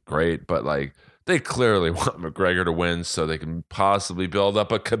getting, great. But like, they clearly want McGregor to win so they can possibly build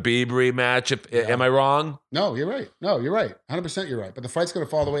up a Khabib rematch. Am I wrong? No, you're right. 100% you're right. But the fight's going to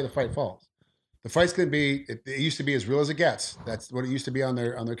fall the way the fight falls. The fight's going to be, it used to be as real as it gets. That's what it used to be on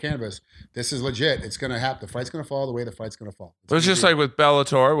their canvas. This is legit. It's going to happen. The fight's going to fall the way the fight's going to fall. It's just like with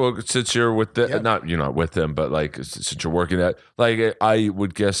Bellator. Well, since you're with not you're not with them, but like since you're working at, like I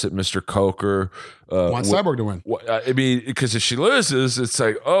would guess that Mr. Coker wants Cyborg to win. I mean, because if she loses, it's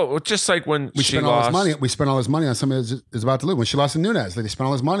like, just like when we spent all this money on somebody that's about to lose. When she lost to Nunes, they spent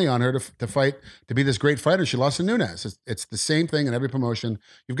all this money on her to fight, to be this great fighter. She lost to Nunes. It's the same thing in every promotion.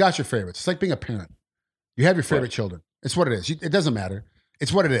 You've got your favorites. It's like being a parent. You have your favorite children. It's what it is. It doesn't matter.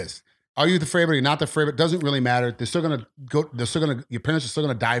 It's what it is. Are you the favorite? Are you not the favorite? Doesn't really matter. They're still gonna go. Your parents are still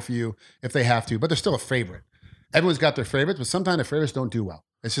gonna die for you if they have to. But they're still a favorite. Everyone's got their favorites, but sometimes the favorites don't do well.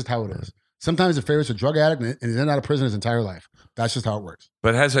 It's just how it is. Sometimes the favorite's a drug addict and he's in and out of prison his entire life. That's just how it works.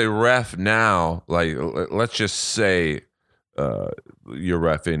 But as a ref now, like let's just say you're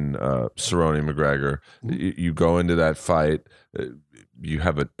reffing Cerrone McGregor. Mm-hmm. You go into that fight. You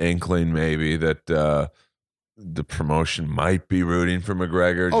have an inkling maybe that the promotion might be rooting for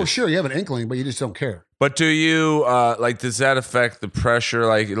McGregor. Oh, sure, you have an inkling, but you just don't care. But do you does that affect the pressure?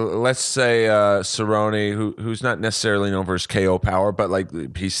 Like, let's say Cerrone, who's not necessarily known for his KO power, but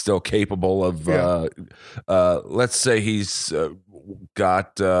like he's still capable of. Let's say he's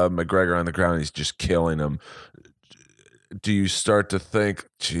got McGregor on the ground, and he's just killing him. Do you start to think,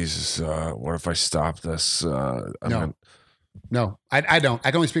 Jesus, what if I stop this? No, I don't. I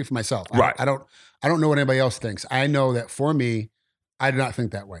can only speak for myself. Right. I don't know what anybody else thinks. I know that for me, I do not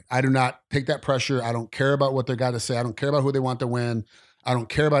think that way. I do not take that pressure. I don't care about what they got to say. I don't care about who they want to win. I don't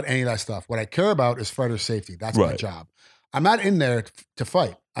care about any of that stuff. What I care about is fighter safety. That's my job. I'm not in there to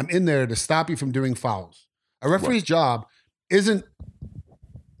fight. I'm in there to stop you from doing fouls. A referee's job isn't,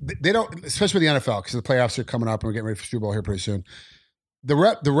 they don't, especially with the NFL, because the playoffs are coming up and we're getting ready for Super Bowl here pretty soon. The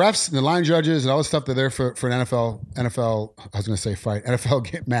refs and the line judges and all the stuff that are there for an NFL, I was going to say fight, NFL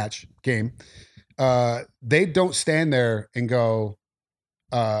game. They don't stand there and go,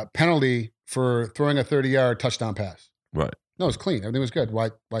 penalty for throwing a 30-yard touchdown pass. Right. No, it's clean. Everything was good. Why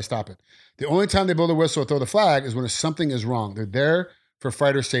stop it? The only time they blow the whistle or throw the flag is when something is wrong. They're there for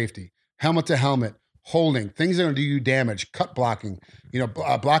fighter safety, helmet to helmet, holding, things that are going to do you damage, cut blocking,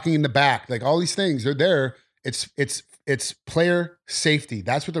 blocking in the back, like all these things. They're there. It's player safety.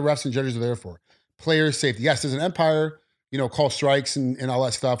 That's what the refs and judges are there for. Player safety. Yes, there's an umpire, call strikes and all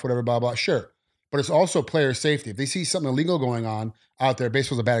that stuff, whatever, blah, blah. Sure. But it's also player safety. If they see something illegal going on out there,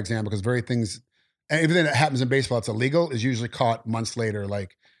 baseball's a bad example because everything that happens in baseball that's illegal is usually caught months later,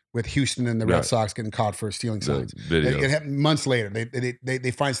 like with Houston and the Red Sox getting caught for stealing signs. It happened months later.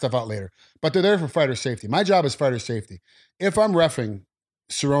 They find stuff out later. But they're there for fighter safety. My job is fighter safety. If I'm reffing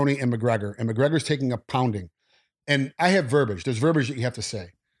Cerrone and McGregor's taking a pounding, and I have verbiage. There's verbiage that you have to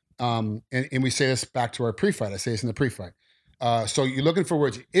say. And we say this back to our pre-fight. I say this in the pre-fight. So you're looking for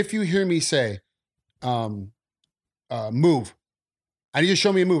words. If you hear me say, move, I need you to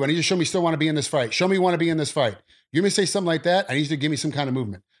show me a move. I need you to show me you still want to be in this fight. Show me you want to be in this fight. You may say something like that. I need you to give me some kind of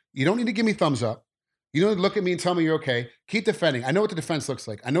movement. You don't need to give me thumbs up. You don't need to look at me and tell me you're okay. Keep defending. I know what the defense looks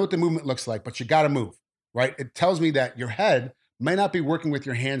like. I know what the movement looks like, but you got to move, right? It tells me that your head may not be working with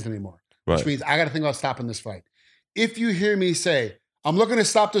your hands anymore, which means I got to think about stopping this fight. If you hear me say, I'm looking to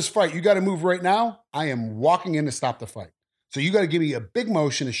stop this fight, you got to move right now, I am walking in to stop the fight. So you got to give me a big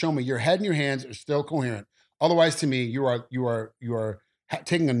motion to show me your head and your hands are still coherent. Otherwise, to me, you are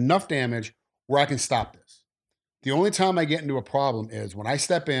taking enough damage where I can stop this. The only time I get into a problem is when I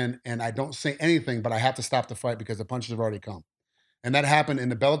step in and I don't say anything, but I have to stop the fight because the punches have already come. And that happened in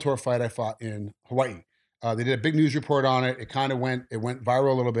the Bellator fight I fought in Hawaii. They did a big news report on it. It went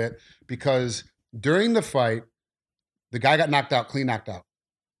viral a little bit because during the fight, the guy got knocked out, clean knocked out,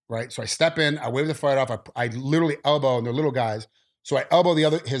 right? So I step in, I wave the fight off. I literally elbow, and they're little guys. So I elbow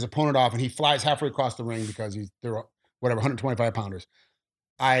his opponent off, and he flies halfway across the ring because they're 125 pounders.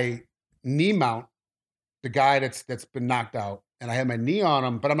 I knee mount the guy that's been knocked out, and I have my knee on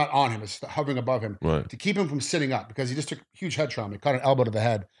him, but I'm not on him. It's hovering above him to keep him from sitting up because he just took huge head trauma. He caught an elbow to the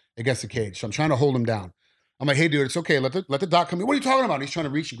head against the cage. So I'm trying to hold him down. I'm like, hey, dude, it's okay. Let the doc come in. What are you talking about? And he's trying to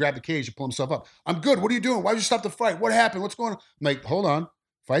reach and grab the cage to pull himself up. I'm good. What are you doing? Why did you stop the fight? What happened? What's going on? I'm like, hold on.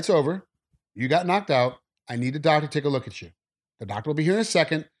 Fight's over. You got knocked out. I need the doctor to take a look at you. The doctor will be here in a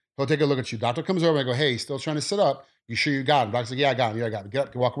second. He'll take a look at you. Doctor comes over and I go, hey, he's still trying to sit up. You sure you got him? Doc's like, yeah, I got him. Yeah, I got him. Get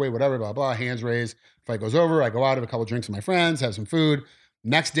up, walk away, whatever, blah, blah, hands raised. Fight goes over. I go out, have a couple drinks with my friends, have some food.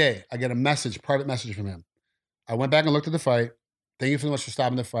 Next day, I get a message, private message from him. I went back and looked at the fight. Thank you so much for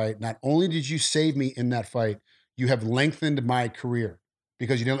stopping the fight. Not only did you save me in that fight, you have lengthened my career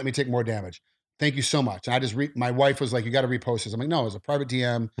because you didn't let me take more damage. Thank you so much. And I just, my wife was like, you got to repost this. I'm like, no, it's a private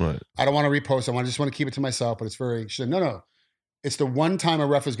DM. Right. I don't want to repost. Just want to keep it to myself, but it's very, she said, no. It's the one time a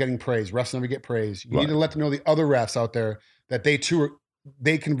ref is getting praised. Refs never get praised. You need to let them know the other refs out there that they too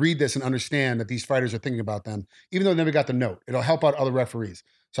they can read this and understand that these fighters are thinking about them, even though they never got the note. It'll help out other referees.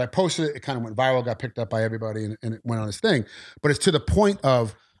 So I posted it. It kind of went viral, got picked up by everybody, and it went on its thing. But it's to the point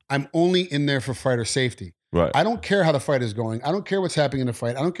of I'm only in there for fighter safety. Right. I don't care how the fight is going. I don't care what's happening in the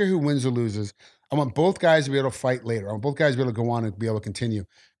fight. I don't care who wins or loses. I want both guys to be able to fight later. I want both guys to be able to go on and be able to continue.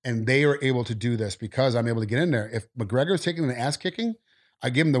 And they are able to do this because I'm able to get in there. If McGregor is taking an ass kicking,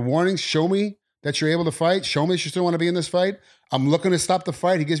 I give him the warnings. Show me that you're able to fight. Show me that you still want to be in this fight. I'm looking to stop the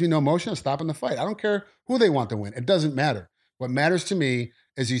fight. He gives me no motion. I'm stopping the fight. I don't care who they want to win. It doesn't matter. What matters to me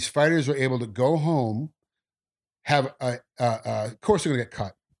is these fighters are able to go home, have of course they're going to get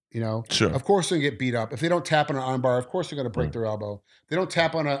cut. You know, sure. Of course they're going to get beat up. If they don't tap on an armbar, of course they're going to break their elbow. If they don't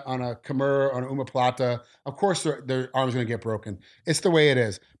tap on a Kimura, on an Umaplata, of course their arm's going to get broken. It's the way it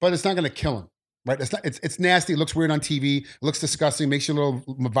is, but it's not going to kill them. Right? It's nasty. It looks weird on TV. It looks disgusting. Makes you want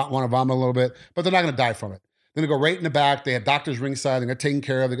to vomit a little bit, but they're not going to die from it. They're going to go right in the back. They have doctors ringside. They're going to get taken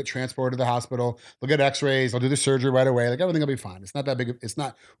care of. They get transported to the hospital. They'll get x-rays. They'll do the surgery right away. Like everything will be fine. It's not that big. It's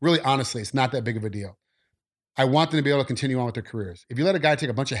not really, honestly, it's not that big of a deal. I want them to be able to continue on with their careers. If you let a guy take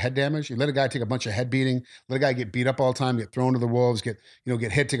a bunch of head damage, you let a guy take a bunch of head beating, let a guy get beat up all the time, get thrown to the wolves, get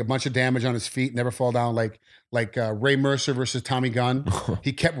hit, take a bunch of damage on his feet, never fall down like Ray Mercer versus Tommy Gunn.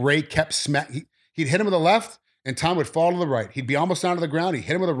 Ray kept smack. He'd hit him with the left, and Tom would fall to the right. He'd be almost down to the ground. He'd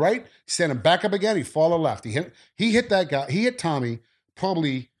hit him with the right, stand him back up again. He'd fall to the left. He hit that guy. He hit Tommy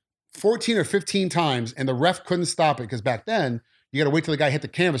probably 14 or 15 times, and the ref couldn't stop it because back then you got to wait till the guy hit the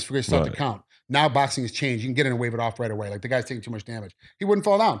canvas for it to start to count. Now boxing has changed. You can get in and wave it off right away. Like the guy's taking too much damage. He wouldn't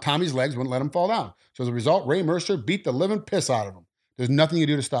fall down. Tommy's legs wouldn't let him fall down. So as a result, Ray Mercer beat the living piss out of him. There's nothing you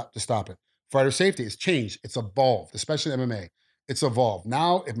do to stop it. Fighter safety has changed. It's evolved, especially MMA. It's evolved.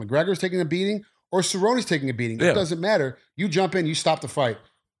 Now, if McGregor's taking a beating or Cerrone's taking a beating, it doesn't matter. You jump in, you stop the fight.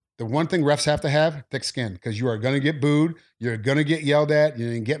 The one thing refs have to have, thick skin, because you are going to get booed. You're going to get yelled at. You're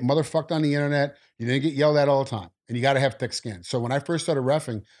going to get motherfucked on the internet. You're going to get yelled at all the time. And you got to have thick skin. So when I first started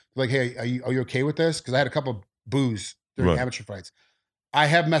reffing, like, hey, are you okay with this? Because I had a couple of boos during amateur fights. I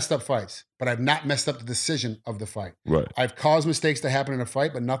have messed up fights, but I've not messed up the decision of the fight. Right. I've caused mistakes to happen in a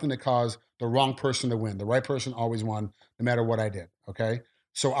fight, but nothing to cause the wrong person to win. The right person always won, no matter what I did. Okay.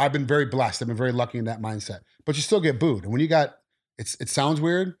 So I've been very blessed. I've been very lucky in that mindset. But you still get booed. And when you got, it sounds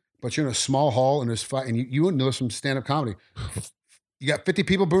weird, but you're in a small hall and there's fight, and you know some stand-up comedy. You got 50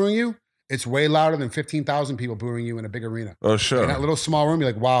 people booing you. It's way louder than 15,000 people booing you in a big arena. Oh, sure. In that little small room,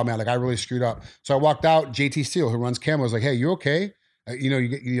 you're like, wow, man, like I really screwed up. So I walked out. JT Steele, who runs Camel, was like, hey, you okay? I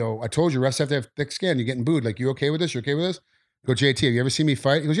told you refs have to have thick skin. You're getting booed. Like, you okay with this? You okay with this? I go, JT, have you ever seen me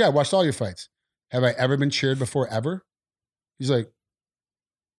fight? He goes, yeah, I watched all your fights. Have I ever been cheered before ever? He's like,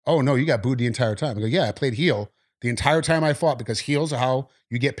 oh, no, you got booed the entire time. I go, yeah, I played heel the entire time I fought because heels are how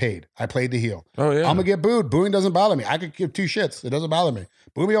you get paid. I played the heel. Oh, yeah. I'm going to get booed. Booing doesn't bother me. I could give two shits. It doesn't bother me.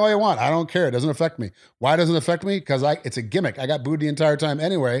 Boo me all you want. I don't care. It doesn't affect me. Why doesn't it affect me? Because it's a gimmick. I got booed the entire time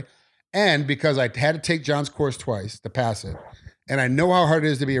anyway. And because I had to take John's course twice to pass it. And I know how hard it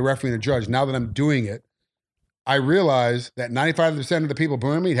is to be a referee and a judge. Now that I'm doing it, I realize that 95% of the people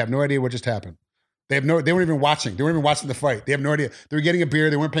booing me have no idea what just happened. They weren't even watching. They weren't even watching the fight. They have no idea. They were getting a beer.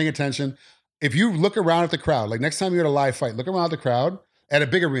 They weren't paying attention. If you look around at the crowd, like next time you're at a live fight, look around at the crowd at a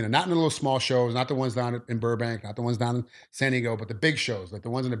big arena, not in the little small shows, not the ones down in Burbank, not the ones down in San Diego, but the big shows, like the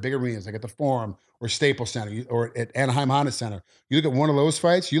ones in the big arenas, like at the Forum or Staples Center or at Anaheim Honda Center. You look at one of those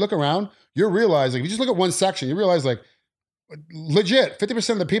fights, you look around, you realize, like, if you just look at one section, you realize, like, legit, 50%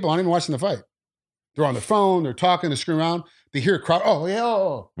 of the people aren't even watching the fight. They're on their phone, they're talking, they're screwing around. They hear a crowd, oh, yeah,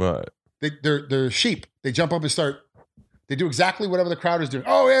 oh. Right. They're sheep. They jump up and they do exactly whatever the crowd is doing.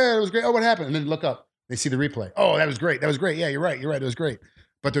 Oh, yeah, it was great. Oh, what happened? And then look up. They see the replay. Oh, that was great. That was great. Yeah, you're right. It was great.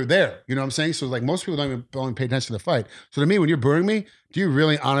 But they're there. You know what I'm saying? So like most people don't even pay attention to the fight. So to me, when you're booing me, do you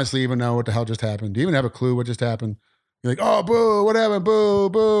really honestly even know what the hell just happened? Do you even have a clue what just happened? You're like, oh, boo, what happened? Boo,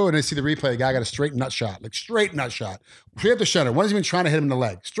 boo. And they see the replay. The guy got a straight nut shot. Like straight nut shot. Straight up the center. One is even trying to hit him in the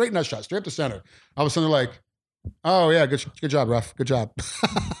leg. Straight nut shot. Straight up the center. All of a sudden they're like, oh, yeah, good job, ref. Good job.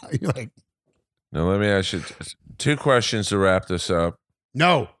 You're like, now, let me ask you two questions to wrap this up.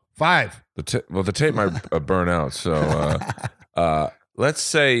 No, 5. The tape might burn out. So let's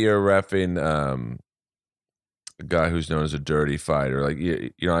say you're reffing a guy who's known as a dirty fighter. Like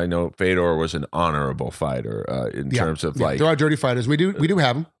you know, I know Fedor was an honorable fighter in terms of like there are dirty fighters. We do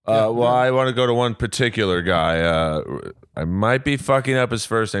have them. Well, I want to go to one particular guy. I might be fucking up his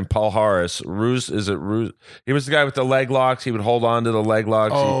first name. Paul Harris. Ruse, is it Ruse? He was the guy with the leg locks. He would hold on to the leg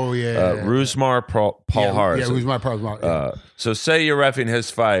locks. Oh, Rusmar Paul Harris. Yeah, Rusmar Paul Harris. So say you're reffing his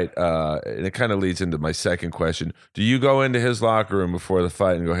fight, and it kind of leads into my second question. Do you go into his locker room before the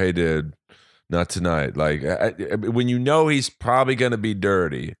fight and go, hey, dude, not tonight? Like, when you know he's probably going to be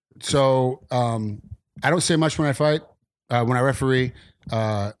dirty. So I don't say much when I fight, when I referee.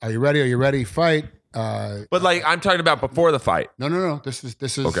 Are you ready? Are you ready? Fight. But like I'm talking about before the fight. No. This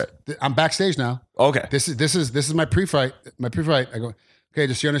is okay. I'm backstage now. Okay. This is my pre-fight. I go, okay,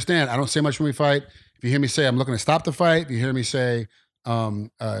 just so you understand, I don't say much when we fight. If you hear me say I'm looking to stop the fight, if you hear me say,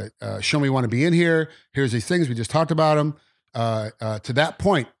 show me you want to be in here, here's these things, we just talked about them. To that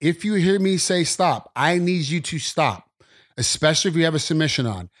point, if you hear me say stop, I need you to stop, especially if you have a submission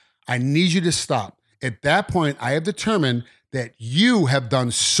on. I need you to stop. At that point, I have determined that you have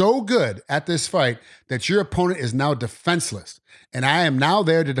done so good at this fight that your opponent is now defenseless. And I am now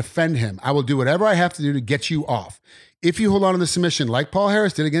there to defend him. I will do whatever I have to do to get you off. If you hold on to the submission like Paul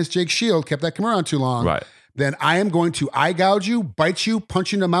Harris did against Jake Shield, kept that camera on too long, right, then I am going to eye gouge you, bite you,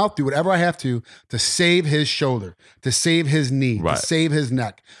 punch you in the mouth, do whatever I have to save his shoulder, to save his knee, right, to save his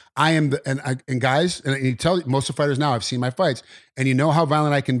neck. I am, and guys, and you tell most of the fighters now, I've seen my fights, and you know how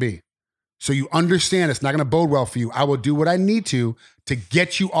violent I can be. So you understand it's not going to bode well for you. I will do what I need to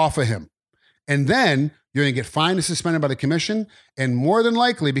get you off of him. And then you're going to get fined and suspended by the commission. And more than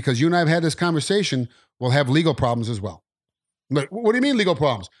likely, because you and I have had this conversation, we'll have legal problems as well. Like, what do you mean legal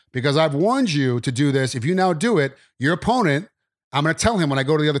problems? Because I've warned you to do this. If you now do it, your opponent, I'm going to tell him when I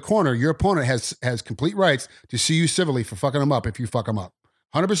go to the other corner, your opponent has complete rights to sue you civilly for fucking him up if you fuck him up.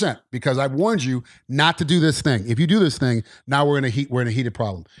 100%, because I've warned you not to do this thing. If you do this thing, now we're in a heated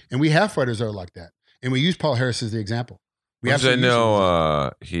problem. And we have fighters that are like that. And we use Paul Harris as the example. I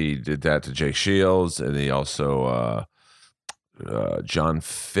know he did that to Jake Shields, and he also John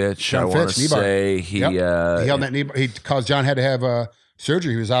Fitch. I want to say he held that knee. He caused John had to have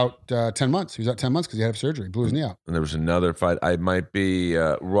surgery. He was out 10 months. He was out 10 months because he had to have surgery. He blew his knee out. And there was another fight. I might be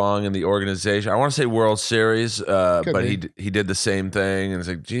wrong in the organization. I want to say World Series, but he did the same thing. And it's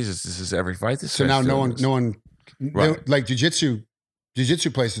like, Jesus, this is every fight. So now no one, right. Like jiu-jitsu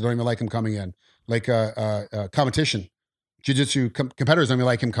places don't even like him coming in. Like competition, jiu-jitsu competitors don't even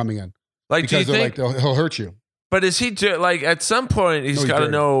like him coming in. Like, because they're like, he'll hurt you. But is he like at some point he's got to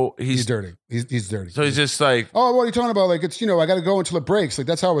know he's dirty. He's dirty. So he's just like, oh, what are you talking about? Like, it's, I got to go until it breaks. Like,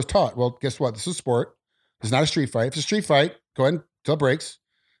 that's how I was taught. Well, guess what? This is a sport. It's not a street fight. If it's a street fight, go ahead until it breaks.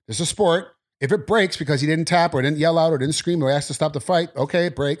 This is a sport. If it breaks because he didn't tap or didn't yell out or didn't scream or ask to stop the fight, okay,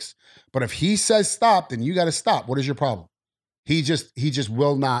 it breaks. But if he says stop, then you got to stop. What is your problem? He just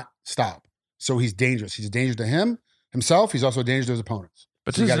will not stop. So he's dangerous. He's a danger to himself. He's also a danger to his opponents.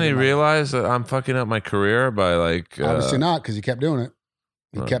 But doesn't he realize that I'm fucking up my career by like... Obviously not, because he kept doing it.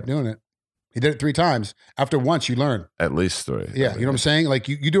 He kept doing it. He did it 3 times. After once, you learn. At least 3. Yeah, you know what I'm saying? Like,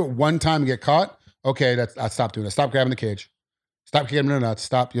 you do it one time and get caught. Okay, I stop doing it. Stop grabbing the cage. Stop kicking him in the nuts.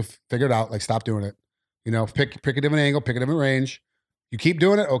 Stop. You figure it out. Like, stop doing it. Pick a different angle. Pick a different range. You keep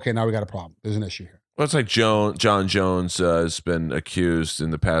doing it. Okay, now we got a problem. There's an issue here. Well, it's like John Jones has been accused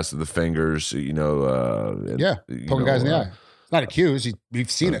in the past of the fingers, poking guys in the eye. Not accused. We've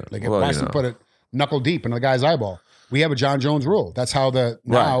seen it. Like, Boston put it knuckle deep into the guy's eyeball. We have a John Jones rule. That's how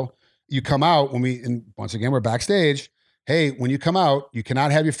you come out and once again, we're backstage. Hey, when you come out, you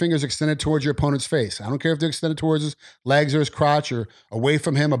cannot have your fingers extended towards your opponent's face. I don't care if they're extended towards his legs or his crotch or away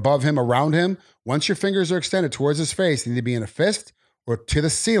from him, above him, around him. Once your fingers are extended towards his face, they need to be in a fist or to the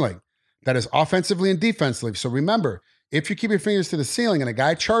ceiling. That is offensively and defensively. So remember, if you keep your fingers to the ceiling and a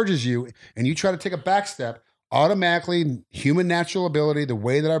guy charges you and you try to take a back step, automatically, human natural ability, the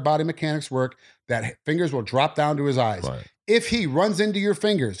way that our body mechanics work, that fingers will drop down to his eyes. Right. If he runs into your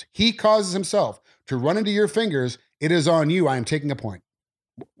fingers, he causes himself to run into your fingers, it is on you. I am taking a point.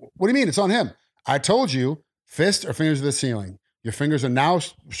 What do you mean? It's on him. I told you, fist or fingers to the ceiling. Your fingers are now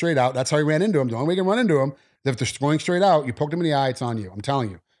straight out. That's how he ran into him. The only way you can run into him is if they're going straight out, you poked him in the eye, it's on you. I'm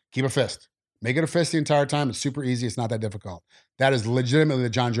telling you. Keep a fist. Make it a fist the entire time. It's super easy. It's not that difficult. That is legitimately the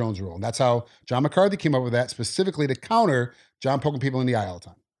John Jones rule. And that's how John McCarthy came up with that, specifically to counter John poking people in the eye all the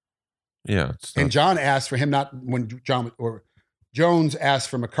time. Yeah. And John asked for him Jones asked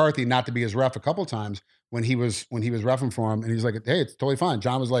for McCarthy not to be his ref a couple times when he was reffing for him. And he's like, hey, it's totally fine.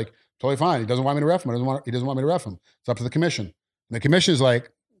 John was like, totally fine. He doesn't want me to ref him. He doesn't want me to ref him. It's up to the commission. And the commission is like,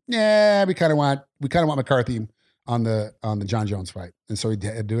 yeah, we kind of want McCarthy on the John Jones fight. And so he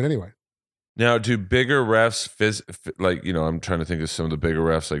had to do it anyway. Now, do bigger refs, like, I'm trying to think of some of the bigger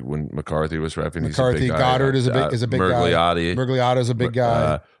refs, like when McCarthy was reffing. McCarthy, he's a big guy. Goddard is a big Mergliotti. guy. Mergliotti is a big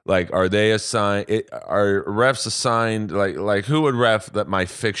guy. Like, are they assigned? Are refs assigned? Like who would ref that my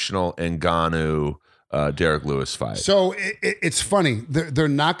fictional Ngannou, Derek Lewis fight? So it's funny. They're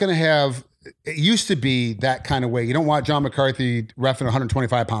not going to have. It used to be that kind of way. You don't want John McCarthy reffing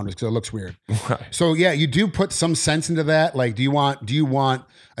 125 pounders because it looks weird. Right. So yeah, you do put some sense into that. Like, do you want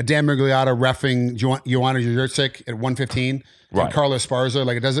a Dan Mergliotta reffing Joanna Jędrzejczyk at 115? Right. Carlos Esparza.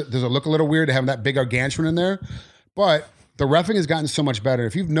 Like, does it look a little weird to have that big gargantuan in there? But the reffing has gotten so much better.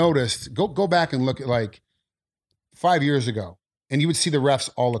 If you've noticed, go back and look at like 5 years ago, and you would see the refs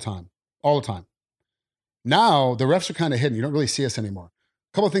all the time. Now the refs are kind of hidden. You don't really see us anymore.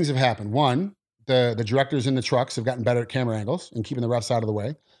 A couple of things have happened. One, the directors in the trucks have gotten better at camera angles and keeping the refs out of the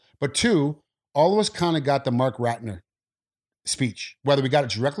way. But two, all of us kind of got the Mark Ratner speech. Whether we got it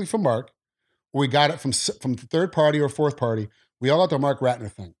directly from Mark or we got it from third party or fourth party, we all got the Mark Ratner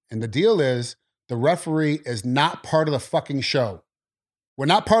thing. And the deal is the referee is not part of the fucking show. We're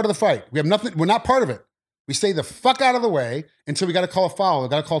not part of the fight. We have nothing. We're not part of it. We stay the fuck out of the way until we got to call a foul. We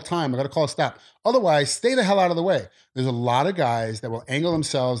got to call time. We got to call a stop. Otherwise, stay the hell out of the way. There's a lot of guys that will angle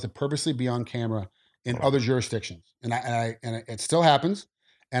themselves to purposely be on camera in other jurisdictions, and it still happens.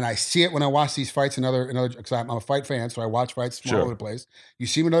 And I see it when I watch these fights in other. Because I'm a fight fan, so I watch fights from all over the place. You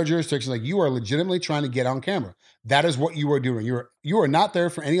see them in other jurisdictions, like you are legitimately trying to get on camera. That is what you are doing. You are not there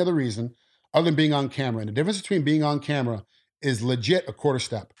for any other reason other than being on camera. And the difference between being on camera is legit a quarter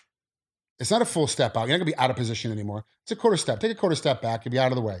step. It's not a full step out. You're not going to be out of position anymore. It's a quarter step. Take a quarter step back and be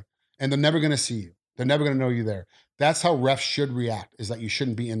out of the way. And they're never going to see you. They're never going to know you're there. That's how refs should react, is that you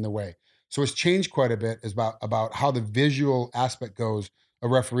shouldn't be in the way. So it's changed quite a bit is about how the visual aspect goes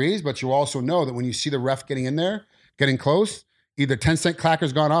of referees. But you also know that when you see the ref getting in there, getting close, either 10-cent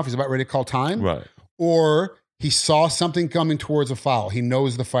clacker's gone off, he's about ready to call time. Right. Or he saw something coming towards a foul. He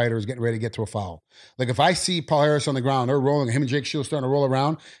knows the fighter is getting ready to get to a foul. Like if I see Paul Harris on the ground, they're rolling, him and Jake Shields starting to roll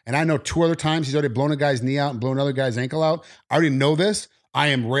around, and I know 2 other times he's already blown a guy's knee out and blown another guy's ankle out. I already know this. I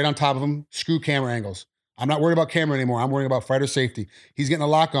am right on top of him. Screw camera angles. I'm not worried about camera anymore. I'm worrying about fighter safety. He's getting a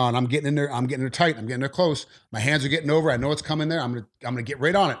lock on. I'm getting in there. I'm getting there tight. I'm getting there close. My hands are getting over. I know it's coming there. I'm gonna get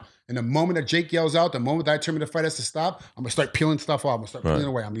right on it. And the moment that Jake yells out, the moment that I determine the fight has to stop, I'm gonna start peeling stuff off. I'm gonna start peeling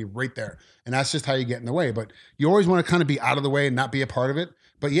away. I'm gonna be right there. And that's just how you get in the way. But you always want to kind of be out of the way and not be a part of it.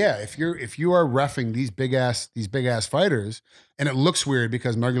 But yeah, if you are reffing these big ass fighters, and it looks weird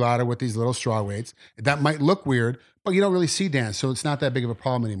because Mergliotta with these little straw weights, that might look weird, but you don't really see Dan, so it's not that big of a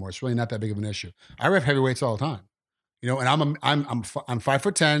problem anymore. It's really not that big of an issue. I ref heavyweights all the time, and I'm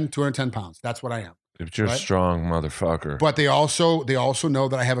 5'10", 210 pounds. That's what I am. If you're a strong motherfucker. But they also know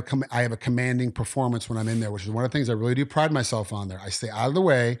that I have a commanding performance when I'm in there, which is one of the things I really do pride myself on there. I stay out of the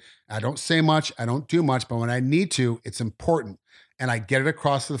way. I don't say much. I don't do much. But when I need to, it's important. And I get it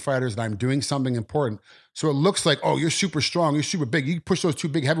across to the fighters that I'm doing something important. So it looks like, oh, you're super strong. You're super big. You push those 2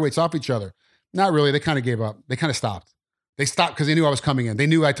 big heavyweights off each other. Not really. They kind of gave up. They kind of stopped. They stopped because they knew I was coming in. They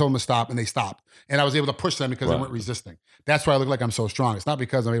knew I told them to stop, and they stopped. And I was able to push them because they weren't resisting. That's why I look like I'm so strong. It's not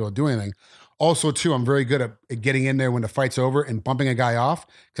because I'm able to do anything. Also, too, I'm very good at getting in there when the fight's over and bumping a guy off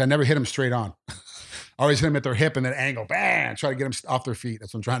because I never hit him straight on. I always hit him at their hip and then angle, bam, try to get them off their feet.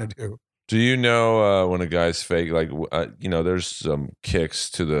 That's what I'm trying to do. Do you know when a guy's fake? Like, there's some kicks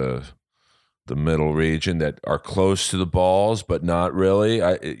to the middle region that are close to the balls, but not really.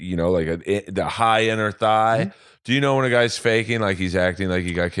 The high inner thigh. Mm-hmm. Do you know when a guy's faking, like he's acting like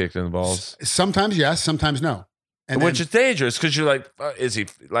he got kicked in the balls? Sometimes yes, sometimes no. Which is dangerous because you're like, is he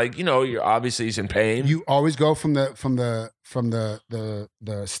like, you're obviously he's in pain. You always go from the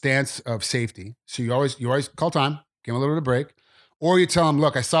stance of safety. So you always call time, give him a little bit of break, or you tell him,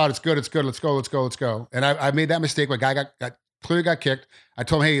 look, I saw it, it's good, let's go. And I made that mistake where a guy clearly got kicked. I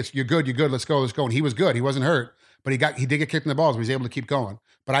told him, hey, you're good, let's go. And he was good, he wasn't hurt, but he did get kicked in the balls. But he was able to keep going.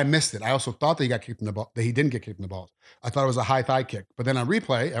 But I missed it. I also thought that he got kicked in the ball, that he didn't get kicked in the balls. I thought it was a high thigh kick. But then on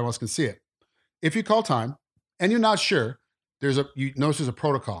replay, everyone else can see it. If you call time and you're not sure, you notice there's a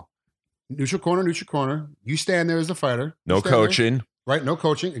protocol. Neutral corner. You stand there as the fighter. No coaching. There, right? No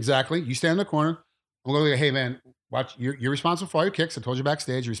coaching. Exactly. You stand in the corner. I'm going to go, hey, man, watch. You're responsible for all your kicks. I told you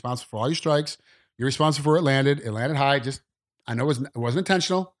backstage. You're responsible for all your strikes. You're responsible for it landed. It landed high. I know it wasn't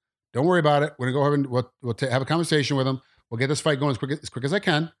intentional. Don't worry about it. We're going to go ahead and we'll have a conversation with him. We'll get this fight going as quick as I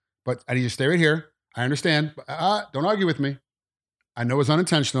can. But I need you to stay right here. I understand. But, don't argue with me. I know it's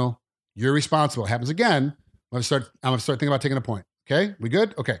unintentional. You're responsible. It happens again. I'm going to start thinking about taking a point. Okay? We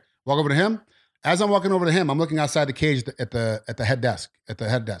good? Okay. Walk over to him. As I'm walking over to him, I'm looking outside the cage at the head desk.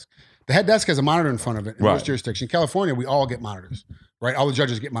 The The head desk has a monitor in front of it in Right. most jurisdictions. In California, we all get monitors, right? All the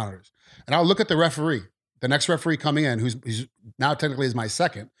judges get monitors. And I'll look at the referee, the next referee coming in, who's now technically is my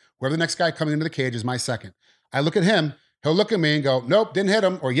second. Whoever the next guy coming into the cage is my second. I look at him. He'll look at me and go, nope, didn't hit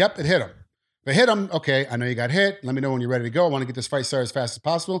him, or yep, it hit him. If it hit him, okay, I know you got hit. Let me know when you're ready to go. I want to get this fight started as fast as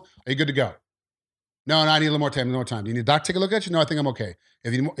possible. Are you good to go? No, I need a little more time, Do you need a doc to take a look at you? No, I think I'm okay.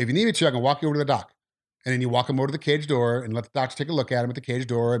 If you need me to, I can walk you over to the doc. And then you walk him over to the cage door and let the doctor take a look at him at the cage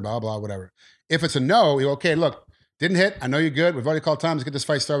door and blah, blah, whatever. If it's a no, you go, okay, look, didn't hit. I know you're good. We've already called time. Let's get this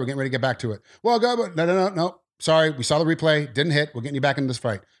fight started. We're getting ready to get back to it. Well, go, but no. Sorry, we saw the replay. Didn't hit. We're getting you back into this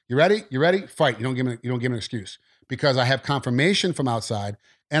fight. You ready? You ready? Fight. You don't give me an excuse because I have confirmation from outside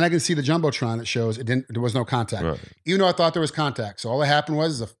and I can see the jumbotron that shows there was no contact. Right. Even though I thought there was contact. So all that happened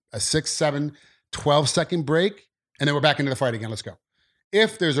was a 6, 7, 12-second break, and then we're back into the fight again. Let's go.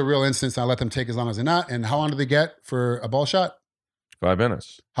 If there's a real instance, I'll let them take as long as they're not. And how long do they get for a ball shot? 5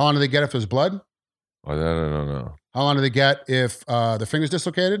 minutes. How long do they get if there's blood? I don't know. How long do they get if their finger's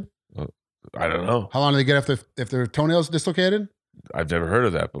dislocated? I don't know. How long do they get if their toenails dislocated? I've never heard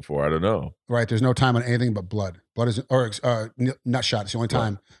of that before. I don't know. Right. There's no time on anything but blood. Blood is nut shot. It's the only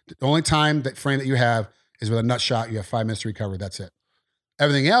time. Right. The only time that frame that you have is with a nut shot. You have 5 minutes to recover. That's it.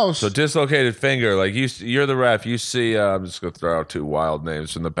 Everything else. So dislocated finger, like you're the ref. You see, I'm just gonna throw out 2 wild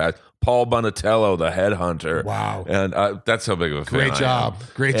names from the past. Paul Bonatello, the headhunter. Wow. And that's how big of a fan Great job.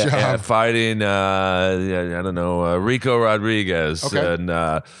 Great job. Fighting, I don't know, Rico Rodriguez. Okay.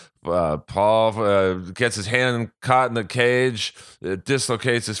 And Paul gets his hand caught in the cage,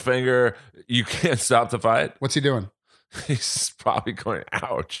 dislocates his finger. You can't stop the fight. What's he doing? He's probably going,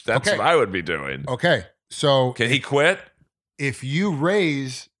 ouch. That's Okay. what I would be doing. Okay. So Can he quit? if you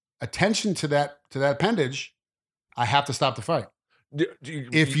raise attention to that appendage, I have to stop the fight.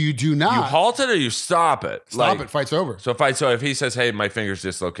 If you do not, you halt it or you stop it. stop it. Fight's over. So if he says, "Hey, my finger's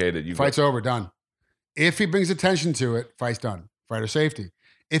dislocated," you Fight's over. Done. If he brings attention to it, fight's done. Fighter safety.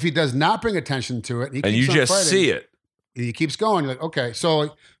 If he does not bring attention to it, and you just fighting, see it, and he keeps going, you're like, okay.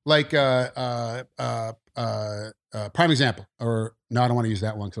 So prime example, or no, I don't want to use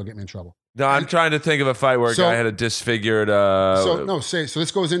that one because it'll get me in trouble. No, I'm trying to think of a fight where a guy had a disfigured. So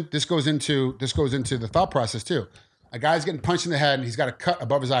this goes into the thought process too. A guy's getting punched in the head and he's got a cut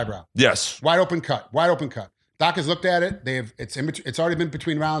above his eyebrow. Yes. Wide open cut. Doc has looked at it. It's already been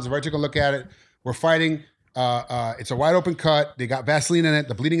between rounds. They've already taken a look at it. We're fighting. It's a wide open cut. They got Vaseline in it.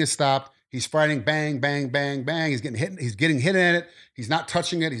 The bleeding has stopped. He's fighting. Bang, bang, bang, bang. He's getting hit. He's getting hit in it. He's not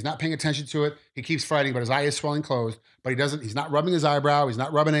touching it. He's not paying attention to it. He keeps fighting, but his eye is swelling closed. But he's not rubbing his eyebrow. He's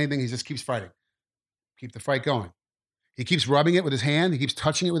not rubbing anything. He just keeps fighting. Keep the fight going. He keeps rubbing it with his hand. He keeps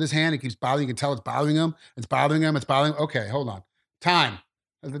touching it with his hand. He keeps bothering. You can tell it's bothering him. It's bothering him. Okay, hold on. Time.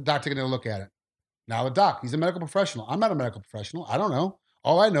 The doc taking a look at it. Now the doc, he's a medical professional. I'm not a medical professional. I don't know.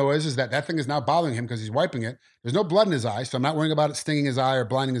 All I know is that thing is now bothering him because he's wiping it. There's no blood in his eye, so I'm not worrying about it stinging his eye or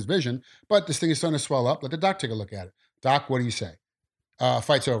blinding his vision. But this thing is starting to swell up. Let the doc take a look at it. Doc, what do you say?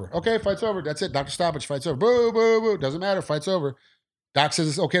 Fight's over. Okay, fight's over. That's it. Dr. Stoppage, fight's over. Boo, boo, boo. Doesn't matter. Fight's over. Doc says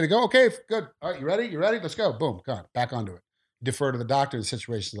it's okay to go. Okay, good. All right, you ready? Let's go. Boom, come on, back onto it. You defer to the doctor in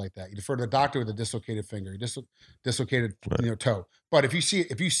situations like that. You defer to the doctor with a dislocated finger, dislocated toe. But if you see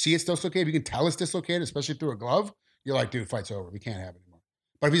it's dislocated, you can tell it's dislocated, especially through a glove. You're like, dude, fight's over. We can't have it anymore.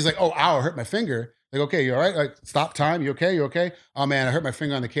 But if he's like, oh, ow, I hurt my finger. Like, okay, you all right? Like, stop time. You okay? You okay? Oh man, I hurt my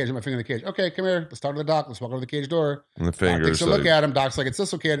finger on the cage. Okay, come here. Let's talk to the doc. Let's walk over to the cage door. And the finger takes a look at him. Doc's like, it's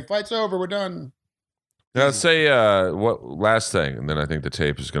dislocated. Fight's over. We're done. Now, let's say what last thing, and then I think the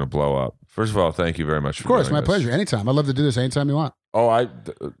tape is going to blow up. First of all, thank you very much for Of course, doing my this. pleasure. Anytime. I'd love to do this anytime you want. Oh,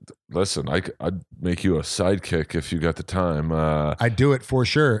 listen, I'd make you a sidekick if you got the time. I'd do it for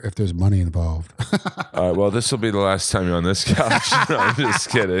sure if there's money involved. Well, this will be the last time you're on this couch. No, I'm just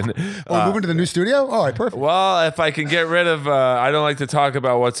kidding. Oh, moving to the new studio? All right, perfect. Well, if I can get rid of, I don't like to talk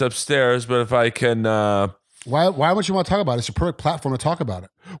about what's upstairs, but if I can. Why would you want to talk about it? It's a perfect platform to talk about it.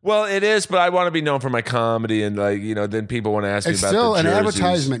 Well, it is, but I want to be known for my comedy, and then people want to ask me about still the an jerseys.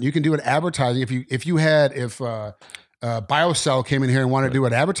 advertisement. You can do an advertising. If BioCell came in here and wanted to do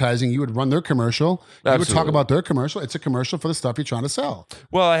an advertising, you would run their commercial. You would talk about their commercial. It's a commercial for the stuff you're trying to sell.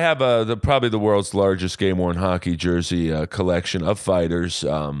 Well, I have probably the world's largest game-worn hockey jersey collection of fighters.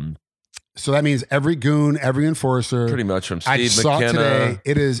 So that means every goon, every enforcer. Pretty much from I Steve saw it McKenna. Today.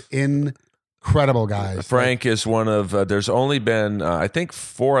 It is incredible, guys. Frank is one of, there's only been, I think,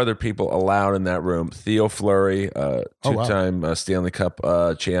 4 other people allowed in that room. Theo Fleury, two-time Stanley Cup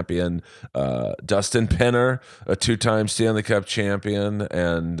champion. Dustin Penner, a 2-time Stanley Cup champion,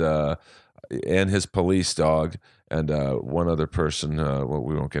 and his police dog. and one other person. Well,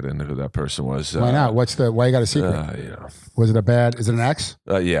 we won't get into who that person was. Why not? Why you got a secret? Was it is it an ex?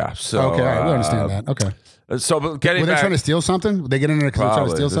 Yeah. So okay, all right, we understand that. Okay. So, but getting were they back, trying to steal something? Were they getting in there because they're trying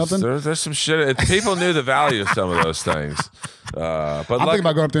to steal something? There's some shit. People knew the value of some of those things. But I'm thinking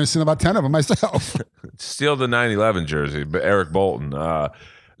about going up there and stealing about 10 of them myself. Steal the 9/11 jersey, but Eric Bolton.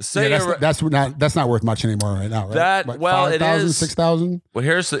 That's not worth much anymore right now, right? That 5,000, it is 6,000. Well,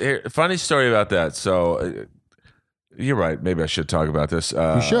 here's the funny story about that. So you're right. Maybe I should talk about this.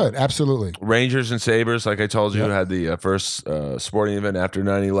 You should, absolutely. Rangers and Sabres, like I told you, had the first sporting event after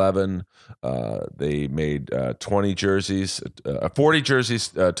 9/11. They made 20 jerseys, 40 jerseys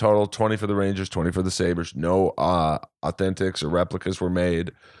total, 20 for the Rangers, 20 for the Sabres. No authentics or replicas were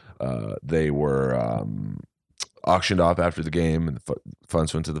made. They were auctioned off after the game, and the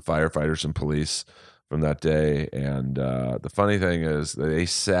funds went to the firefighters and police from that day. And the funny thing is they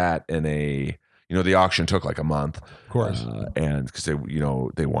sat in the auction took like a month, of course, and because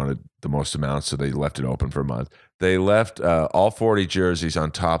they wanted the most amount, so they left it open for a month. They left all 40 jerseys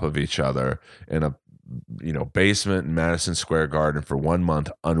on top of each other in a basement in Madison Square Garden for 1 month,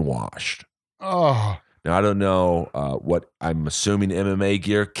 unwashed. Oh. Now, I don't know what I'm assuming MMA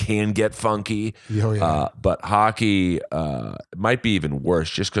gear can get funky, but hockey might be even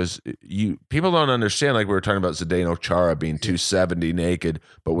worse just because people don't understand. Like we were talking about Zdeno Chara being 270 naked,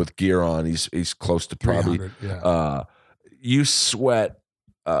 but with gear on, he's close to probably. You sweat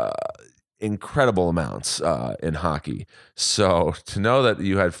incredible amounts in hockey. So to know that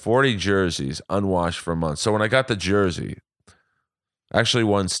you had 40 jerseys unwashed for a month. So when I got the jersey, actually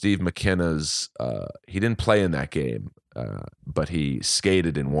won Steve McKenna's. He didn't play in that game, but he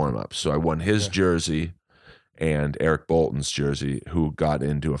skated in warm-up. So I won his jersey and Eric Bolton's jersey, who got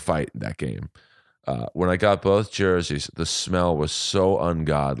into a fight in that game. When I got both jerseys, the smell was so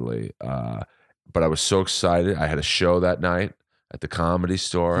ungodly, but I was so excited. I had a show that night at the Comedy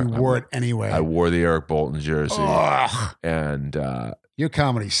Store. You wore it anyway. I wore the Eric Bolton jersey. Ugh. And your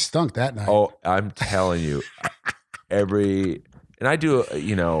comedy stunk that night. Oh, I'm telling you, and I do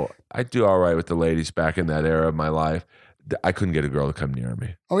all right with the ladies back in that era of my life. I couldn't get a girl to come near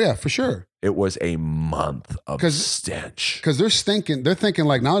me. Oh yeah, for sure. It was a month of stench. Because they're stinking. They're thinking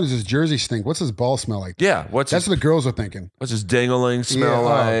like, not only does this jersey stink, what's his ball smell like? Yeah, that's what the girls are thinking. What's his dingling smell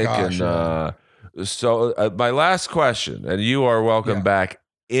like? Oh, gosh, so my last question, and you are welcome back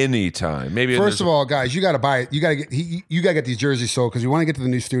anytime. Maybe first of all, guys, you got to buy it. You got to get these jerseys sold because we want to get to the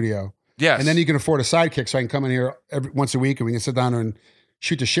new studio. Yes. And then you can afford a sidekick so I can come in here once a week and we can sit down and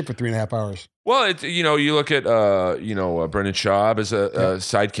shoot the shit for 3.5 hours. Well, you look at Brendan Schaub as a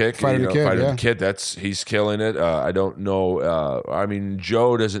sidekick, Fighter the Kid. He's killing it. I don't know. I mean,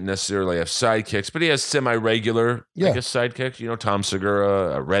 Joe doesn't necessarily have sidekicks, but he has semi-regular, I guess, sidekicks. Tom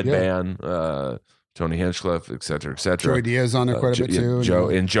Segura, Red Band, Tony Hinchcliffe, et cetera, et cetera. Joey Diaz on there quite a bit too.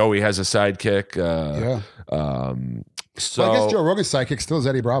 Joey has a sidekick. So I guess Joe Rogan's sidekick still is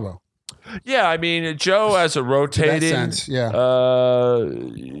Eddie Bravo. Yeah, I mean, Joe has a rotating,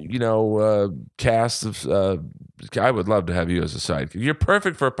 cast of. I would love to have you as a sidekick. You're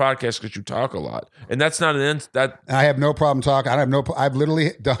perfect for a podcast because you talk a lot, and that's not that. I have no problem talking. I've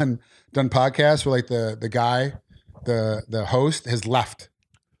literally done podcasts where like the guy, the host has left.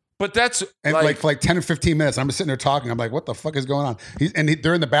 But that's for like 10 or 15 minutes. I'm just sitting there talking. I'm like, what the fuck is going on?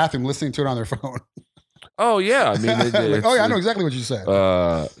 They're in the bathroom listening to it on their phone. Oh yeah, I mean, I know exactly what you said.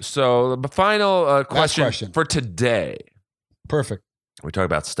 So the final question for today. Perfect. We talk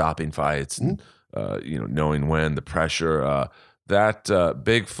about stopping fights and knowing when, the pressure. That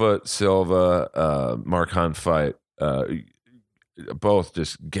Bigfoot Silva Mark Hunt fight, both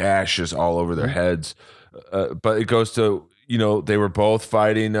just gashes all over their heads. But it goes to they were both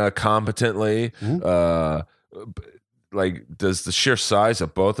fighting competently. Like, does the sheer size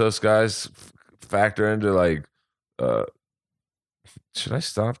of both those guys factor into like, should I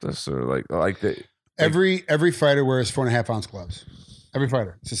stop this or every fighter wears 4.5 ounce gloves. Every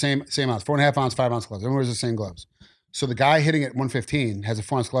fighter, it's the same ounce, 4.5 ounce, 5 ounce gloves. Everyone wears the same gloves. So the guy hitting at 115 has a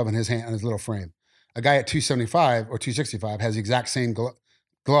 4 ounce glove in his hand on his little frame. A guy at 275 or 265 has the exact same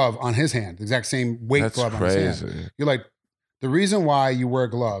glove on his hand, the exact same weight glove on his hand. You're like, the reason why you wear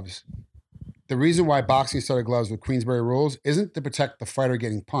gloves, the reason why boxing started gloves with Queensberry rules isn't to protect the fighter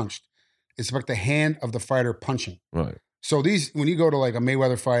getting punched. It's to protect the hand of the fighter punching. Right. So when you go to like a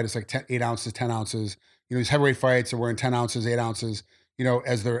Mayweather fight, it's like 8 ounces, 10 ounces. These heavyweight fights are wearing 10 ounces, 8 ounces,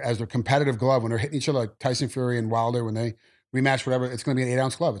 as their competitive glove when they're hitting each other, like Tyson Fury and Wilder, when they rematch, whatever, it's going to be an 8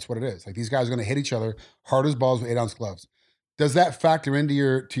 ounce glove. It's what it is. Like, these guys are going to hit each other hard as balls with 8 ounce gloves. Does that factor into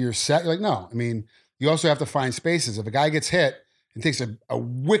your set? You're like, no. I mean, you also have to find spaces. If a guy gets hit and takes a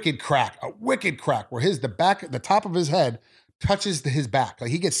wicked crack where the top of his head touches his back.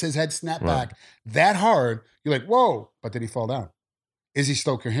 Like he gets his head snapped back that hard. You're like, whoa, but did he fall down? Is he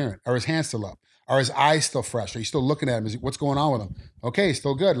still coherent? Are his hands still up? Are his eyes still fresh? Are you still looking at him? What's going on with him? Okay,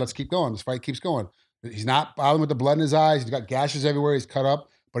 still good. Let's keep going. This fight keeps going. He's not bothering with the blood in his eyes. He's got gashes everywhere. He's cut up,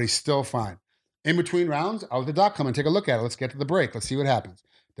 but he's still fine. In between rounds, I'll let the doc come and take a look at it. Let's get to the break. Let's see what happens.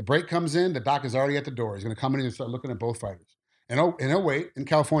 The break comes in. The doc is already at the door. He's going to come in and start looking at both fighters. And he'll wait. In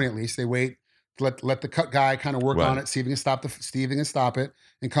California, at least, they wait to let the cut guy kind of work on it, see if he can stop it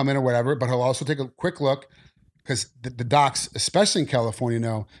and come in or whatever. But he'll also take a quick look because the docs, especially in California,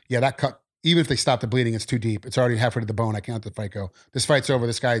 know, that cut, even if they stop the bleeding, it's too deep. It's already halfway to the bone. I can't let the fight go. This fight's over.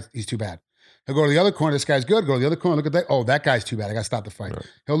 This guy, he's too bad. He'll go to the other corner. This guy's good. Go to the other corner. Look at that. Oh, that guy's too bad. I got to stop the fight. Right.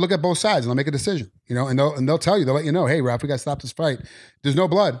 He'll look at both sides and they'll make a decision, and they'll tell you, they'll let you know, hey, Ralph, we got to stop this fight. There's no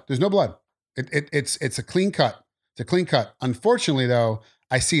blood. It's a clean cut. It's a clean cut. Unfortunately, though,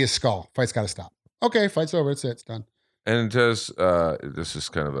 I see his skull. Fight's got to stop. Okay, fight's over. It's it. It's done. And does this is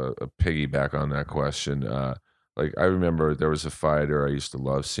kind of a piggyback on that question. Like I remember there was a fighter I used to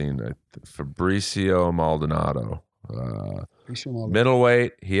love seeing, Fabricio Maldonado.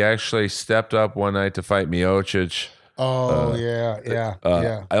 Middleweight. He actually stepped up one night to fight Miocic. Oh, yeah.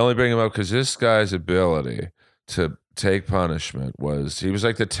 I only bring him up because this guy's ability to take punishment he was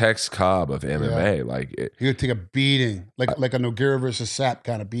like the Tex Cobb of MMA. Yeah. Like he would take a beating, like a Nogueira versus Sapp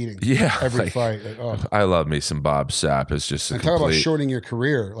kind of beating. Yeah, every fight. I love me some Bob Sapp. It's just talk about shortening your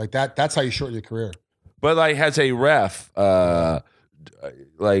career. Like that. That's how you shorten your career. But like, as a ref,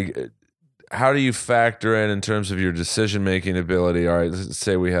 like, how do you factor in terms of your decision making ability? All right, let's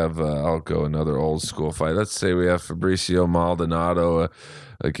say we have. I'll go another old school fight. Let's say we have Fabricio Maldonado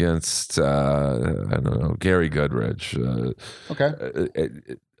against I don't know, Gary Goodridge. Okay.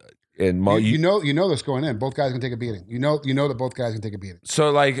 And you know this going in. Both guys can take a beating. You know that both guys can take a beating.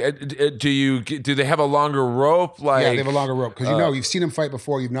 So like, do they have a longer rope? Like, yeah, they have a longer rope because you've seen him fight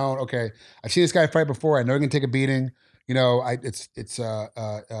before. You've known, okay, I've seen this guy fight before. I know he can take a beating. He's gonna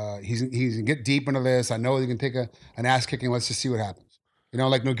get deep into this. I know he can take an ass kicking. Let's just see what happens.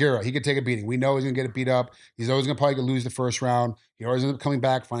 Like Nogueira, he could take a beating. We know he's gonna get it beat up. He's always gonna probably lose the first round. He always ends up coming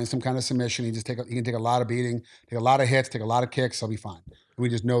back, finding some kind of submission. He can take a lot of beating, take a lot of hits, take a lot of kicks. He'll be fine. We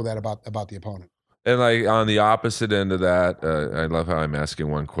just know that about the opponent. And like on the opposite end of that, I love how I'm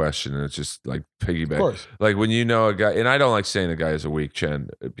asking one question and it's just like piggyback. Of course. Like when you know a guy, and I don't like saying a guy has a weak chin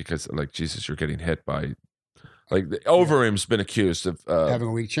because like, Jesus, you're getting hit by, like Overeem's been accused of having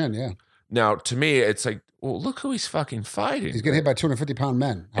a weak chin. Yeah. Now to me, it's like, well, look who he's fucking fighting. He's getting hit by 250-pound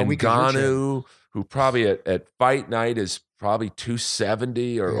men. And Ngannou, who probably at fight night is probably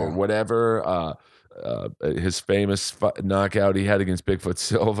 270 or whatever. His famous knockout he had against Bigfoot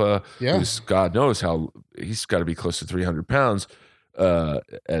Silva, who's God knows how he's got to be close to 300 pounds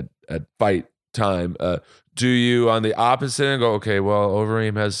at fight time. Do you on the opposite end go, okay, well,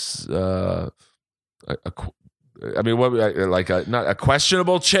 Overeem has not a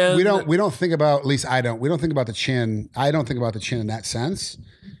questionable chin? We don't think about, at least I don't. We don't think about the chin. I don't think about the chin in that sense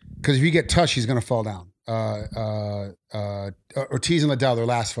because if you get touched, he's going to fall down. Ortiz and Liddell, their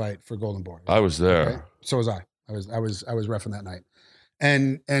last fight for Golden Boy. I was there. Okay? So was I. I was reffing that night.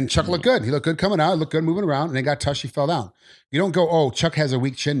 And Chuck looked good. He looked good coming out, looked good moving around, and then got touched, he fell down. You don't go, oh, Chuck has a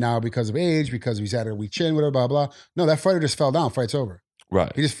weak chin now because of age, because he's had a weak chin, whatever, blah, blah. No, that fighter just fell down, fight's over.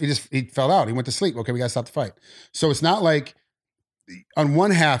 Right. He fell out. He went to sleep. Okay, we gotta stop the fight. So it's not like on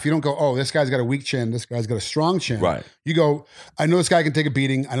one half, you don't go, oh, this guy's got a weak chin, this guy's got a strong chin. Right. You go, I know this guy can take a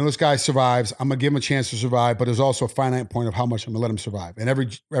beating. I know this guy survives. I'm gonna give him a chance to survive, but there's also a finite point of how much I'm gonna let him survive. And every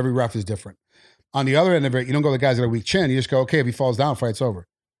ref is different. On the other end of it, you don't go, the guy's got a weak chin. You just go, okay, if he falls down, fight's over.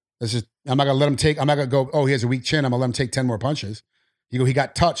 I'm not gonna go, oh, he has a weak chin, I'm gonna let him take 10 more punches. You go, he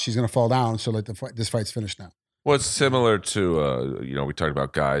got touched, he's gonna fall down, so this fight's finished now. Well, it's similar to, we talked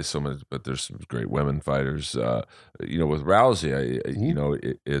about guys, but there's some great women fighters. With Rousey,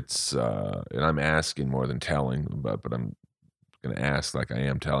 it's, and I'm asking more than telling, but I'm going to ask like I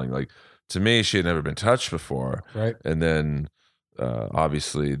am telling. Like, to me, she had never been touched before. Right. And then,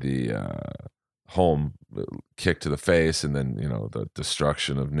 obviously, the home kick to the face and then, the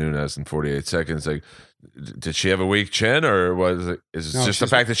destruction of Nunes in 48 seconds. Like, did she have a weak chin or is it just the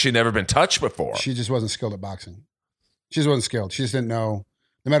fact that she'd never been touched before? She just wasn't skilled at boxing. She just wasn't skilled. She just didn't know.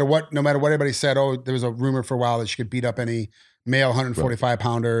 No matter what anybody said, oh, there was a rumor for a while that she could beat up any male 145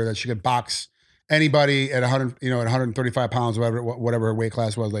 pounder, that she could box anybody at 100, at 135 pounds, whatever her weight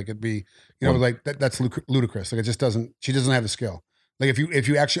class was. Like it'd be, like that's ludicrous. Like she doesn't have the skill. Like if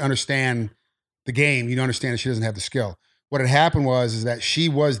you actually understand the game, you don't understand that she doesn't have the skill. What had happened is that she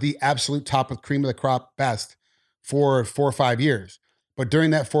was the absolute top of cream of the crop best for 4 or 5 years. But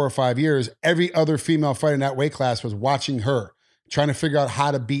during that 4 or 5 years, every other female fighter in that weight class was watching her, trying to figure out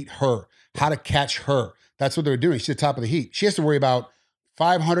how to beat her, how to catch her. That's what they were doing. She's the top of the heat. She has to worry about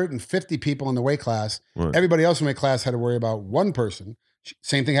 550 people in the weight class. Right. Everybody else in the weight class had to worry about one person.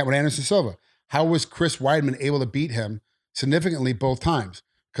 Same thing happened with Anderson Silva. How was Chris Weidman able to beat him significantly both times?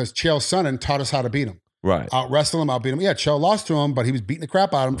 Because Chael Sonnen taught us how to beat him. Right. Out wrestle him, out beat him. Yeah, Chael lost to him, but he was beating the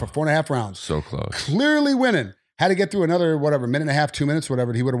crap out of him for 4.5 rounds. So close. Clearly winning. Had to get through another, minute and a half, 2 minutes,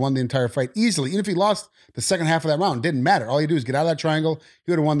 whatever. He would have won the entire fight easily. Even if he lost the second half of that round, didn't matter. All you do is get out of that triangle.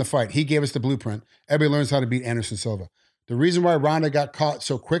 He would have won the fight. He gave us the blueprint. Everybody learns how to beat Anderson Silva. The reason why Ronda got caught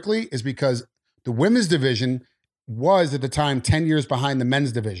so quickly is because the women's division was at the time 10 years behind the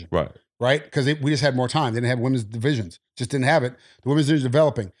men's division. Right? Because we just had more time. They didn't have women's divisions. Just didn't have it. The women's division is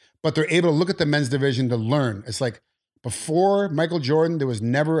developing. But they're able to look at the men's division to learn. It's like before Michael Jordan, there was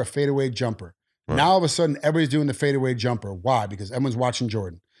never a fadeaway jumper. Right. Now all of a sudden, everybody's doing the fadeaway jumper. Why? Because everyone's watching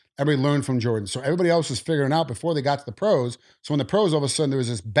Jordan. Everybody learned from Jordan. So everybody else was figuring out before they got to the pros. So when the pros, all of a sudden, there was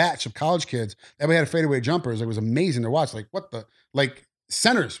this batch of college kids. Everybody had a fadeaway jumper. It was amazing to watch. Like, what the? Like,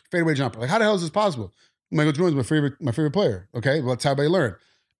 centers, fadeaway jumper. Like, how the hell is this possible? Michael Jordan's my favorite player. Okay, well, that's how they learn.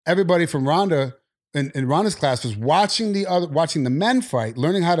 Everybody from Ronda in Ronda's class was watching the men fight,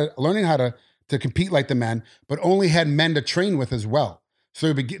 learning how to compete like the men, but only had men to train with as well.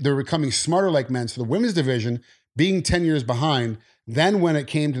 So they're becoming smarter like men. So the women's division being 10 years behind. Then when it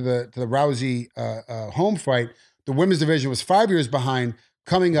came to the Rousey home fight, the women's division was 5 years behind.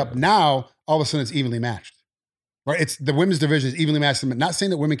 Coming up now, all of a sudden it's evenly matched. Right? It's the women's division is evenly matched. I'm not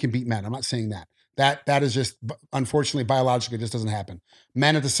saying that women can beat men. I'm not saying that. That is just, unfortunately, biologically, it just doesn't happen.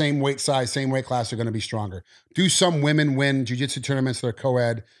 Men at the same weight size, same weight class are going to be stronger. Do some women win jiu-jitsu tournaments that are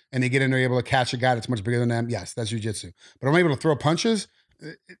co-ed and they get in there able to catch a guy that's much bigger than them? Yes, that's jiu-jitsu. But I'm able to throw punches.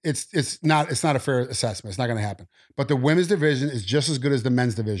 It's not a fair assessment. It's not going to happen. But the women's division is just as good as the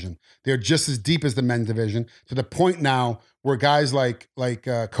men's division. They're just as deep as the men's division, to the point now where guys like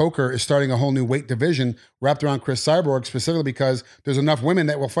Coker is starting a whole new weight division wrapped around Chris Cyborg, specifically because there's enough women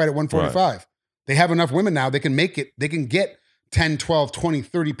that will fight at 145. Right. They have enough women now. They can make it. They can get 10, 12, 20,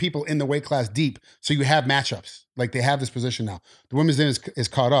 30 people in the weight class deep. So you have matchups. Like, they have this position now. The women's division is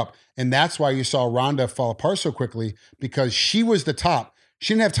caught up. And that's why you saw Ronda fall apart so quickly, because she was the top.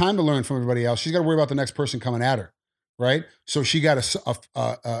 She didn't have time to learn from everybody else. She's got to worry about the next person coming at her, right? So she got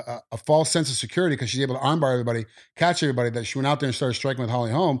a false sense of security because she's able to armbar everybody, catch everybody, that she went out there and started striking with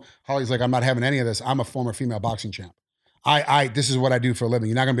Holly Holm. Holly's like, I'm not having any of this. I'm a former female boxing champ. This is what I do for a living.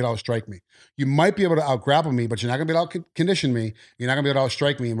 You're not going to be able to strike me. You might be able to out-grapple me, but you're not going to be able to condition me. You're not going to be able to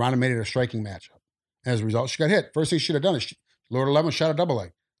out-strike me. And Ronda made it a striking matchup. And as a result, she got hit. First thing she should have done is lowered her level and shot a double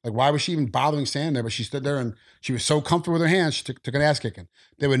leg. Like, why was she even bothering standing there? But she stood there and she was so comfortable with her hands, she took an ass kicking.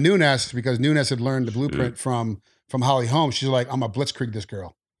 They were Nunes, because Nunes had learned the blueprint from Holly Holm. She's like, I'm a blitzkrieg this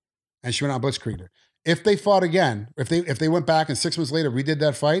girl. And she went out blitzkrieged her. If they fought again, if they went back and 6 months later redid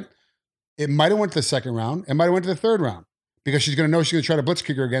that fight, it might have went to the second round. It might have went to the third round. Because she's going to know she's going to try to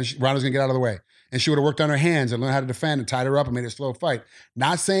blitzkrieg her again. Ronda's going to get out of the way. And she would have worked on her hands and learned how to defend and tied her up and made it a slow fight.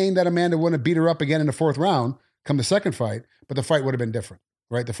 Not saying that Amanda wouldn't have beat her up again in the fourth round come the second fight, but the fight would have been different,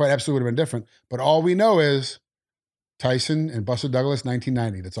 right? The fight absolutely would have been different. But all we know is Tyson and Buster Douglas,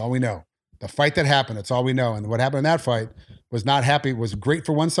 1990. That's all we know. The fight that happened, that's all we know. And what happened in that fight was great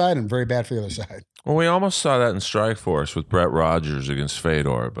for one side and very bad for the other side. Well, we almost saw that in Strikeforce with Brett Rogers against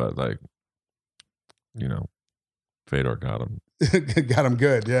Fedor, but Fedor got him. Got him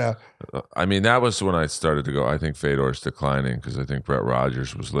good, yeah. I mean, that was when I started to go, I think Fedor's declining, because I think Brett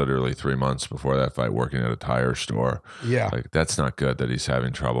Rogers was literally 3 months before that fight working at a tire store. Yeah. Like, that's not good that he's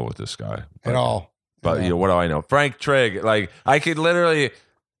having trouble with this guy. At all. But, what do I know? Frank Trigg, like, I could literally...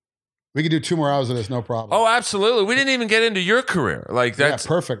 We could do 2 more hours of this, no problem. Oh, absolutely. We didn't even get into your career. Like, that's... Yeah,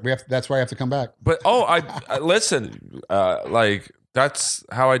 perfect. That's why I have to come back. But, I listen, that's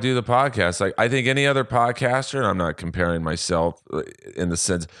how I do the podcast. Like, I think any other podcaster, and I'm not comparing myself in the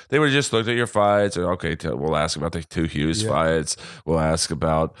sense, they would have just looked at your fights and, okay, we'll ask about the 2 Hughes fights. We'll ask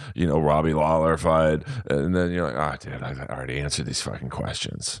about, Robbie Lawler fight. And then you're like, oh, dude, I've already answered these fucking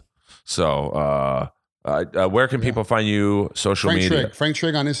questions. So, where can people find you social media? Frank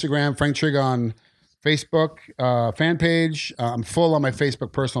Trigg on Instagram, Frank Trigg on Facebook fan page. I'm full on my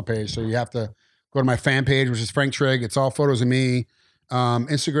Facebook personal page, so you have to go to my fan page, which is Frank Trigg. It's all photos of me.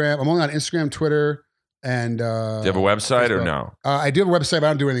 Instagram. I'm only on Instagram, Twitter, and do you have a website Facebook. Or no? I do have a website, but I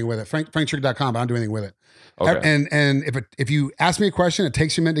don't do anything with it. FrankTrigg.com, but I don't do anything with it. Okay. And if you ask me a question, it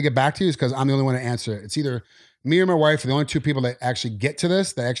takes you a minute to get back to you, is because I'm the only one to answer it. It's either Me or my wife are the only two people that actually get to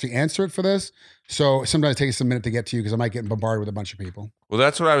this, that actually answer it for this. So sometimes it takes us a minute to get to you because I might get bombarded with a bunch of people. Well,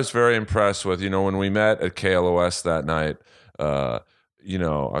 that's what I was very impressed with. When we met at KLOS that night, I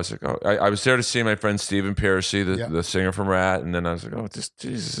was like, I was there to see my friend Stephen Piercy, the singer from Rat, and then I was like,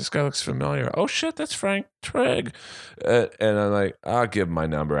 Jesus, this guy looks familiar. Oh shit, that's Frank Trigg. And I'm like, I'll give him my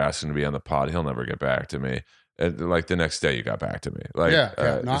number, ask him to be on the pod. He'll never get back to me. And like the next day, you got back to me. Like,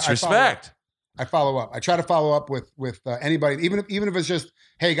 no, it's respect. I follow up. I try to follow up with anybody, even if it's just,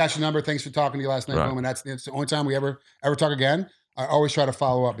 hey, got your number. Thanks for talking to you last night. Right. Boom, and that's the only time we ever talk again. I always try to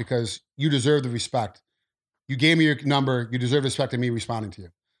follow up because you deserve the respect. You gave me your number. You deserve respect of me responding to you.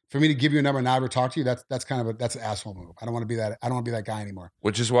 For me to give you a number and not ever talk to you, that's kind of that's an asshole move. I don't want to be that. I don't want to be that guy anymore.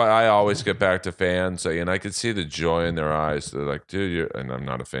 Which is why I always get back to fans, and I could see the joy in their eyes. They're like, dude, and I'm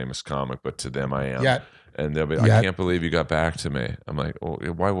not a famous comic, but to them I am. Yeah. And they'll be, I can't believe you got back to me. I'm like, well,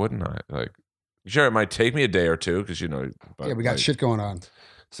 why wouldn't I? Like, sure, it might take me a day or two because but we got shit going on.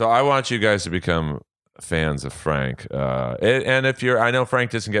 So I want you guys to become fans of Frank, and if I know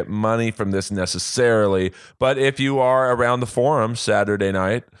Frank doesn't get money from this necessarily, but if you are around the Forum Saturday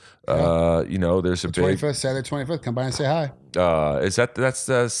night, there's a big 25th, Saturday 25th. Come by and say hi.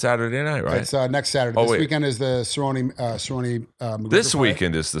 That's Saturday night, right? It's next Saturday. This weekend is the Cerrone. This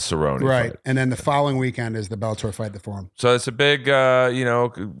weekend is the Cerrone, right? Fight. And then the following weekend is the Bellator fight at the Forum. So it's a big,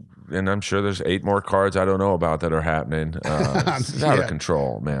 and I'm sure there's 8 more cards I don't know about that are happening. It's out of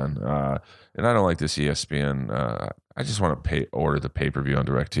control, man. And I don't like this ESPN. I just want to order the pay-per-view on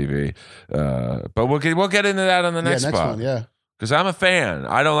DirecTV. But we'll get into that on the next spot. Yeah. Because I'm a fan.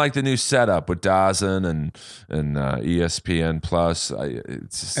 I don't like the new setup with DAZN and ESPN Plus.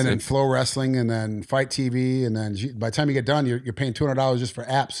 Then Flow Wrestling, and then Fight TV, and then by the time you get done, you're paying $200 just for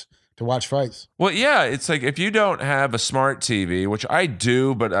apps to watch fights. Well, yeah, it's like if you don't have a smart TV, which I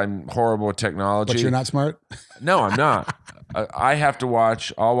do, but I'm horrible with technology. But you're not smart? No, I'm not. I have to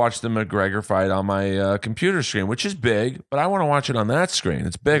watch. I'll watch the McGregor fight on my computer screen, which is big, but I want to watch it on that screen.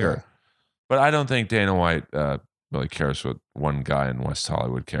 It's bigger. Yeah. But I don't think Dana White really cares what one guy in West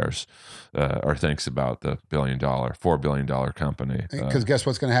Hollywood cares or thinks about the $4 billion company. Because guess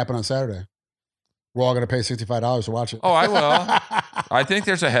what's going to happen on Saturday? We're all going to pay $65 to watch it. Oh, I will. I think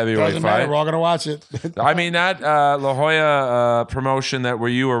there's a heavyweight fight. We're all going to watch it. I mean, that La Jolla promotion where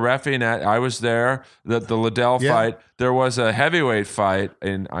you were reffing at, I was there. The Liddell fight. There was a heavyweight fight,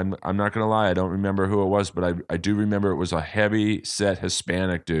 and I'm not going to lie, I don't remember who it was, but I do remember it was a heavy set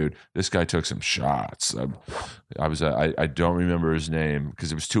Hispanic dude. This guy took some shots. I don't remember his name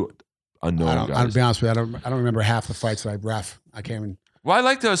because it was too unknown guys. I'll be honest with you, I don't remember half the fights that I ref. I can't even. Well, I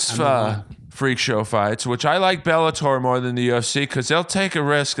like those freak show fights, which I like Bellator more than the UFC because they'll take a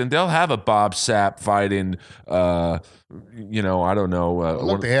risk and they'll have a Bob Sapp fighting. I don't know.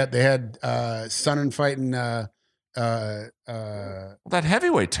 Look, they had Sonnen fighting. That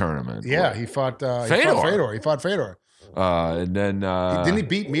heavyweight tournament. Yeah, he fought Fedor. He fought Fedor. And then didn't he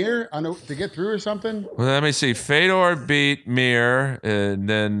beat Mir to get through or something? Well, let me see. Fedor beat Mir, and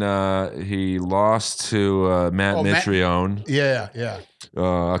then he lost to Matt Mitrione. Yeah.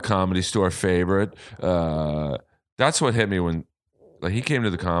 A Comedy Store favorite. That's what hit me when he came to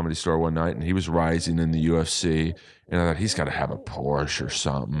the Comedy Store one night, and he was rising in the UFC. And I thought he's got to have a Porsche or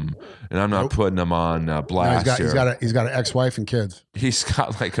something. And I'm not putting him on blast here. He's got an ex-wife and kids. He's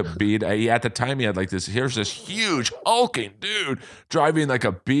got like a beat. At the time, he had like this. Here's this huge hulking dude driving like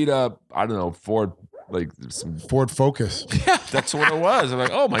a beat up. I don't know, Ford Focus. Yeah, that's what it was. I'm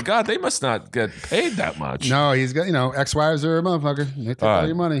like, oh my God, they must not get paid that much. No, he's got, ex-wives are a motherfucker. They take all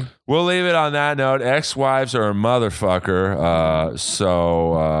your money. We'll leave it on that note. Ex-wives are a motherfucker.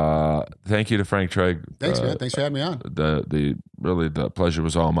 So thank you to Frank Trigg. Thanks, man. Thanks for having me on. The pleasure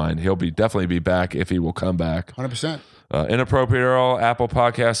was all mine. He'll definitely be back if he will come back. 100%. Inappropriate Earl, Apple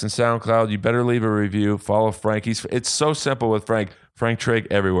Podcasts, and SoundCloud. You better leave a review. Follow Frank. It's so simple with Frank. Frank Trigg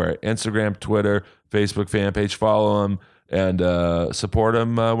everywhere. Instagram, Twitter, Facebook fan page. Follow him and support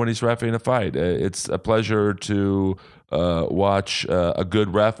him when he's reffing a fight. It's a pleasure to watch a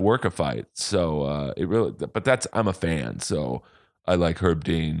good ref work a fight. So I'm a fan. So I like Herb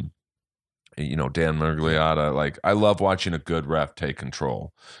Dean, Dan Miragliotta. I love watching a good ref take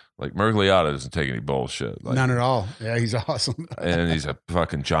control. Like Miragliotta doesn't take any bullshit. None at all. Yeah, he's awesome. And he's a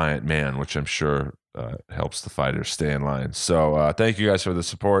fucking giant man, which I'm sure helps the fighters stay in line. So thank you guys for the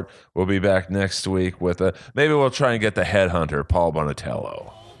support. We'll be back next week with maybe we'll try and get the headhunter, Paul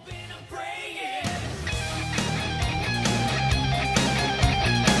Bonatello.